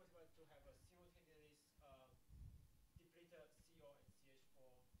 Is it possible to have a simultaneous depleted CO and CH4?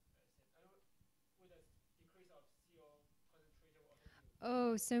 With a decrease of CO concentration also do?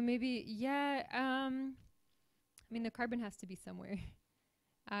 Oh, so maybe, yeah. I mean, the carbon has to be somewhere.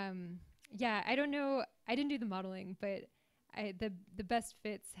 Yeah, I don't know. I didn't do the modeling, but the best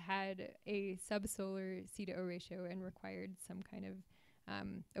fits had a subsolar C to O ratio and required some kind of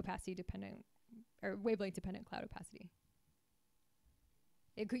opacity dependent or wavelength dependent cloud opacity.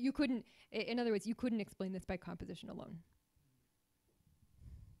 You couldn't, in other words, you couldn't explain this by composition alone.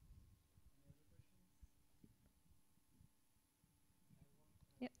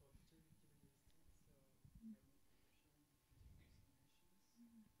 Yep.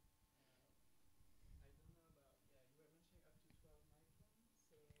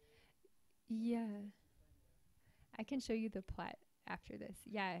 Yeah. I can show you the plot after this.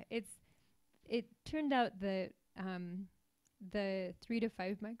 Yeah, it turned out that the 3 to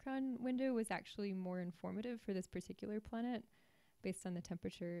 5 micron window was actually more informative for this particular planet based on the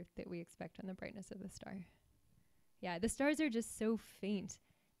temperature that we expect and the brightness of the star. Yeah, the stars are just so faint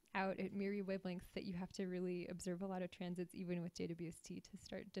out at Miri wavelengths that you have to really observe a lot of transits even with JWST to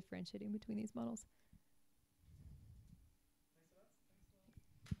start differentiating between these models.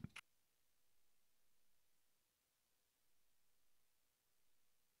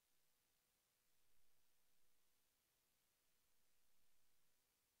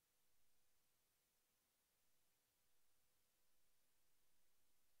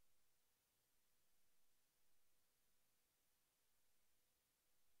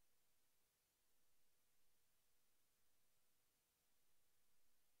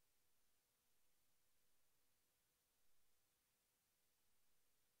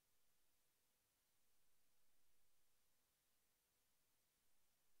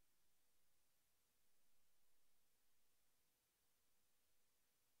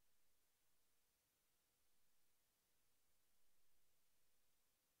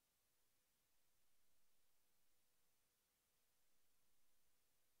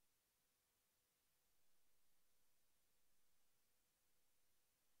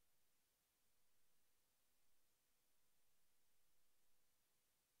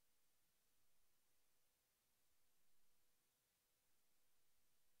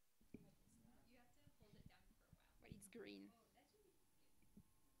 But it's green.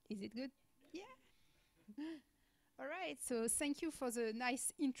 Is it good? Yeah. All right. So thank you for the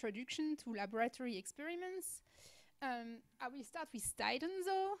nice introduction to laboratory experiments. I will start with Titan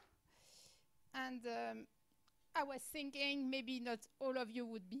though. And I was thinking maybe not all of you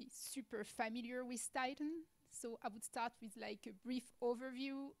would be super familiar with Titan. So I would start with like a brief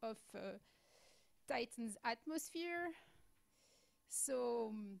overview of Titan's atmosphere.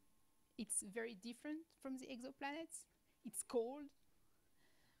 So it's very different from the exoplanets. It's cold.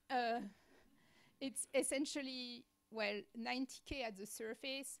 It's essentially, well, 90K at the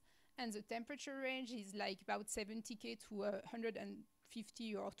surface, and the temperature range is like about 70K to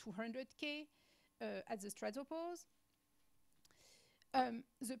 150 or 200K at the stratopause.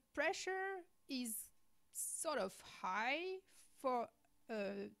 The pressure is sort of high for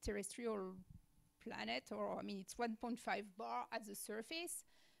a terrestrial planet, or I mean, it's 1.5 bar at the surface,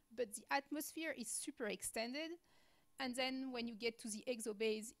 but the atmosphere is super extended. And then when you get to the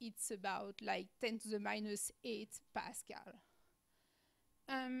exobase, it's about like 10 to the minus 8 Pascal.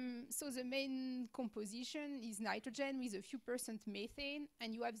 So the main composition is nitrogen with a few % methane,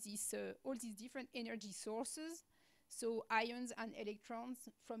 and you have this, all these different energy sources. So ions and electrons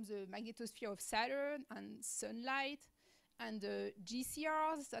from the magnetosphere of Saturn and sunlight, and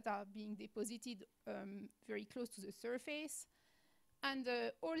GCRs that are being deposited very close to the surface. And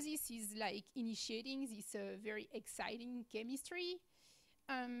all this is like initiating this very exciting chemistry.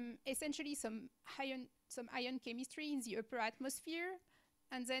 Essentially some ion chemistry in the upper atmosphere.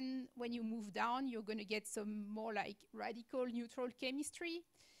 And then when you move down, you're going to get some more like radical neutral chemistry.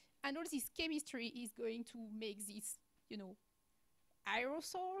 And all this chemistry is going to make these, you know,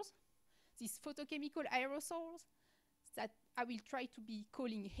 aerosols, these photochemical aerosols that I will try to be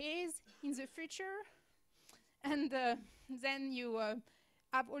calling haze in the future. And then you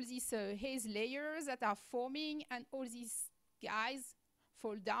have all these haze layers that are forming, and all these guys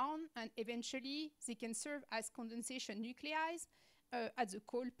fall down, and eventually they can serve as condensation nuclei at the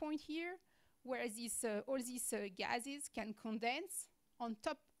cold point here, where these, all these gases can condense on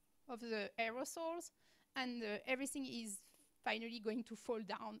top of the aerosols, and everything is finally going to fall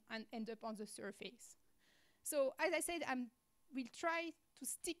down and end up on the surface. So as I said, we'll try to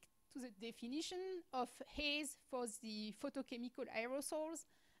stick to the definition of haze for the photochemical aerosols,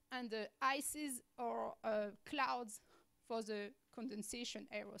 and the ices or clouds for the condensation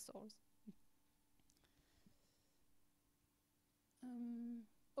aerosols.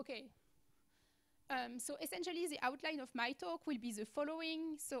 Okay. So essentially the outline of my talk will be the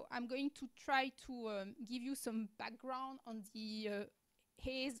following. So I'm going to try to give you some background on the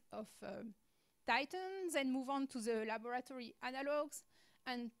haze of Titan, then move on to the laboratory analogs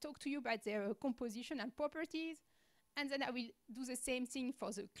and talk to you about their composition and properties. And then I will do the same thing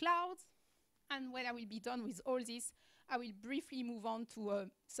for the clouds. And when I will be done with all this, I will briefly move on to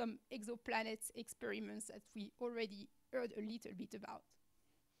some exoplanets experiments that we already heard a little bit about.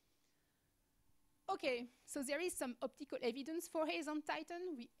 Okay, so there is some optical evidence for haze on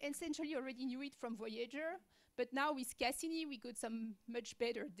Titan. We essentially already knew it from Voyager, but now with Cassini, we got some much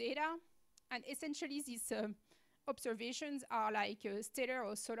better data. And essentially, this observations are like stellar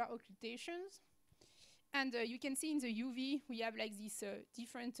or solar occultations. And you can see in the UV, we have like this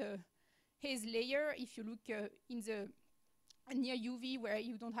different haze layer. If you look in the near UV where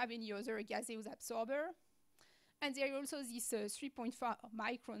you don't have any other gaseous absorber. And there is also this 3.5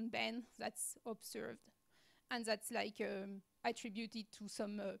 micron band that's observed. And that's like attributed to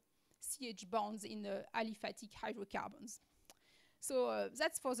some CH bonds in aliphatic hydrocarbons. So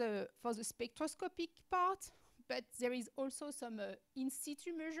that's for the spectroscopic part, but there is also some in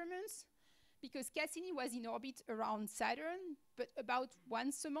situ measurements, because Cassini was in orbit around Saturn, but about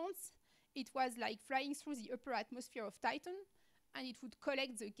once a month, it was like flying through the upper atmosphere of Titan, and it would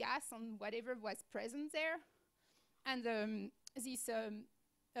collect the gas and whatever was present there. And this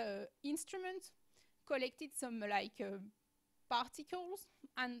instrument collected some like particles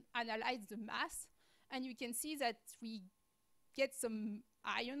and analyzed the mass, and you can see that we get some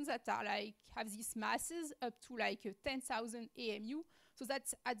ions that are like have these masses up to like 10,000 AMU. So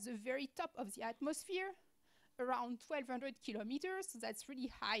that's at the very top of the atmosphere, around 1,200 kilometers. So that's really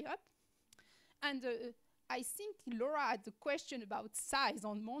high up. And I think Laura had a question about size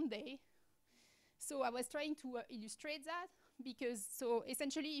on Monday. So I was trying to illustrate that, because so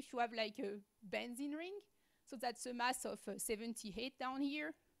essentially if you have like a benzene ring, so that's a mass of 78 down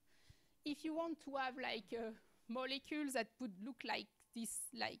here. If you want to have like molecules that would look like this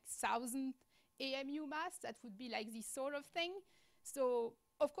like 1,000 AMU mass, that would be like this sort of thing. So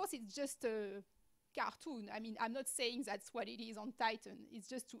of course it's just a cartoon. I mean, I'm not saying that's what it is on Titan. It's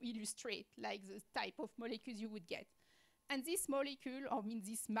just to illustrate like the type of molecules you would get. And this molecule, or I mean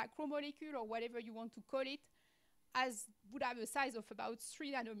this macromolecule, or whatever you want to call it, would have a size of about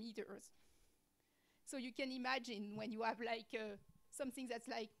 3 nanometers. So you can imagine when you have like something that's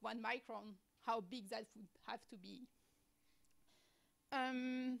like 1 micron, how big that would have to be.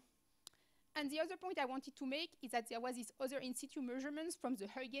 And the other point I wanted to make is that there was this other in situ measurements from the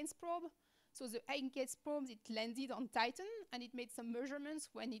Huygens probe. So the Huygens probe, it landed on Titan, and it made some measurements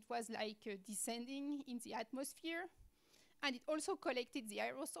when it was like descending in the atmosphere. And it also collected the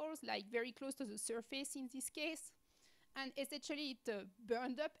aerosols, like very close to the surface in this case. And essentially it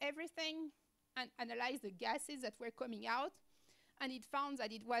burned up everything and analyzed the gases that were coming out. And it found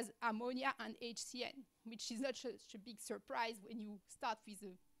that it was ammonia and HCN, which is not such a big surprise when you start with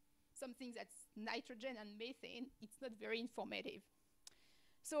something that's nitrogen and methane. It's not very informative.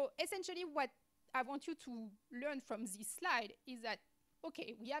 So essentially what I want you to learn from this slide is that,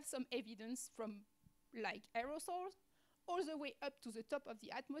 okay, we have some evidence from like aerosols all the way up to the top of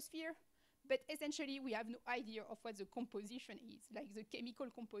the atmosphere, but essentially we have no idea of what the composition is, like the chemical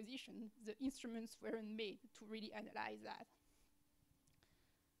composition. The instruments weren't made to really analyze that.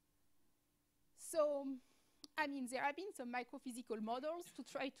 So, I mean, there have been some microphysical models to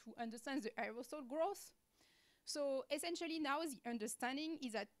try to understand the aerosol growth. So essentially now the understanding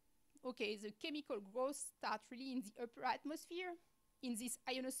is that, okay, the chemical growth starts really in the upper atmosphere, in this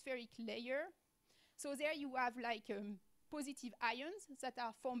ionospheric layer. So there you have like positive ions that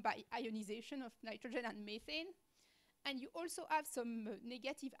are formed by ionization of nitrogen and methane. And you also have some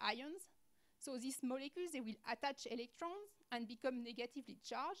negative ions. So these molecules, they will attach electrons and become negatively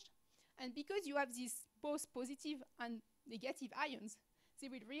charged. And because you have these both positive and negative ions, they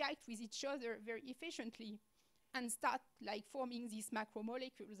will react with each other very efficiently and start like forming these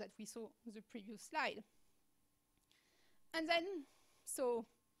macromolecules that we saw on the previous slide. And then, so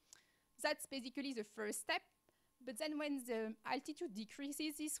that's basically the first step. But then when the altitude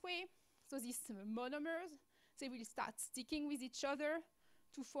decreases this way, so these monomers, they will start sticking with each other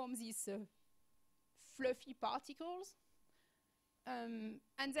to form these fluffy particles. And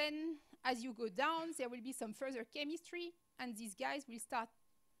then as you go down, there will be some further chemistry, and these guys will start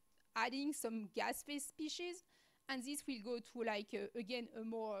adding some gas phase species, and this will go to like, again, a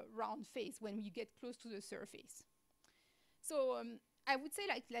more round phase when you get close to the surface. So I would say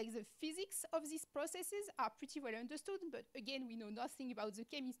like the physics of these processes are pretty well understood, but again, we know nothing about the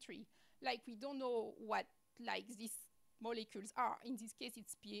chemistry. Like we don't know what like these molecules are. In this case,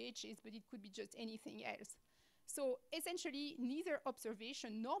 it's pHs, but it could be just anything else. So essentially, neither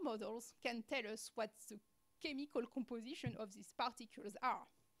observation nor models can tell us what the chemical composition of these particles are.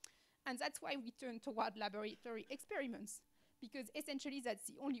 And that's why we turn toward laboratory experiments, because essentially that's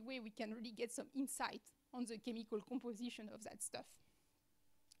the only way we can really get some insight on the chemical composition of that stuff.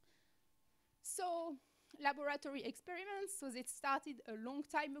 So laboratory experiments, so they started a long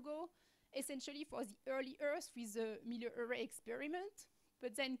time ago, essentially for the early Earth with the Miller array experiment.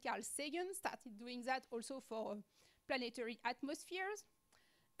 But then Carl Sagan started doing that also for planetary atmospheres.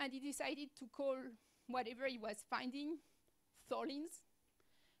 And he decided to call whatever he was finding tholins.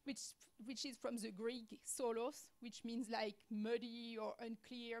 which is from the Greek solos, which means like muddy or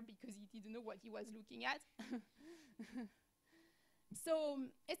unclear because he didn't know what he was looking at. So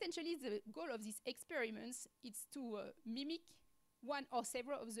essentially the goal of these experiments is to mimic one or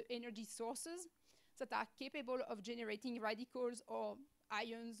several of the energy sources that are capable of generating radicals or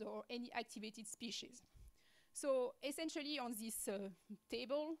ions or any activated species. So essentially on this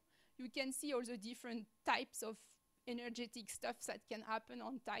table, you can see all the different types of energetic stuff that can happen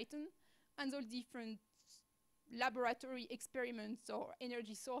on Titan and all different laboratory experiments or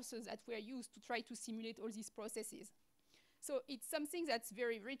energy sources that were used to try to simulate all these processes. So it's something that's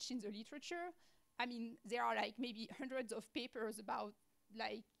very rich in the literature. I mean, there are like maybe hundreds of papers about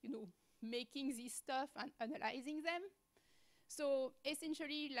like, you know, making this stuff and analyzing them. So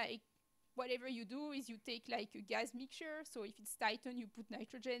essentially, like, whatever you do is you take like a gas mixture. So if it's Titan, you put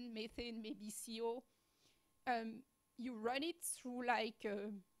nitrogen, methane, maybe CO. You run it through like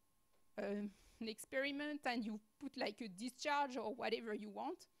an experiment and you put like a discharge or whatever you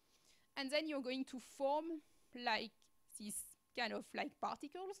want. And then you're going to form like these kind of like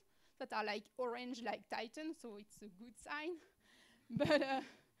particles that are like orange like Titan, so it's a good sign. But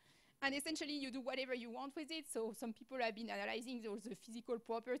and essentially you do whatever you want with it. So some people have been analyzing all the physical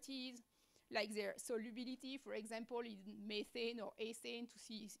properties, like their solubility, for example, in methane or ethane to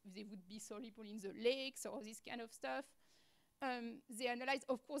see if they would be soluble in the lakes or this kind of stuff. They analyze,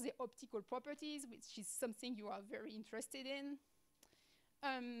 of course, the optical properties, which is something you are very interested in.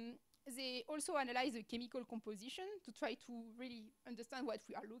 They also analyze the chemical composition to try to really understand what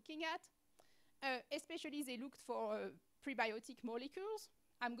we are looking at. Especially they looked for prebiotic molecules.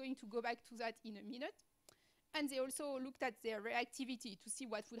 I'm going to go back to that in a minute. And they also looked at their reactivity to see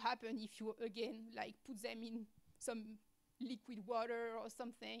what would happen if you, again, like put them in some liquid water or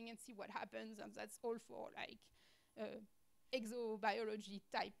something and see what happens. And that's all for like exobiology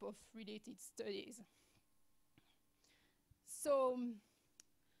type of related studies. So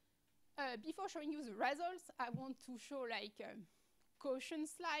before showing you the results, I want to show like a caution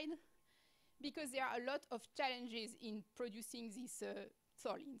slide because there are a lot of challenges in producing these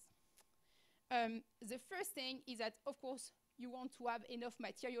tholins. The first thing is that, of course, you want to have enough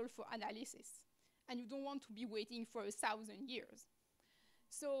material for analysis, and you don't want to be waiting for 1,000 years.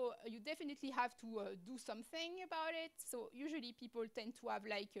 So you definitely have to do something about it. So usually people tend to have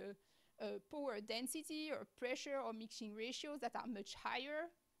like a power density or pressure or mixing ratios that are much higher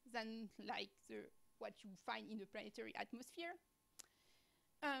than like what you find in the planetary atmosphere.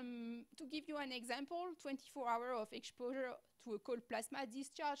 To give you an example, 24 hours of exposure to a cold plasma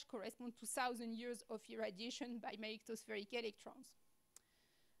discharge correspond to 1,000 years of irradiation by magnetospheric electrons.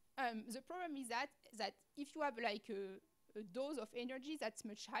 The problem is that if you have like a dose of energy that's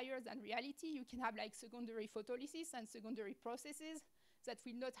much higher than reality, you can have like secondary photolysis and secondary processes that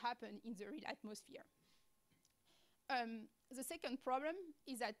will not happen in the real atmosphere. The second problem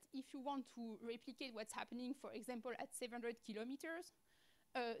is that if you want to replicate what's happening, for example, at 700 kilometers,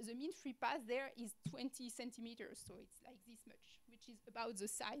 the mean free path there is 20 centimeters, so it's like this much, which is about the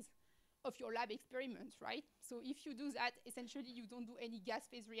size of your lab experiments, right? So if you do that, essentially you don't do any gas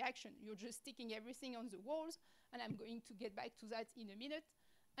phase reaction. You're just sticking everything on the walls, and I'm going to get back to that in a minute,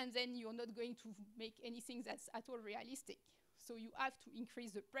 and then you're not going to make anything that's at all realistic. So you have to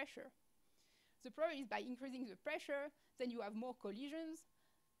increase the pressure. The problem is by increasing the pressure, then you have more collisions,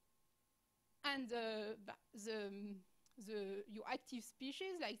 and your active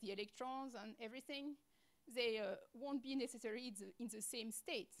species, like the electrons and everything, they won't be necessarily in the same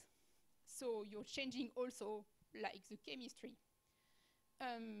state. So you're changing also like the chemistry.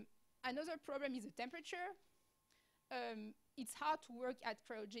 Another problem is the temperature. It's hard to work at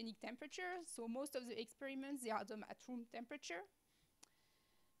cryogenic temperature, so most of the experiments, they are done at room temperature.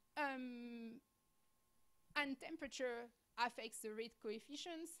 And temperature affects the rate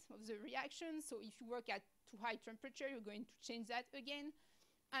coefficients of the reaction. So if you work at too high temperature, you're going to change that again.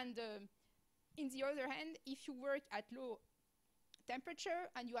 And in the other hand, if you work at low temperature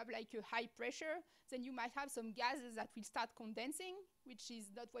and you have like a high pressure, then you might have some gases that will start condensing, which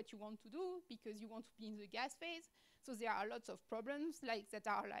is not what you want to do because you want to be in the gas phase. So there are lots of problems like that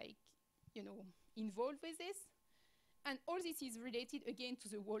are like, you know, involved with this. And all this is related again to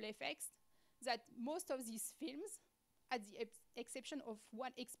the Wall effects, that most of these films, at the exception of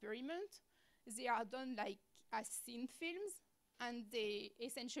one experiment, they are done like as thin films, and they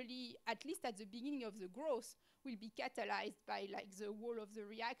essentially, at least at the beginning of the growth, will be catalyzed by like the wall of the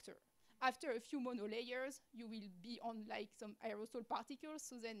reactor. After a few monolayers, you will be on like some aerosol particles,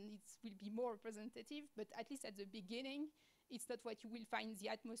 so then it will be more representative, but at least at the beginning, it's not what you will find in the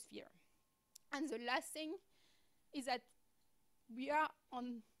atmosphere. And the last thing is that we are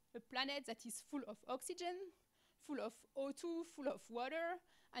on a planet that is full of oxygen, full of O2, full of water,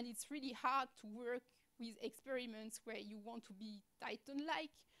 and it's really hard to work with experiments where you want to be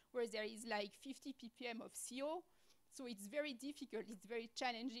Titan-like, where there is like 50 ppm of CO. So it's very difficult, it's very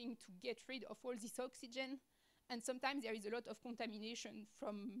challenging to get rid of all this oxygen. And sometimes there is a lot of contamination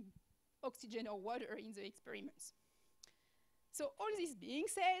from oxygen or water in the experiments. So all this being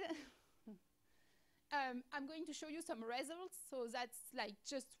said, I'm going to show you some results. So that's like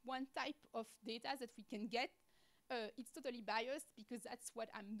just one type of data that we can get. It's totally biased because that's what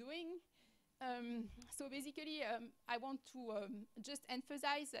I'm doing. So basically, I want to just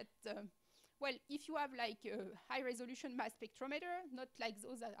emphasize that, well, if you have like a high resolution mass spectrometer, not like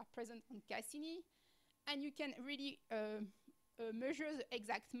those that are present on Cassini, and you can really measure the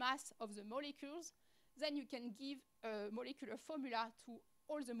exact mass of the molecules, then you can give a molecular formula to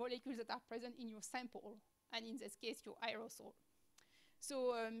all the molecules that are present in your sample, and in this case, your aerosol.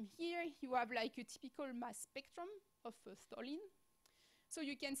 So here you have like a typical mass spectrum of toluene. So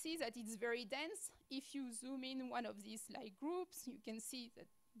you can see that it's very dense. If you zoom in one of these like groups, you can see that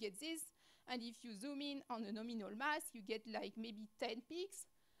you get this. And if you zoom in on a nominal mass, you get like maybe 10 peaks.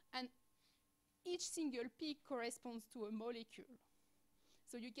 And each single peak corresponds to a molecule.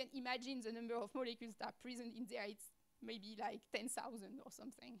 So you can imagine the number of molecules that are present in there. It's maybe like 10,000 or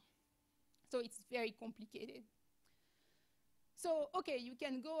something. So it's very complicated. So, okay, you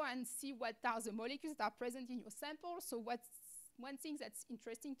can go and see what are the molecules that are present in your sample. So what's one thing that's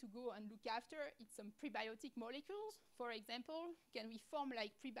interesting to go and look after is some prebiotic molecules. For example, can we form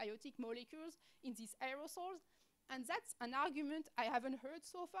like prebiotic molecules in these aerosols? And that's an argument I haven't heard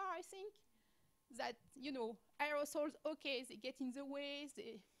so far, I think. That, you know, aerosols, okay, they get in the way,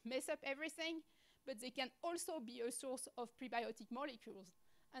 they mess up everything, but they can also be a source of prebiotic molecules.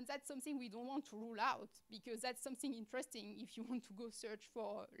 And that's something we don't want to rule out, because that's something interesting if you want to go search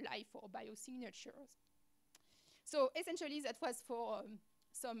for life or biosignatures. So essentially, that was for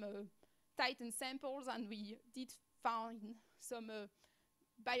some Titan samples, and we did find some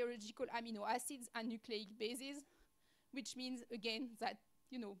biological amino acids and nucleic bases, which means, again, that,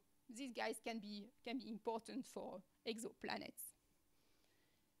 you know, these guys can be important for exoplanets.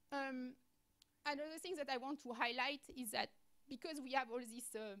 Another thing that I want to highlight is that because we have all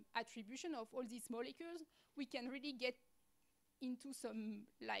this attribution of all these molecules, we can really get into some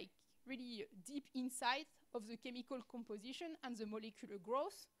like really deep insight of the chemical composition and the molecular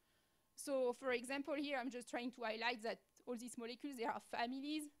growth. So for example, here I'm just trying to highlight that all these molecules, they are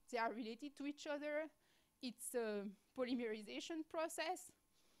families, they are related to each other. It's a polymerization process.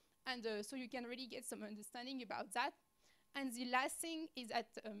 And so you can really get some understanding about that. And the last thing is that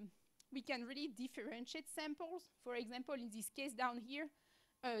we can really differentiate samples. For example, in this case down here,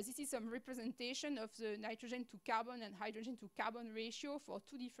 this is some representation of the nitrogen to carbon and hydrogen to carbon ratio for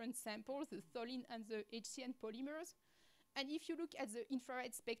two different samples, the toluene and the HCN polymers. And if you look at the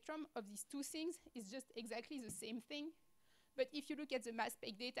infrared spectrum of these two things, it's just exactly the same thing. But if you look at the mass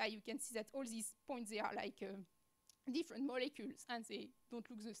spec data, you can see that all these points, they are like different molecules, and they don't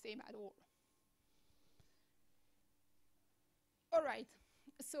look the same at all. All right,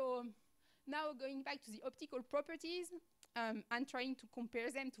 so now going back to the optical properties, and trying to compare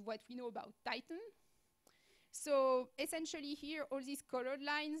them to what we know about Titan. So essentially here, all these colored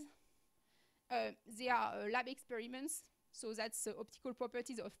lines, they are lab experiments. So that's the optical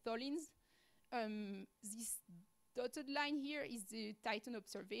properties of toluenes. This dotted line here is the Titan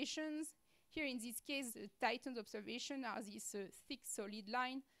observations. Here in this case, the Titan's observation are this thick solid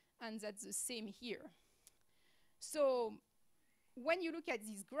line, and that's the same here. So when you look at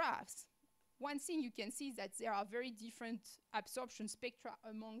these graphs, one thing you can see is that there are very different absorption spectra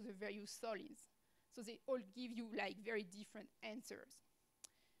among the various solids. So they all give you like very different answers.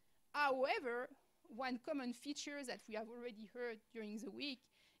 However, one common feature that we have already heard during the week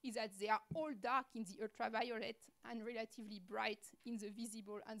is that they are all dark in the ultraviolet and relatively bright in the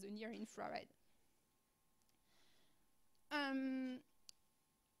visible and the near infrared.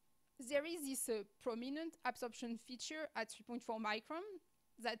 There is this prominent absorption feature at 3.4 micron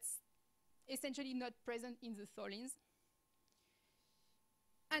that's essentially not present in the toluenes.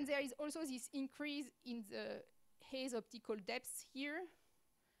 And there is also this increase in the haze optical depths here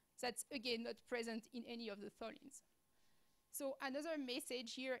that's again not present in any of the toluenes. So another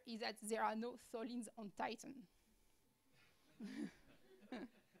message here is that there are no toluenes on Titan.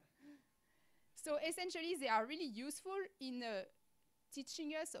 So essentially, they are really useful in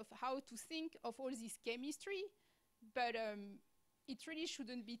teaching us of how to think of all this chemistry, but it really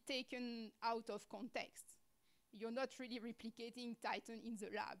shouldn't be taken out of context. You're not really replicating Titan in the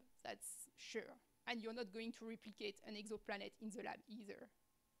lab, that's sure. And you're not going to replicate an exoplanet in the lab either.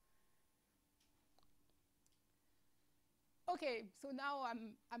 Okay, so now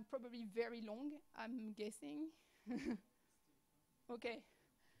I'm probably very long, I'm guessing. Okay.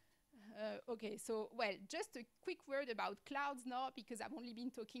 Okay, so, well, just a quick word about clouds now, because I've only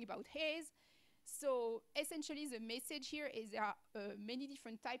been talking about haze. So essentially the message here is there are many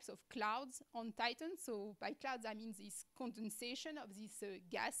different types of clouds on Titan. So by clouds I mean this condensation of these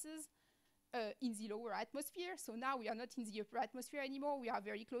gases in the lower atmosphere. So now we are not in the upper atmosphere anymore, we are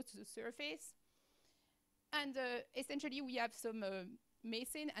very close to the surface. And essentially we have some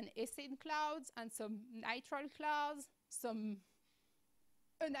methane and ethane clouds and some nitrile clouds, some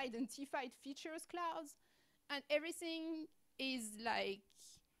unidentified features clouds, and everything is like,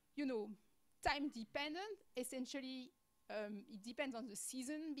 you know, time dependent. Essentially, it depends on the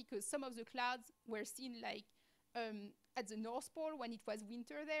season, because some of the clouds were seen like at the North Pole when it was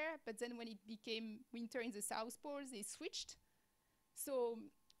winter there, but then when it became winter in the South Pole, they switched. So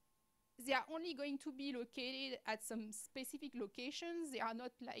they are only going to be located at some specific locations. They are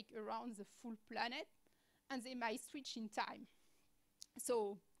not like around the full planet, and they might switch in time.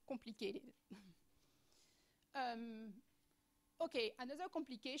 So complicated. Okay, another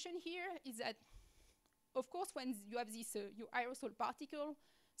complication here is that, of course, when you have this your aerosol particle,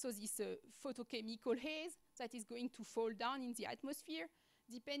 so this photochemical haze that is going to fall down in the atmosphere,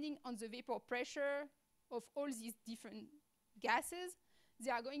 depending on the vapor pressure of all these different gases,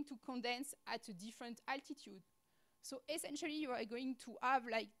 they are going to condense at a different altitude. So essentially, you are going to have,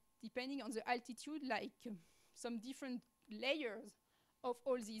 like, depending on the altitude, like some different layers of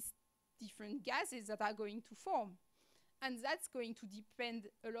all these different gases that are going to form. And that's going to depend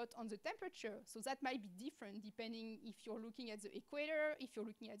a lot on the temperature. So that might be different depending if you're looking at the equator, if you're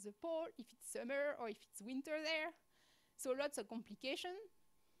looking at the pole, if it's summer or if it's winter there. So lots of complication.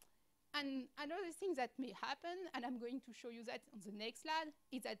 And another thing that may happen, and I'm going to show you that on the next slide,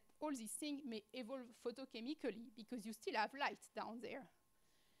 is that all these things may evolve photochemically because you still have light down there.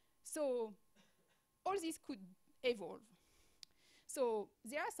 So all this could evolve. So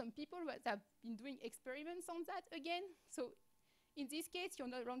there are some people that have been doing experiments on that again. So in this case, you're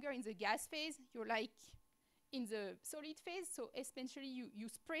no longer in the gas phase, you're like in the solid phase. So essentially you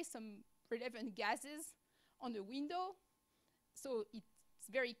spray some relevant gases on the window. So it's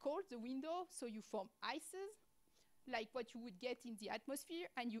very cold, the window, so you form ices, like what you would get in the atmosphere,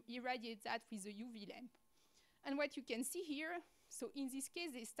 and you irradiate that with a UV lamp. And what you can see here, so in this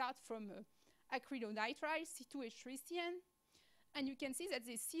case, they start from acrylonitrile, C2H3CN, and you can see that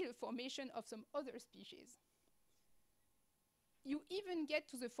they see the formation of some other species. You even get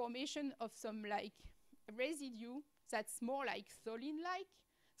to the formation of some like residue that's more like tholin-like.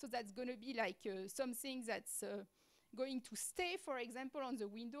 So that's going to be like something that's going to stay, for example, on the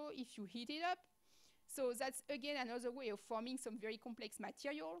window if you heat it up. So that's again another way of forming some very complex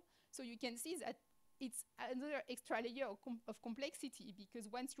material. So you can see that it's another extra layer of complexity, because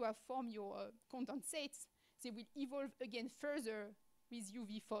once you have formed your condensates, they will evolve again further with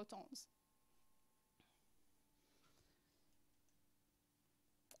UV photons.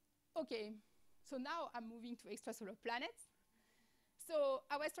 Okay, so now I'm moving to extrasolar planets. So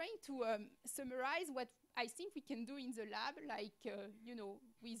I was trying to summarize what I think we can do in the lab, like, you know,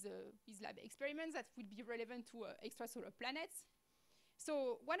 with lab experiments that would be relevant to extrasolar planets.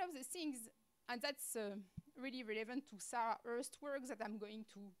 So one of the things, and that's really relevant to Sarah Hurst's work that I'm going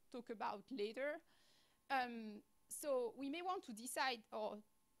to talk about later. So we may want to decide, or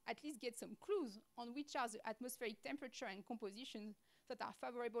at least get some clues on which are the atmospheric temperature and compositions that are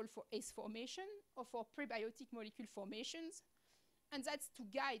favorable for ACE formation or for prebiotic molecule formations. And that's to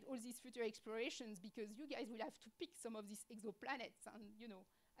guide all these future explorations, because you guys will have to pick some of these exoplanets. And, you know,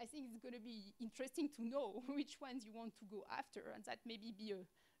 I think it's going to be interesting to know which ones you want to go after. And that maybe be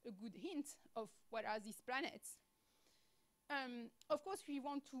a good hint of what are these planets. Of course, we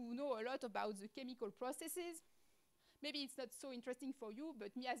want to know a lot about the chemical processes. Maybe it's not so interesting for you,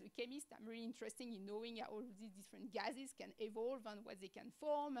 but me as a chemist, I'm really interested in knowing how all these different gases can evolve and what they can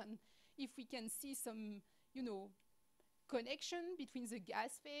form, and if we can see some, you know, connection between the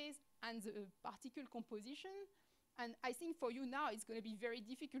gas phase and the particle composition. And I think for you now, it's going to be very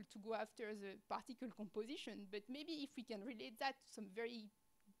difficult to go after the particle composition, but maybe if we can relate that to some very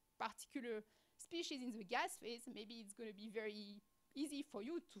particular species in the gas phase, maybe it's going to be very easy for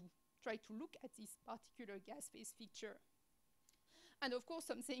you to try to look at this particular gas phase feature. And of course,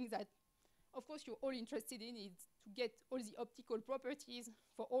 something that, of course, you're all interested in is to get all the optical properties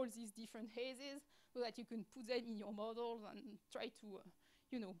for all these different hazes so that you can put them in your models and try to,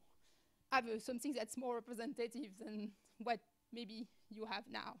 you know, have something that's more representative than what maybe you have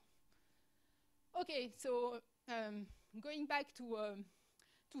now. Okay, so going back to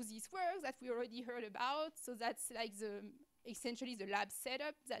these works that we already heard about, so that's like the essentially the lab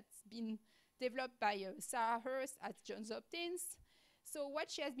setup that's been developed by Sarah Hurst at Johns Hopkins. So what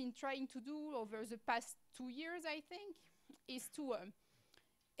she has been trying to do over the past 2 years, I think, is to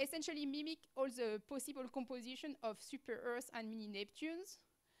essentially mimic all the possible composition of super Earths and mini Neptunes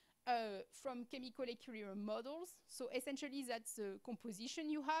from chemical equilibrium models. So essentially that's the composition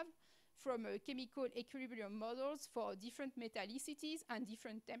you have from chemical equilibrium models for different metallicities and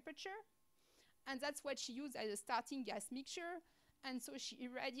different temperature. And that's what she used as a starting gas mixture. And so she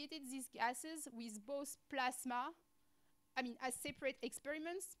irradiated these gases with both plasma, I mean, as separate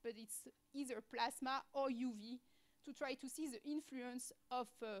experiments, but it's either plasma or UV to try to see the influence of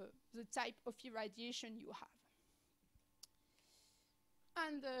the type of irradiation you have.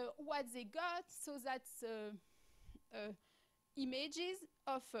 And what they got, so that's images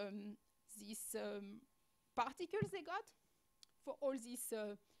of these particles they got for all these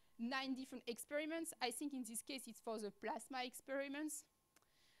 9 different experiments. I think in this case it's for the plasma experiments.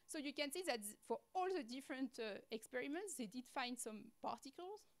 So you can see that for all the different experiments, they did find some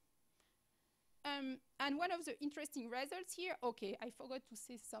particles. And one of the interesting results here, okay, I forgot to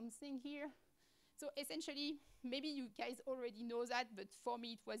say something here. So essentially, maybe you guys already know that, but for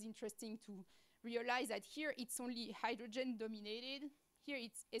me it was interesting to realize that here it's only hydrogen dominated, here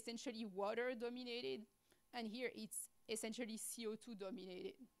it's essentially water dominated, and here it's essentially CO2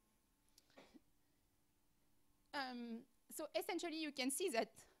 dominated. So essentially you can see that,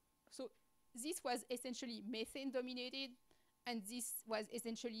 so this was essentially methane dominated, and this was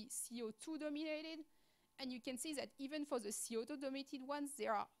essentially CO2 dominated. And you can see that even for the CO2 dominated ones,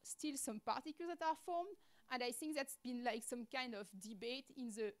 there are still some particles that are formed. And I think that's been like some kind of debate in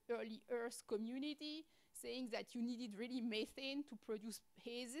the early Earth community, saying that you needed really methane to produce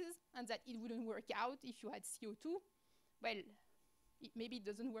hazes, and that it wouldn't work out if you had CO2. Well, maybe it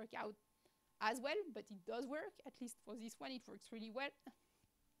doesn't work out as well, but it does work. At least for this one, it works really well.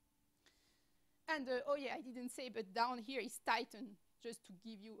 And oh yeah, I didn't say, but down here is Titan, just to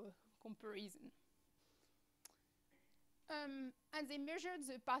give you a comparison. And they measured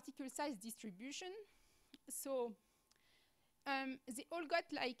the particle size distribution. So they all got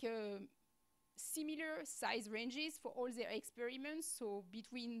like similar size ranges for all their experiments, so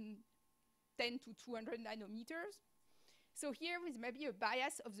between 10 to 200 nanometers. So here is maybe a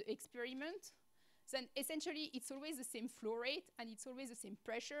bias of the experiment. Then essentially it's always the same flow rate and it's always the same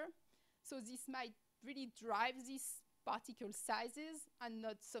pressure. So this might really drive these particle sizes and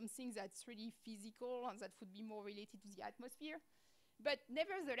not something that's really physical and that would be more related to the atmosphere. But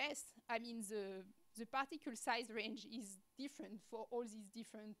nevertheless, I mean, the particle size range is different for all these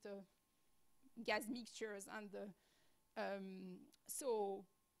different gas mixtures. And so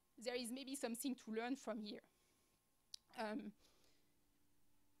there is maybe something to learn from here.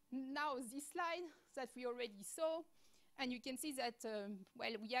 Now this slide that we already saw, and you can see that,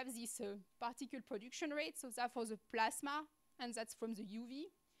 well, we have this particle production rate, so that's for the plasma, and that's from the UV.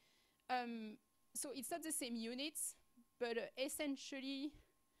 So it's not the same units, but essentially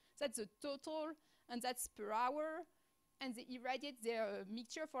that's the total, and that's per hour, and they irradiate their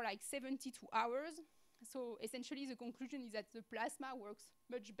mixture for like 72 hours. So essentially the conclusion is that the plasma works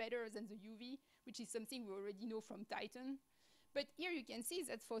much better than the UV, which is something we already know from Titan. But here you can see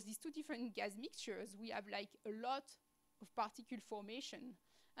that for these 2 different gas mixtures, we have like a lot of particle formation,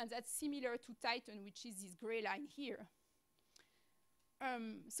 and that's similar to Titan, which is this gray line here.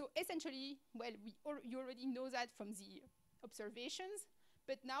 So essentially, well, you already know that from the observations,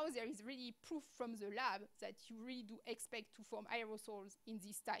 but now there is really proof from the lab that you really do expect to form aerosols in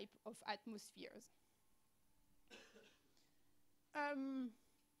this type of atmospheres.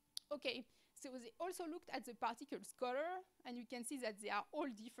 Okay, so they also looked at the particles color, and you can see that they are all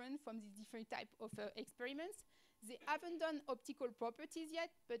different from these different type of experiments. They haven't done optical properties yet,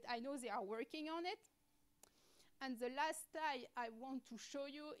 but I know they are working on it. And the last slide I want to show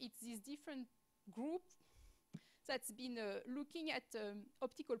you, it's this different group that's been looking at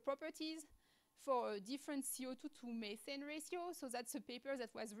optical properties for different CO2 to methane ratio. So that's a paper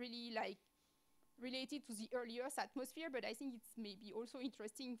that was really like related to the early Earth atmosphere, but I think it's maybe also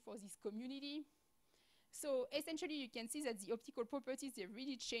interesting for this community. So essentially you can see that the optical properties, they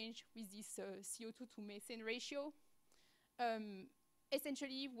really change with this CO2 to methane ratio.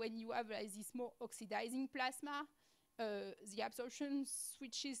 Essentially when you have this more oxidizing plasma, the absorption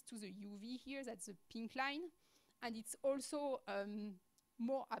switches to the UV here, that's the pink line, and it's also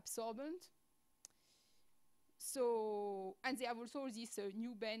more absorbent. So, and they have also this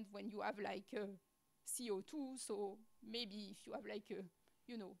new band when you have like CO2, so maybe if you have like a,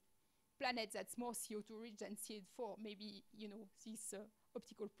 you know, planet that's more CO2 rich than CH4, maybe, you know, these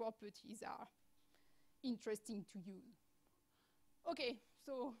optical properties are interesting to use. Okay,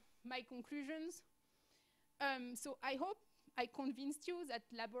 so my conclusions. So I hope I convinced you that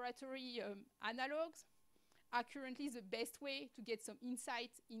laboratory analogs are currently the best way to get some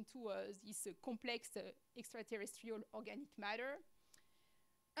insight into this complex extraterrestrial organic matter.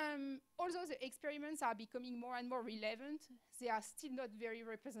 Although the experiments are becoming more and more relevant, they are still not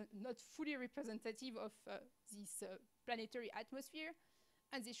not fully representative of this planetary atmosphere,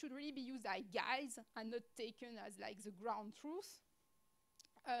 and they should really be used as guides and not taken as like the ground truth.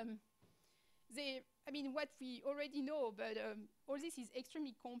 I mean, what we already know, but all this is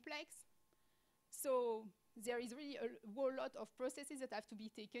extremely complex. So there is really a whole lot of processes that have to be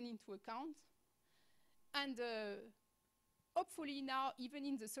taken into account. And hopefully now, even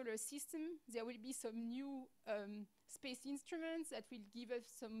in the solar system, there will be some new space instruments that will give us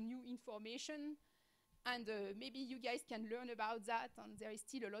some new information. And maybe you guys can learn about that. And there is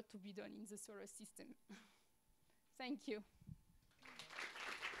still a lot to be done in the solar system. Thank you.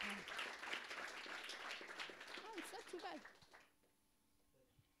 Oh, it's not too bad. I was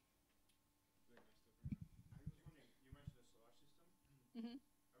wondering, you mentioned the solar system. Mm-hmm.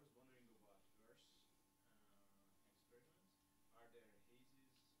 I was wondering about Earth experiments. Are there hazes that can be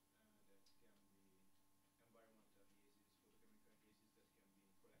environmental hazes, photochemical hazes that can be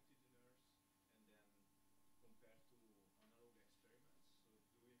collected in Earth and then compared to analog experiments? So do we have that kind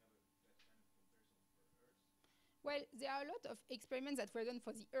of comparison for Earth? Well, there are a lot of experiments that were done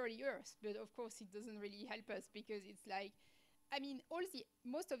for the early Earth, but of course it doesn't really help us because it's like, I mean,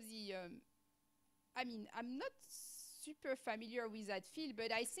 most of the, I mean, I'm not super familiar with that field,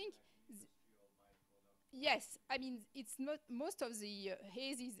 but I think, yes, I mean, it's not, most of the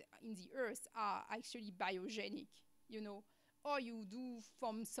hazes in the Earth are actually biogenic, you know, or you do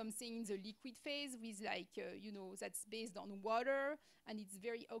from something in the liquid phase with like, you know, that's based on water and it's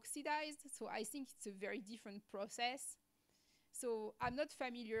very oxidized. So I think it's a very different process. So I'm not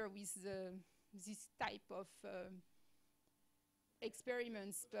familiar with this type of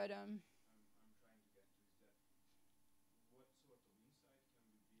experiments, but I'm trying to get to is that what sort of insight can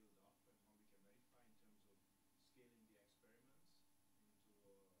we build up and how we can verify in terms of scaling the experiments into a planetary atmosphere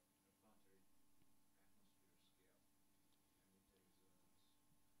scale and if there is a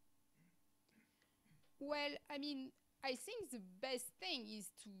well, I mean, I think the best thing is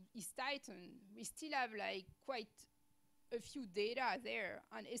Titan. We still have like quite a few data there,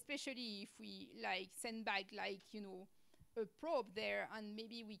 and especially if we like send back like, you know, a probe there, and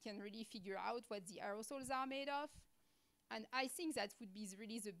maybe we can really figure out what the aerosols are made of. And I think that would be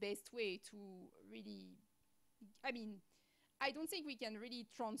really the best way to really, I mean, I don't think we can really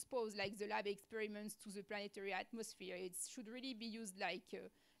transpose like the lab experiments to the planetary atmosphere. It should really be used like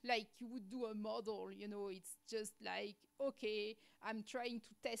you would do a model, you know. It's just like, okay, I'm trying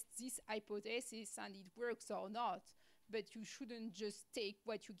to test this hypothesis and it works or not, but you shouldn't just take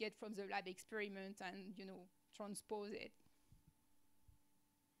what you get from the lab experiment and, you know, transpose it.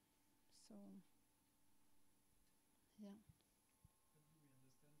 So, yeah. What do we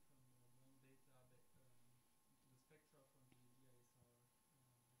understand from long data the spectra from the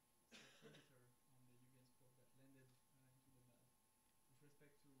EISR spectrometer on the Huygens probe that landed into the lab with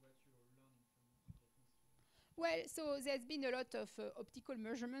respect to what you're learning from the atmosphere? Well, so there's been a lot of optical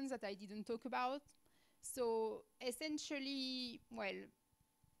measurements that I didn't talk about. So essentially, well,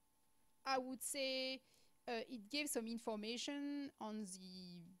 I would say it gave some information on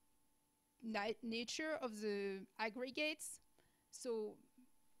the nature of the aggregates. So,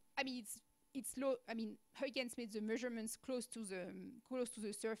 I mean, it's low. I mean, Huygens made the measurements close to the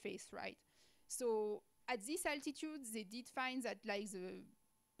surface, right? So at this altitude, they did find that like the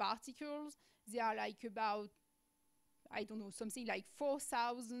particles, they are like about, I don't know, something like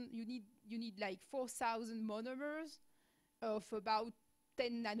 4,000. You need like 4,000 monomers of about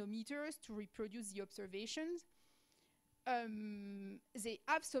 10 nanometers to reproduce the observations. They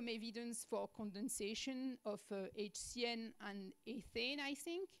have some evidence for condensation of HCN and ethane, I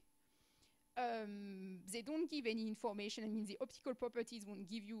think. They don't give any information. I mean, the optical properties won't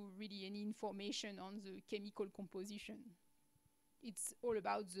give you really any information on the chemical composition. It's all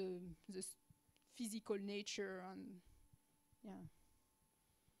about the physical nature and, yeah.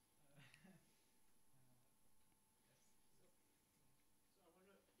 So I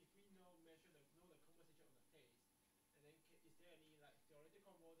wonder if we know the composition of the phase, and then is there any like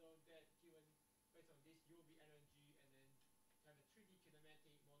theoretical model that given based on this UV energy, and then have a 3D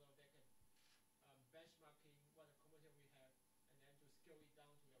kinematic model that can benchmarking what the composition we have, and then to scale it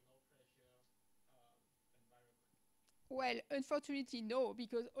down to a low pressure environment? Well, unfortunately, no,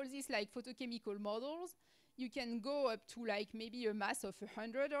 because all these like photochemical models, you can go up to like maybe a mass of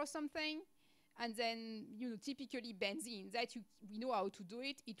 100 or something, And then, typically benzene, we know how to do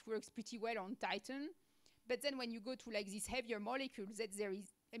it. It works pretty well on Titan. But then when you go to like these heavier molecules,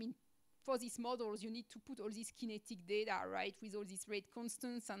 for these models, you need to put all this kinetic data, right, with all these rate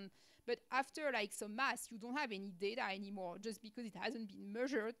constants. But after like some mass, you don't have any data anymore just because it hasn't been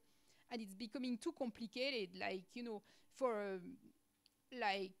measured. And it's becoming too complicated,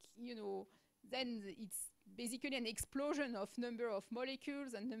 then it's basically an explosion of number of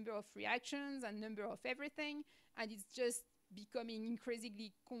molecules and number of reactions and number of everything. And it's just becoming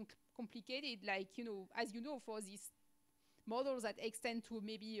increasingly complicated, as you know, for these models that extend to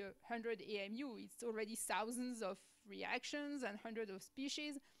maybe 100 AMU, it's already thousands of reactions and hundreds of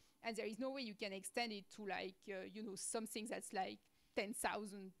species. And there is no way you can extend it to something that's like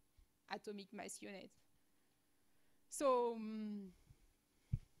 10,000 atomic mass units. So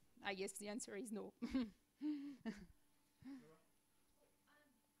I guess the answer is no. But I wonder if you have any comment on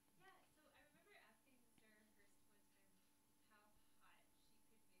progress.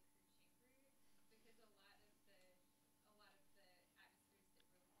 Like, are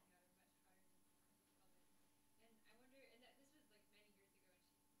you optimistic that we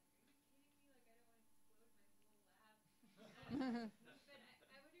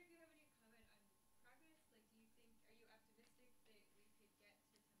could get to temperatures in the 1,000, 1,500?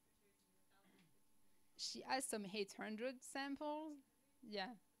 She has some 800 samples.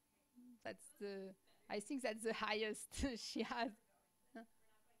 Yeah, I think that's the highest she has. Huh?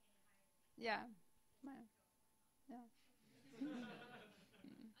 Yeah. Yeah. Can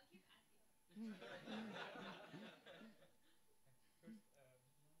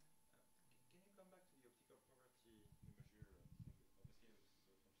you come back to the optical property you measure? Obviously, it's a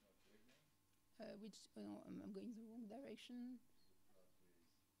function of wavelength. I'm going the wrong direction.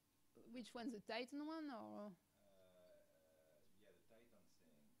 Which one, the Titan one or? Yeah, the Titan thing. And you were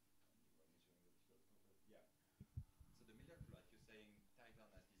measuring the optical property. Yeah. So the Miller plot, you're saying Titan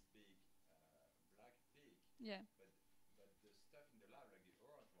has this big black peak. Yeah. But the stuff in the lab, like the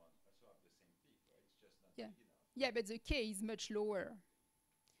orange one, also have the same peak, right? It's just not Yeah. big enough. Yeah, but the K is much lower.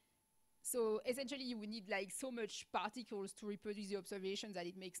 So essentially, you would need like so much particles to reproduce the observation that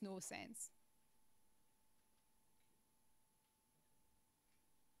it makes no sense.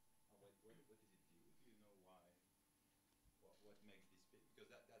 What does it do? Do you know why? What makes this big? Because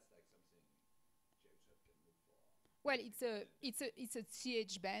that's like something James Webb can look for. Well, it's a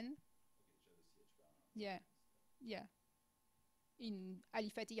CH band. Okay, just a CH band. Yeah, yeah. In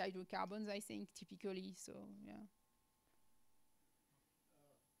aliphatic hydrocarbons, I think typically. So yeah.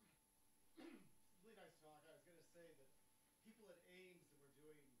 Really nice talk. I was going to say that people at Ames that were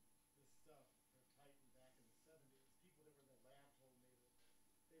doing this stuff for Titan back in the 70s, people that were in the lab told me that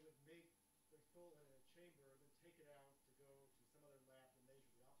they would make the fill in a chamber and then take it out to go to some other lab to measure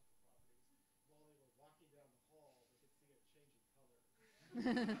the optical properties. While they were walking down the hall, they could see it changing color. So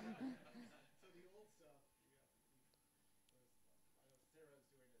the old stuff, I know Sarah's doing it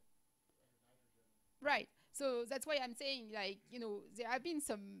under nitrogen. Right. So that's why I'm saying, there have been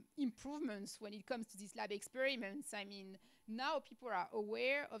some improvements when it comes to these lab experiments. I mean, now people are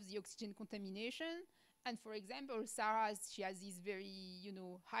aware of the oxygen contamination. And for example, Sarah, she has this very,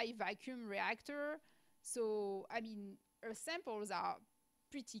 high vacuum reactor. So, I mean, her samples are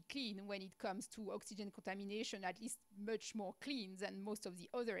pretty clean when it comes to oxygen contamination, at least much more clean than most of the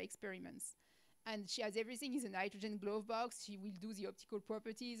other experiments. And she has everything in a nitrogen glove box. She will do the optical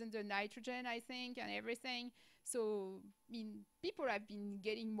properties under nitrogen, I think, and everything. So, I mean, people have been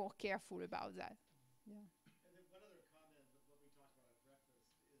getting more careful about that. Yeah. And then one other comment of what we talked about at breakfast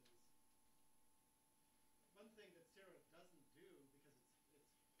is one thing that Sarah doesn't do because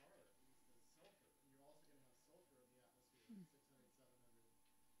it's hard is the sulfur. And you're also going to have sulfur in the atmosphere, 600,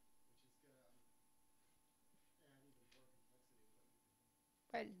 700, which is going to add even more complexity to what you can do.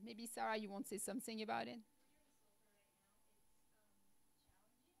 Well, maybe Sarah, you want to say something about it? Okay.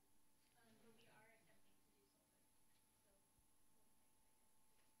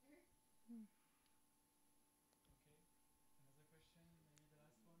 Another question, maybe the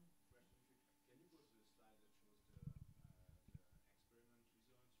last one. Can you go to the slide that shows the experiment results from?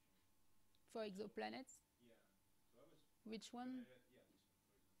 For exoplanets? Yeah. So I was. Which one? Yeah, this one, for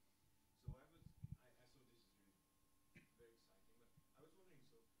example. So I saw this is really very exciting, but I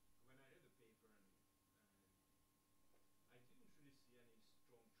was wondering. So when I read the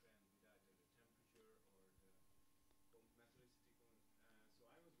paper, and I didn't really see any strong trend with either the temperature or the metallicity. So I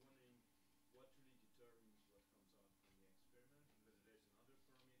was wondering what really determines what comes out from the experiment,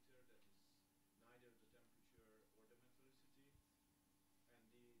 and whether there's another parameter that is neither the temperature or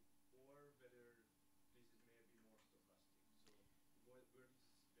the metallicity, or whether this is maybe more stochastic. So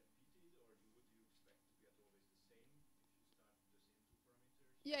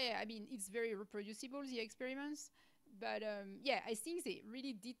Yeah, I mean, it's very reproducible, the experiments. But yeah, I think they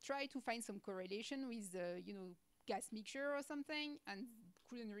really did try to find some correlation with the, gas mixture or something, and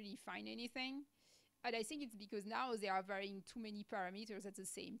couldn't really find anything. And I think it's because now they are varying too many parameters at the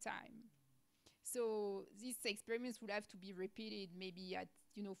same time. So these experiments would have to be repeated maybe at,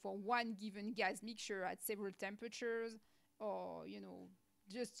 for one given gas mixture at several temperatures, or,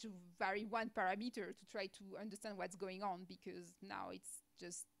 just to vary one parameter to try to understand what's going on, because now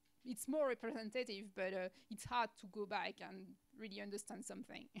it's more representative, but it's hard to go back and really understand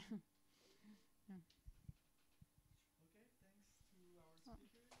something.